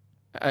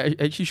 I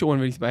actually showed one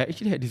very, but I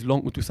actually had this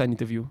long Utusan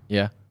interview.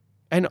 Yeah.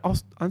 And I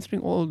was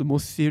answering all the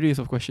most serious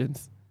of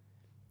questions.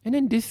 And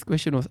then this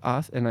question was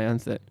asked and I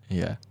answered.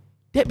 Yeah.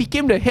 That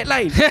became the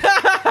headline.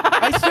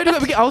 I swear to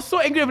God, I was so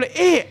angry. I'm like,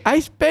 hey,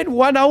 I spent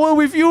 1 hour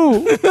with you.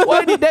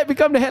 Why did that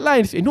become the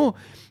headline? No,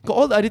 got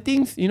all the other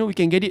things, we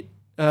can get it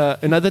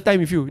another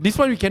time with you. This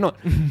one we cannot.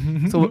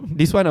 So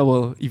this one I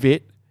will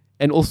evade.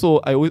 And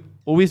also, I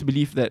always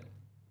believe that,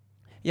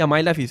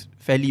 my life is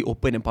fairly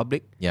open and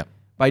public. Yeah.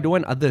 But I don't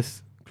want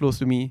others close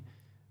to me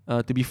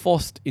to be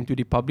forced into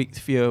the public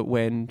sphere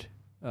when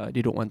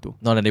they don't want to.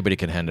 Not anybody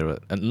can handle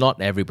it, and not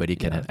everybody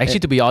can. Actually,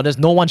 to be honest,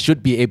 no one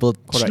should be able.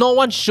 No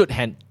one should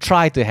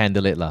try to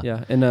handle it, lah.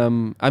 Yeah,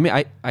 and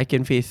I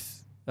can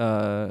face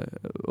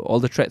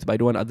all the threats, but I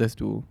don't want others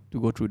to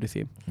go through the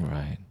same.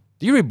 Right.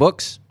 Do you read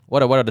books?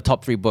 What are the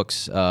top 3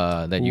 books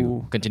that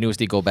you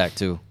continuously go back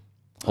to?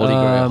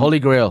 Holy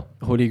Grail.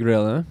 Holy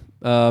Grail.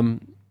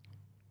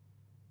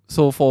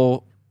 So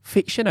for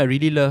fiction, I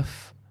really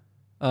love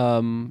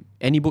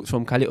any books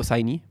from Khaled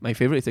Hosseini. My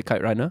favorite is The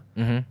Kite Runner.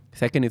 Mm-hmm.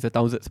 Second is A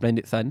Thousand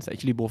Splendid Suns.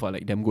 Actually, both are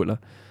like damn good.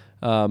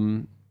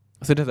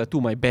 So those are 2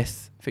 of my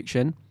best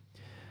fiction.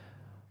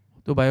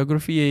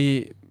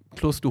 Autobiography,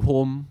 close to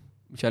home,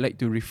 which I like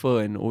to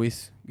refer and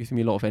always gives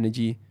me a lot of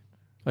energy.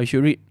 I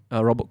should read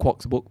Robert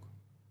Kwok's book.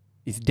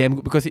 It's damn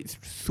good because it's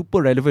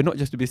super relevant, not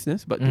just to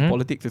business, but to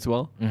politics as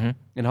well,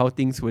 and how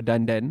things were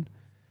done then.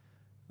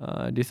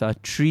 These are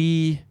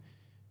 3...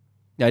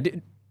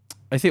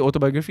 I say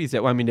autobiography is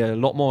that one. I mean, there are a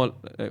lot more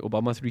like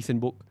Obama's recent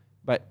book,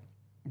 but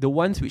the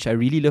ones which I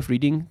really love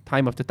reading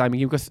time after time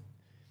again, because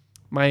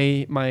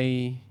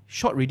my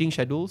short reading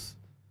schedules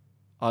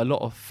are a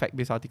lot of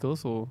fact-based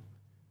articles. So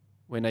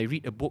when I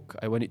read a book,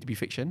 I want it to be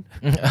fiction.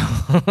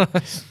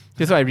 That's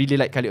why I really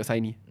like Khaled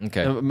Hosseini.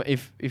 Okay.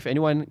 If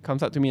anyone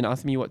comes up to me and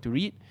asks me what to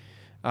read,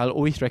 I'll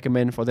always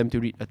recommend for them to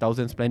read A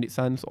Thousand Splendid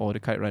Suns or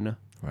The Kite Runner.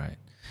 Right.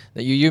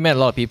 You met a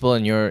lot of people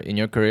in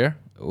your career.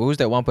 Who's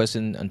that one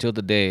person until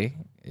the day?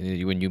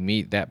 When you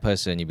meet that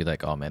person, you'd be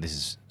like, oh man, this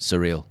is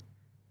surreal.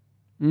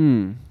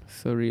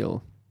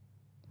 Surreal.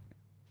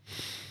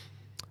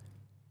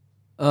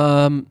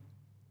 There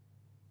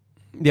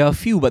are a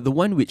few, but the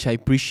one which I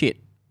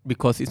appreciate,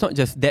 because it's not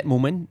just that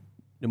moment,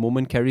 the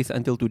moment carries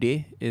until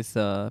today, is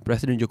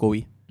President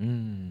Jokowi.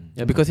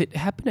 Yeah, because it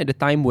happened at the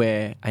time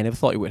where I never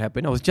thought it would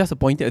happen. I was just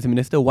appointed as a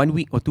minister 1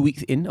 week or 2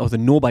 weeks in. I was a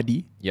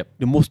nobody. Yep.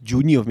 The most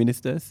junior of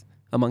ministers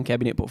among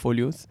cabinet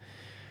portfolios.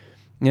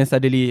 And then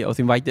suddenly I was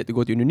invited to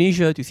go to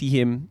Indonesia to see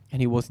him,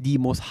 and he was the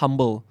most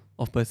humble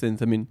of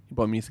persons. I mean, he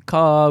brought me his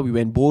car. We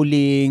went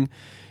bowling.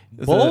 It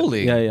was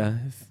Bowling? Yeah.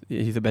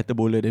 He's a better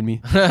bowler than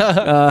me,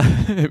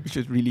 which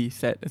is really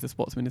sad as a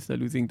sports minister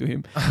losing to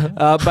him.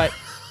 But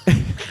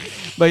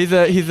he's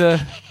a.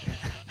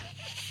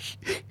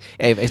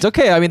 Hey, it's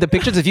okay. I mean, the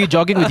pictures of you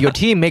jogging with your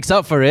team makes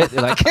up for it.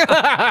 Like,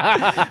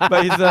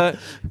 But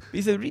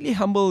he's a really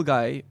humble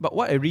guy. But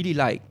what I really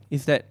like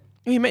is that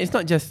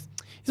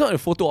it's not a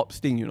photo ops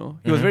thing, you know.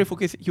 He was very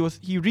focused.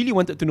 He really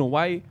wanted to know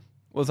why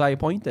was I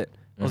appointed.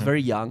 I was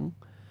very young,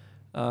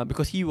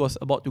 because he was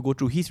about to go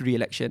through his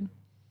re-election,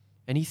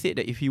 and he said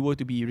that if he were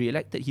to be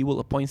re-elected, he will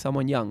appoint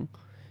someone young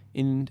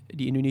in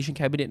the Indonesian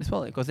cabinet as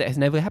well, because that has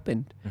never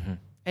happened.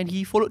 And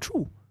he followed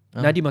through.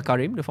 Nadiem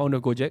Makarim, the founder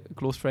of Gojek, a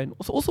close friend,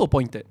 was also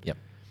appointed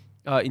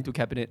into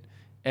cabinet.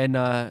 And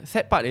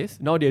sad part is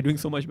now they're doing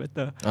so much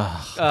better.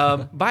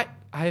 But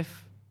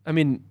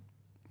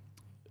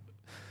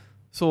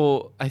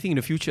so I think in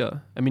the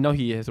future, now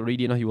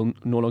he will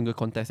no longer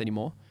contest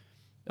anymore.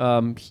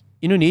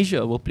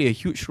 Indonesia will play a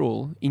huge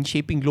role in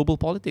shaping global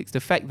politics. The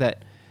fact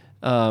that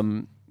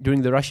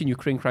during the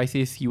Russian-Ukraine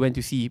crisis, he went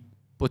to see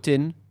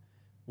Putin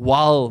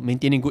while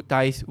maintaining good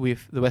ties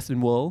with the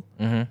Western world.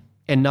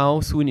 And now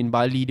soon in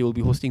Bali, they will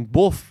be hosting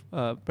both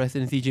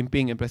President Xi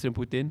Jinping and President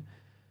Putin.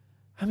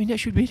 That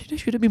should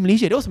have been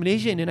Malaysia. That was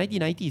Malaysia in the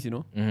 1990s, you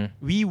know.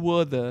 We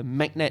were the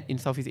magnet in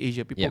Southeast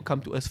Asia. People come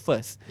to us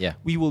first.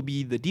 We will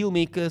be the deal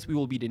makers. We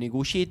will be the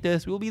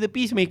negotiators. We will be the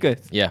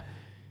peacemakers. Do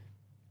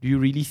you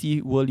really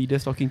see world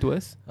leaders talking to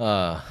us?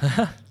 Well.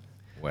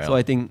 So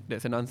I think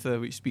that's an answer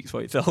which speaks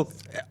for itself.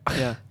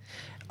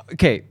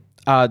 Okay.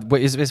 But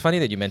it's funny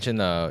that you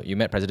mentioned you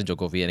met President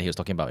Jokowi and he was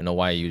talking about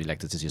why are you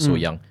elected since you're so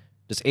young.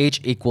 Does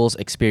age equals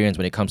experience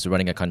when it comes to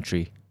running a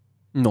country?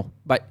 No,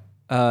 but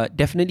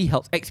definitely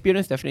helps.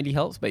 Experience definitely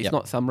helps, but it's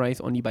not summarized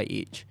only by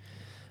age.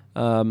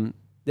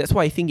 That's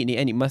why I think in the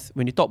end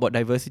when you talk about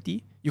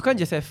diversity, you can't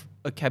just have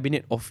a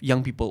cabinet of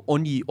young people,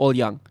 only all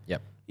young.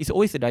 It's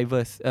always a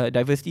diverse.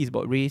 Diversity is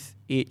about race,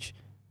 age,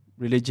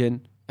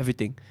 religion,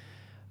 everything.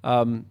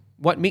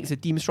 What makes a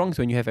team strong is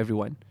when you have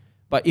everyone.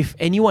 But if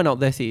anyone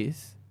out there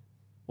says,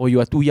 you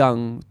are too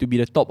young to be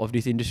the top of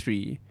this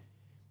industry,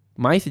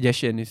 my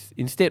suggestion is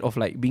instead of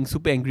being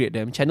super angry at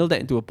them, channel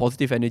that into a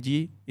positive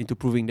energy into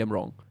proving them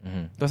wrong.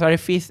 Because I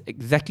face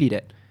exactly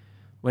that.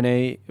 When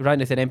I run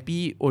as an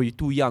MP, you're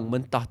too young,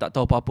 mentah, tak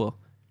tahu apa-apa.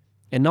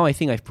 And now I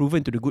think I've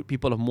proven to the good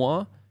people of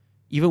Muar,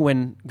 even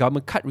when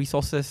government cut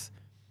resources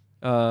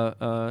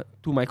to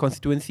my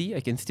constituency, I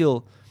can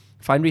still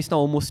fundraise now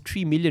almost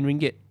 3 million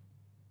ringgit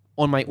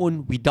on my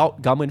own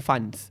without government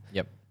funds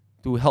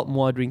to help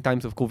Muar during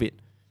times of COVID.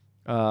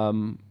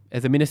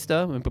 As a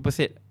minister, when people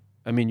said,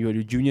 you're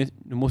the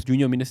most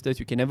junior ministers,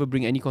 you can never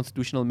bring any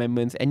constitutional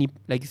amendments, any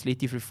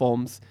legislative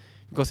reforms,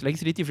 because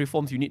legislative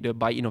reforms, you need the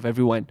buy-in of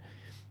everyone.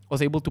 I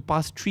was able to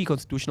pass 3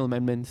 constitutional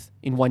amendments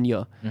in 1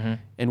 year,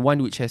 and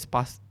one which has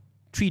passed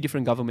 3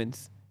 different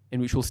governments,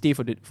 and which will stay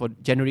for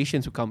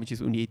generations to come, which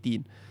is only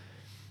 18.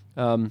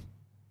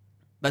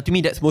 But to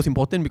me, that's most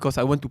important because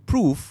I want to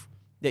prove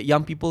that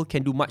young people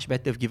can do much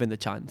better if given the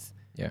chance.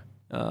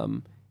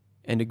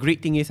 And the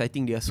great thing is, I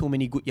think there are so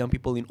many good young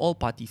people in all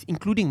parties,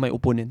 including my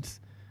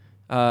opponents.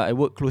 I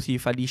work closely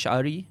with Fadli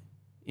Sha'ari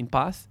in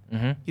PAS.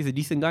 He's a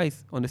decent guy.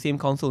 He's on the same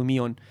council with me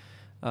on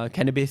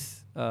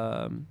cannabis,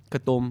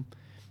 Ketom,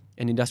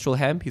 and industrial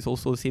hemp. He's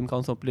also the same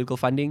council on political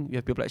funding. We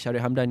have people like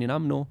Syarif Hamdan in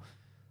UMNO.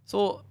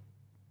 So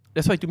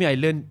that's why to me, I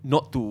learned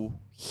not to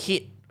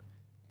hate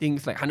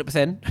things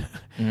 100%.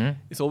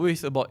 It's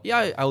always about,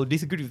 I will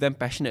disagree with them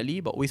passionately,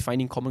 but always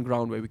finding common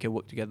ground where we can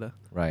work together.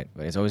 Right.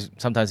 But it's always,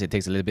 sometimes it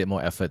takes a little bit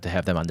more effort to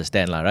have them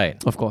understand,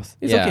 right? Of course.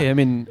 It's okay.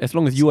 As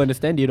long as you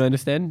understand, they don't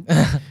understand.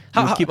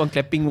 You keep on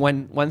clapping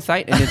one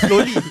side and then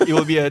slowly it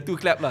will be a 2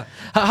 clap.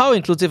 How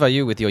inclusive are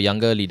you with your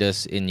younger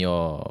leaders in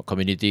your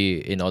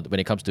community when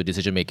it comes to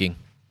decision making?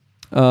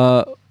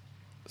 So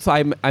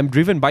I'm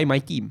driven by my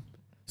team.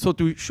 So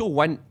to show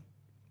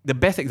the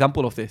best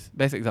example of this,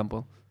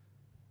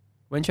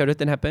 when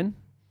Sheraton happened,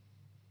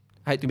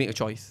 I had to make a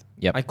choice.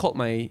 I called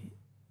my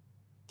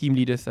team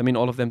leaders,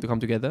 all of them to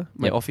come together,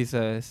 my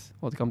officers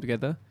all to come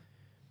together.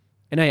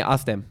 And I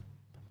asked them,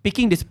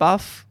 picking this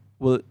path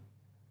will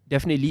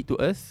definitely lead to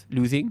us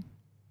losing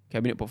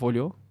cabinet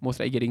portfolio, most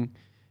likely getting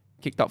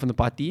kicked out from the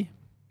party,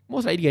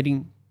 most likely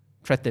getting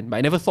threatened. But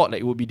I never thought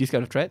it would be this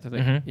kind of threat. I was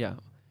like,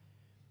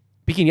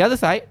 Picking the other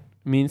side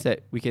means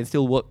that we can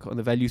still work on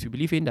the values we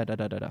believe in,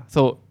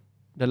 So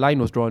the line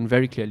was drawn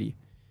very clearly.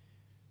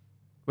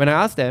 When I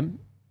asked them,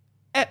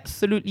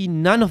 absolutely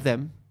none of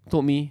them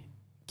told me,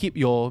 keep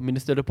your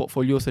ministerial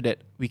portfolio so that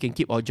we can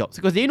keep our jobs.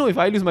 Because they know if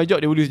I lose my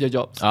job, they will lose their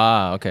jobs.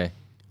 Okay.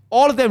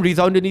 All of them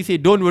resoundingly say,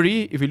 don't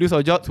worry, if we lose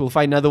our jobs, we'll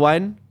find another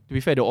one. To be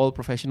fair, they're all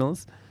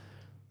professionals.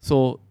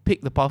 So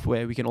pick the path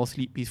where we can all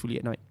sleep peacefully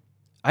at night.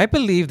 I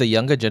believe the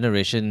younger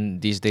generation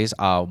these days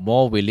are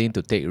more willing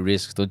to take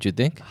risks, don't you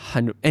think?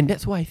 100%. And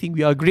that's why I think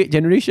we are a great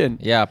generation.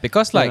 Yeah,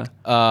 because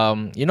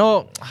you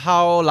know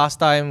how last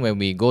time when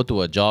we go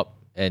to a job,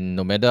 And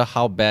no matter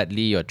how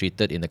badly you're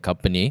treated in the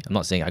company, I'm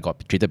not saying I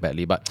got treated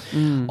badly, but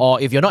or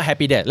if you're not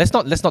happy there, let's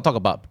not talk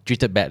about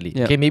treated badly.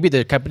 Yeah. Okay, maybe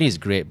the company is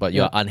great, but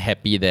you're Yeah.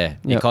 unhappy there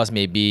Yeah. because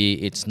maybe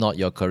it's not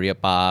your career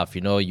path.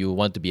 You know, you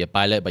want to be a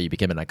pilot, but you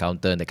became an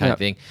accountant, that kind of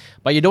Yeah. thing.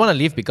 But you don't want to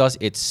leave because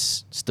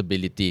it's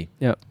stability.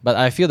 Yeah. But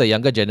I feel the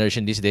younger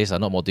generation these days are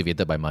not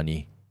motivated by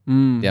money.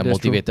 They are That's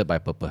motivated by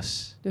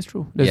purpose. True. That's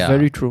true. That's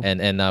very true.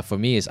 And for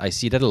me is I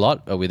see that a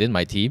lot within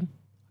my team.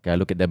 Okay, I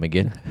look at them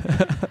again.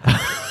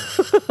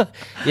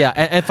 Yeah,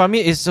 and for me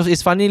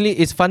it's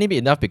funny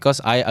enough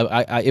because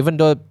I even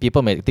though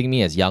people may think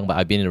me as young, but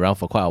I've been around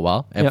for quite a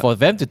while, and for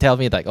them to tell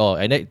me like, oh,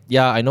 I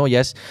know,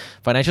 yes,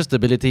 financial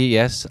stability,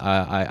 yes,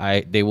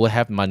 they will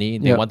have money,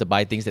 they want to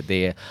buy things that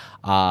they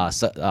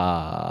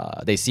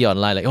see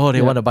online, like, oh,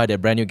 they want to buy their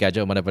brand new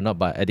gadget or whatever, not,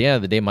 but at the end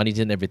of the day, money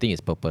isn't everything,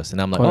 is purpose,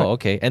 and I'm like, Correct. oh,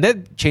 okay, and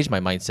that changed my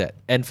mindset.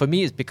 And for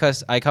me, it's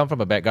because I come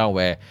from a background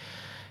where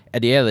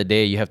at the end of the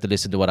day, you have to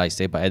listen to what I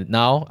say. But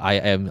now I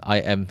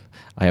am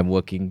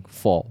working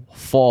for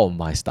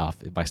my staff.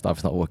 My staff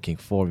is not working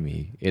for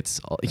me. It's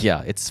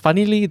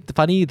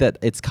funny that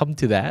it's come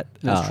to that.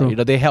 That's true. You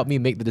know, they help me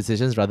make the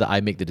decisions rather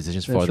I make the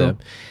decisions for true. them.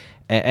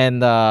 And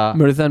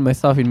Mirza and my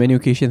staff in many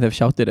occasions have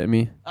shouted at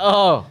me.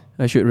 oh,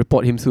 I should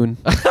report him soon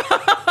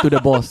to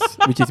the boss,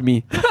 which is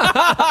me.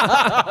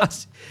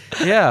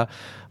 yeah,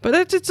 but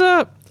it's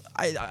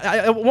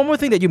one more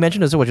thing that you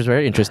mentioned as well, which was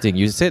very interesting.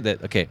 You said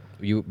that I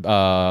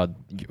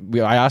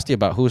asked you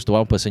about who's the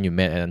one person you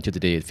met, and until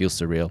today it feels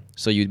surreal.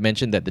 So you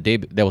mentioned that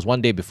there was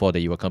one day before that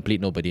you were complete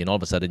nobody, and all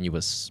of a sudden you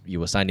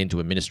were signed into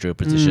a ministerial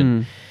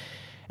position,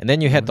 and then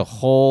you had the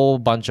whole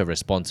bunch of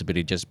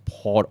responsibility just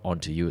poured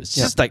onto you. It's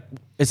just like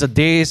it's a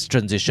day's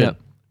transition.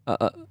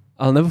 Yeah.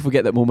 I'll never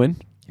forget that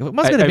moment. It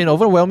must have been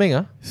overwhelming,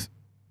 huh?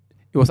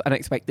 It was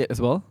unexpected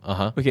as well.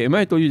 Okay, remember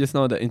I told you just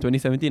now that in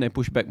 2017 I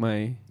pushed back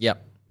my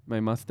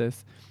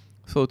masters.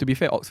 So to be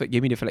fair, Oxford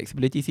gave me the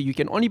flexibility. Say you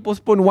can only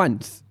postpone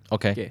once.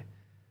 Okay.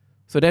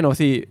 So then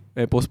obviously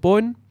I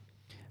postponed.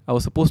 I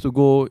was supposed to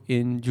go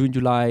in June,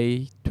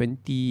 July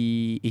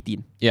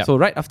 2018. Yeah. So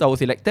right after I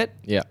was elected.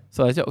 Yeah.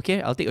 So I said,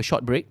 okay, I'll take a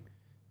short break.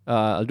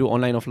 I'll do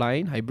online,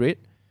 offline, hybrid.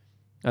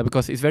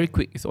 Because it's very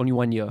quick. It's only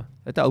 1 year.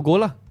 I thought I'll go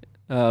lah.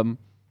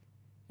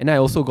 And I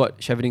also got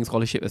Chevening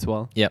scholarship as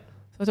well. Yeah.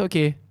 So I said,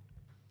 okay.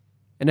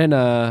 And then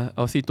I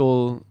obviously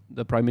told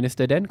the Prime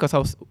Minister then, because I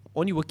was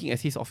only working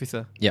as his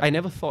officer. Yep. I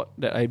never thought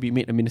that I'd be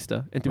made a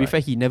minister. And to be fair,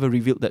 he never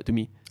revealed that to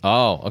me.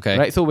 Oh, okay.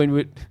 Right? So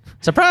when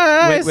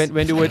Surprise!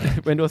 when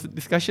there was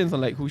discussions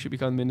on like who should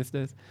become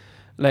ministers,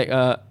 like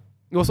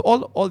it was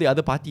all the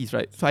other parties,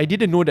 right? So I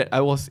didn't know that I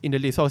was in the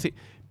list. So I was like,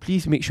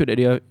 please make sure that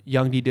they are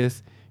young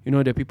leaders. You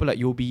know, there are people like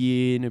Yeo Bee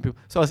Yin.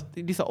 So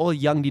these are all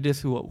young leaders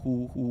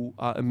who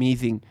are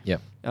amazing. Yeah.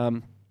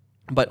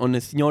 But on the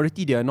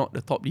seniority, they are not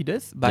the top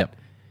leaders. But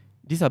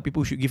these are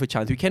people who should give a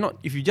chance. We cannot,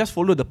 if you just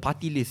follow the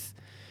party list,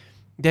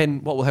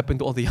 then what will happen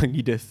to all the young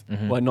leaders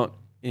who are not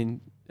in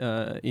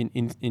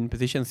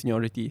position of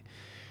seniority?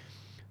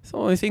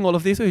 So I'm saying all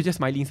of this, so he's just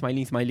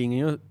smiling.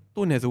 You know,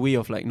 Tone has a way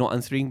of like not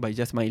answering by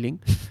just smiling.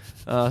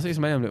 So he's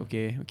smiling. I'm like,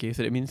 okay.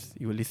 So that means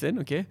you will listen,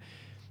 okay?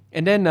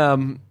 And then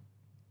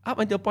up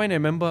until a point, I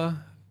remember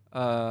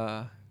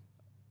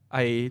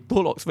I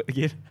told Oxford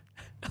again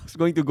I was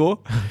going to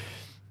go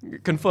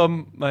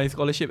confirm my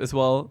scholarship as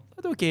well.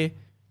 I thought, okay.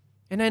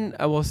 And then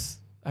I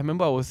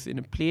remember I was in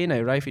a plane. I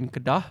arrived in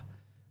Kedah.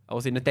 I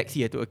was in a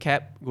taxi. I took a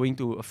cab going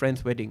to a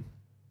friend's wedding.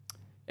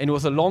 And it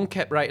was a long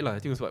cab ride. I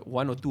think it was like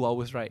 1 or 2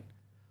 hours ride.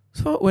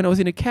 So when I was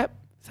in a cab,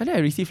 suddenly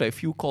I received like a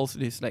few calls to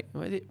this, like,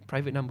 what is it?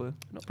 Private number?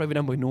 Not private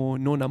number, no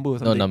number or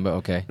something. No number,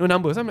 okay. No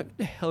number. So I'm like, what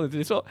the hell is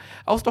this? So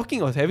I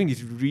was having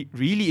this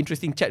really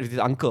interesting chat with this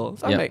uncle.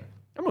 So I'm like,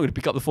 I'm not going to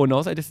pick up the phone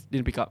now. So I just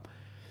didn't pick up.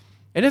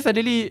 And then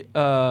suddenly,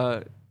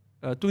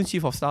 Tun's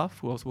chief of staff,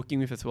 who I was working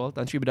with as well,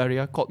 Tan Sri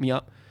Badaria, called me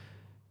up.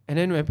 And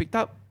then when I picked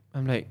up,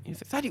 I'm like, he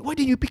said, Sadiq, why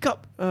didn't you pick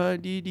up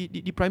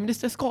the Prime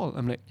Minister's call?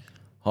 I'm like,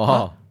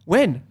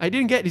 when? I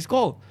didn't get this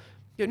call.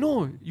 Yeah,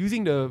 no,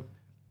 using the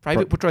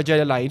private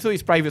Putrajaya line, so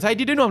it's private. So I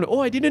didn't know. I'm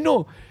like, I didn't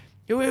know.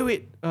 Yeah,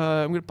 wait.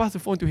 I'm going to pass the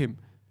phone to him.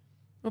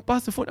 I'll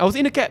pass the phone. I was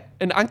in a cab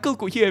and the uncle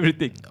could hear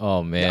everything.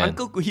 Oh, man. The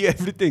uncle could hear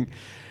everything.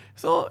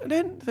 So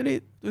then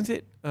Sadiq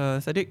said,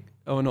 Sadiq,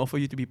 I want to offer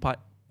you to be part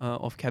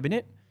of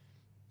cabinet.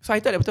 So I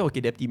thought,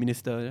 okay, deputy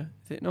minister.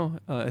 I said, no,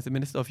 as a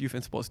minister of youth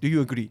and sports, do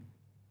you agree?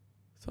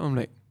 So I'm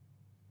like,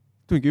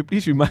 can you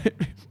please can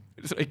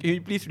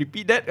you please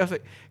repeat that? I was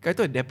like, I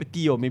thought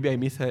deputy or maybe I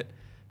misheard.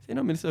 I said,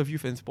 no, minister of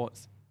youth and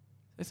sports.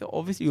 I said,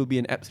 obviously it will be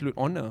an absolute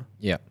honor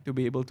to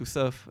be able to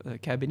serve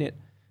cabinet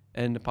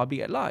and the public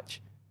at large.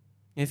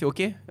 And I said,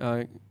 okay,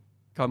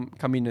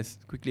 come in as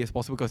quickly as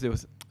possible because there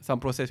was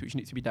some process which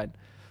needs to be done.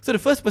 So the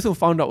first person who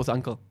found out was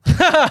uncle.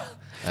 A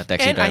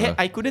taxi and driver.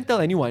 I couldn't tell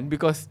anyone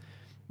because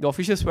the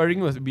official swearing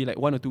was be like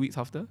 1 or 2 weeks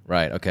after.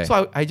 Right, okay.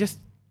 So I just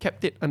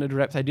kept it under the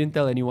wraps. I didn't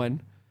tell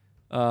anyone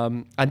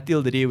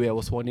until the day where I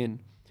was sworn in.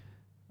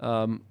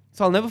 So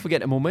I'll never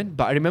forget that moment.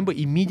 But I remember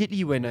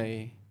immediately when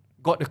I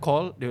got the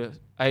call,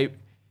 I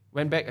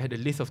went back, I had a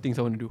list of things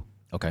I want to do.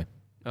 Okay.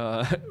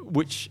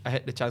 which I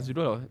had the chance to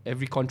do.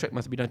 Every contract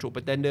must be done through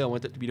open tender. I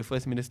wanted to be the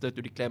first minister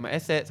to declare my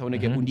assets. I want to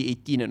get Undi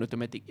 18 and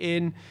automatic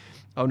in.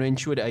 I want to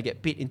ensure that I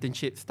get paid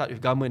internships, start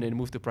with government and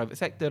move to private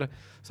sector.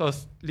 So I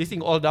was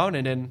listing all down,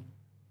 and then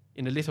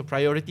in the list of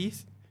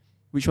priorities,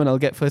 which one I'll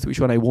get first, which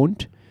one I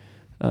won't.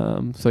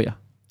 So yeah.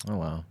 Oh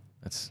wow,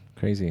 that's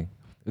crazy.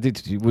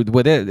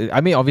 Were there,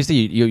 I mean, obviously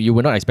you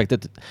were not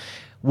expected to,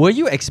 were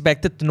you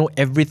expected to know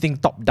everything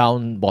top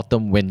down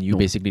bottom when you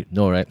basically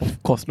know, right?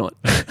 Of course not.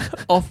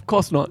 Of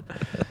course not.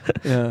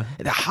 Yeah.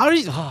 How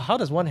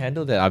does one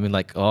handle that? I mean,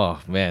 like, oh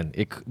man,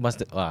 it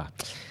must it's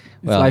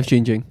life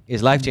changing.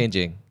 It's life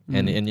changing.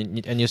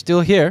 And you're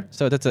still here,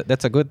 so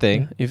that's a good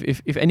thing.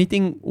 If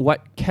anything,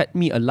 what kept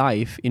me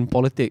alive in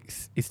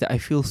politics is that I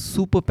feel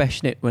super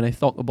passionate when I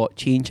talk about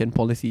change and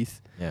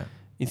policies. Yeah.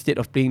 Instead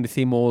of playing the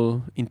same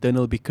old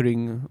internal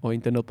bickering or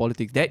internal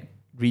politics, that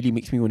really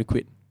makes me want to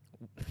quit.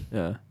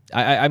 Yeah.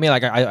 I mean,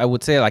 like I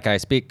would say, like I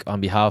speak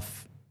on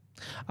behalf.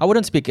 I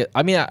wouldn't speak it.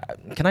 I mean,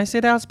 can I say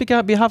that I speak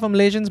on behalf of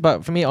Malaysians?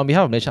 But for me, on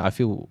behalf of Malaysia, I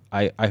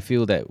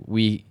feel that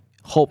we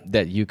hope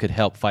that you could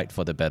help fight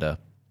for the better.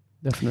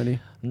 Definitely.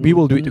 We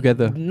will do it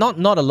together. Not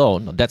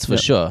alone, that's for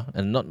sure.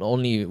 And not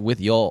only with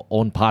your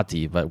own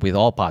party, but with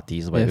all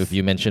parties. But if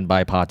you mentioned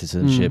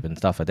bipartisanship and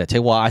stuff like that.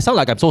 Well, I sound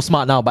like I'm so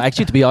smart now, but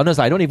actually, to be honest,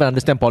 I don't even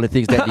understand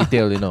politics that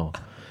detailed, you know.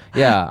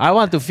 Yeah, I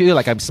want to feel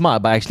like I'm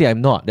smart, but actually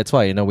I'm not. That's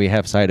why, you know, we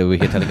have Syed over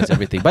here telling us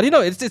everything. But, you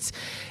know, it's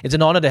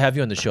an honor to have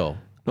you on the show.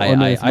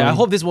 I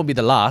hope this won't be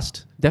the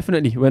last.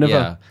 Definitely, whenever.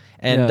 Yeah.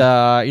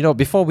 And, you know,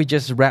 before we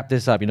just wrap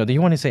this up, you know, do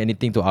you want to say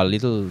anything to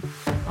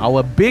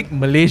our big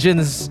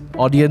Malaysians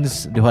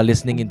audience who are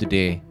listening in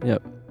today?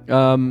 Yep.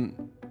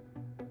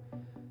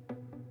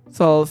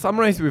 So I'll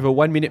summarize with a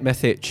 1-minute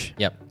message.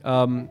 Yep.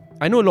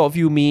 I know a lot of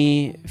you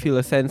may feel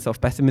a sense of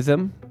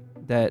pessimism,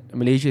 that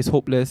Malaysia is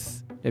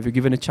hopeless, that if you're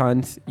given a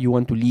chance, you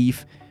want to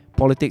leave.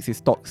 Politics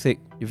is toxic,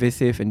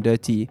 divisive and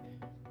dirty.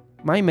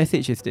 My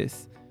message is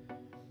this.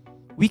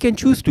 We can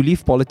choose to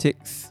leave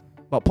politics,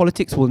 but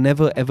politics will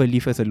never ever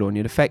leave us alone.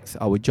 It affects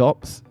our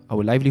jobs,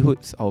 our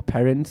livelihoods, our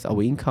parents,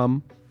 our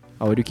income,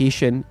 our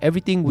education,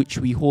 everything which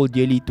we hold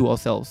dearly to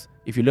ourselves.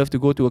 If you love to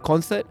go to a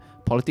concert,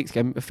 politics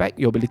can affect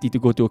your ability to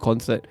go to a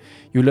concert.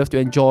 You love to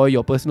enjoy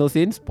your personal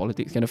sins,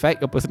 politics can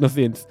affect your personal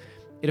sins.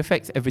 It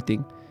affects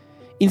everything.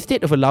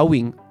 Instead of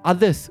allowing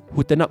others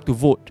who turn up to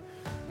vote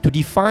to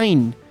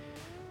define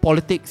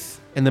politics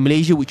and the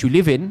Malaysia which you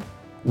live in,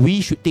 we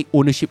should take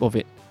ownership of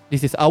it.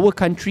 This is our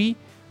country.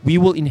 We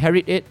will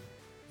inherit it.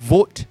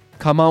 Vote,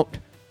 come out,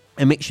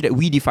 and make sure that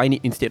we define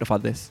it instead of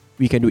others.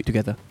 We can do it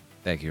together.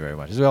 Thank you very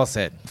much. It's well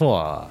said.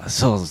 Wow.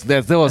 So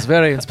that was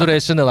very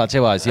inspirational. I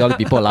see all the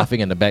people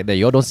laughing in the back there.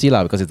 You all don't see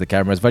that because it's the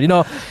cameras. But, you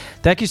know,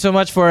 thank you so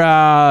much for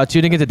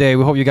tuning in today.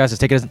 We hope you guys have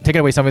taken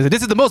away something.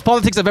 This is the most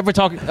politics I've ever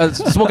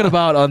spoken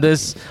about on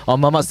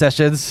Mamat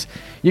Sessions.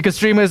 You can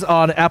stream us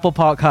on Apple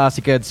Podcasts.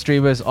 You can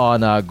stream us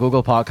on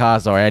Google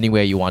Podcasts or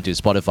anywhere you want to,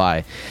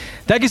 Spotify.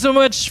 Thank you so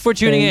much for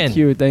tuning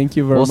in. Thank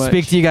you very much. We'll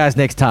speak to you guys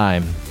next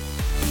time.